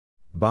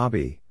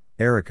 Bobby,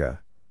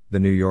 Erica, the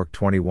New York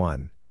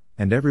 21,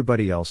 and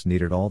everybody else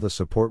needed all the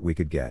support we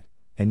could get,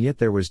 and yet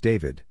there was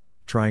David,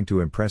 trying to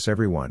impress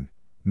everyone,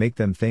 make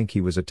them think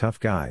he was a tough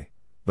guy,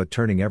 but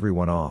turning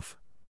everyone off.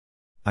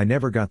 I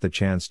never got the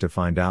chance to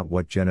find out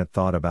what Genet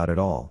thought about it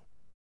all.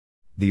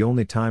 The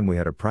only time we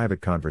had a private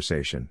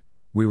conversation,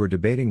 we were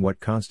debating what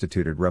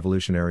constituted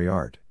revolutionary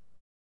art.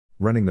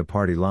 Running the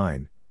party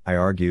line, I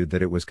argued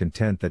that it was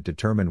content that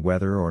determined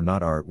whether or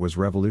not art was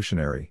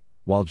revolutionary,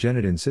 while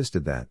Genet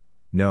insisted that,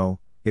 no,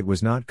 it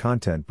was not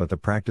content but the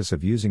practice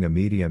of using a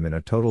medium in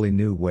a totally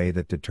new way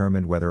that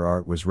determined whether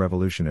art was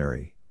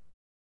revolutionary.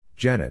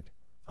 Genet,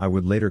 I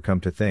would later come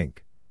to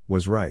think,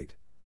 was right.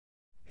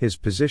 His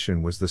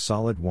position was the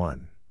solid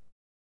one.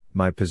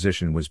 My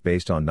position was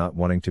based on not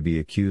wanting to be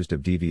accused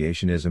of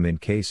deviationism in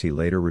case he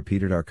later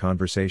repeated our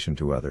conversation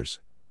to others.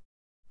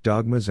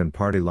 Dogmas and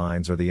party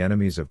lines are the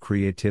enemies of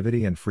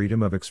creativity and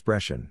freedom of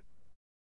expression.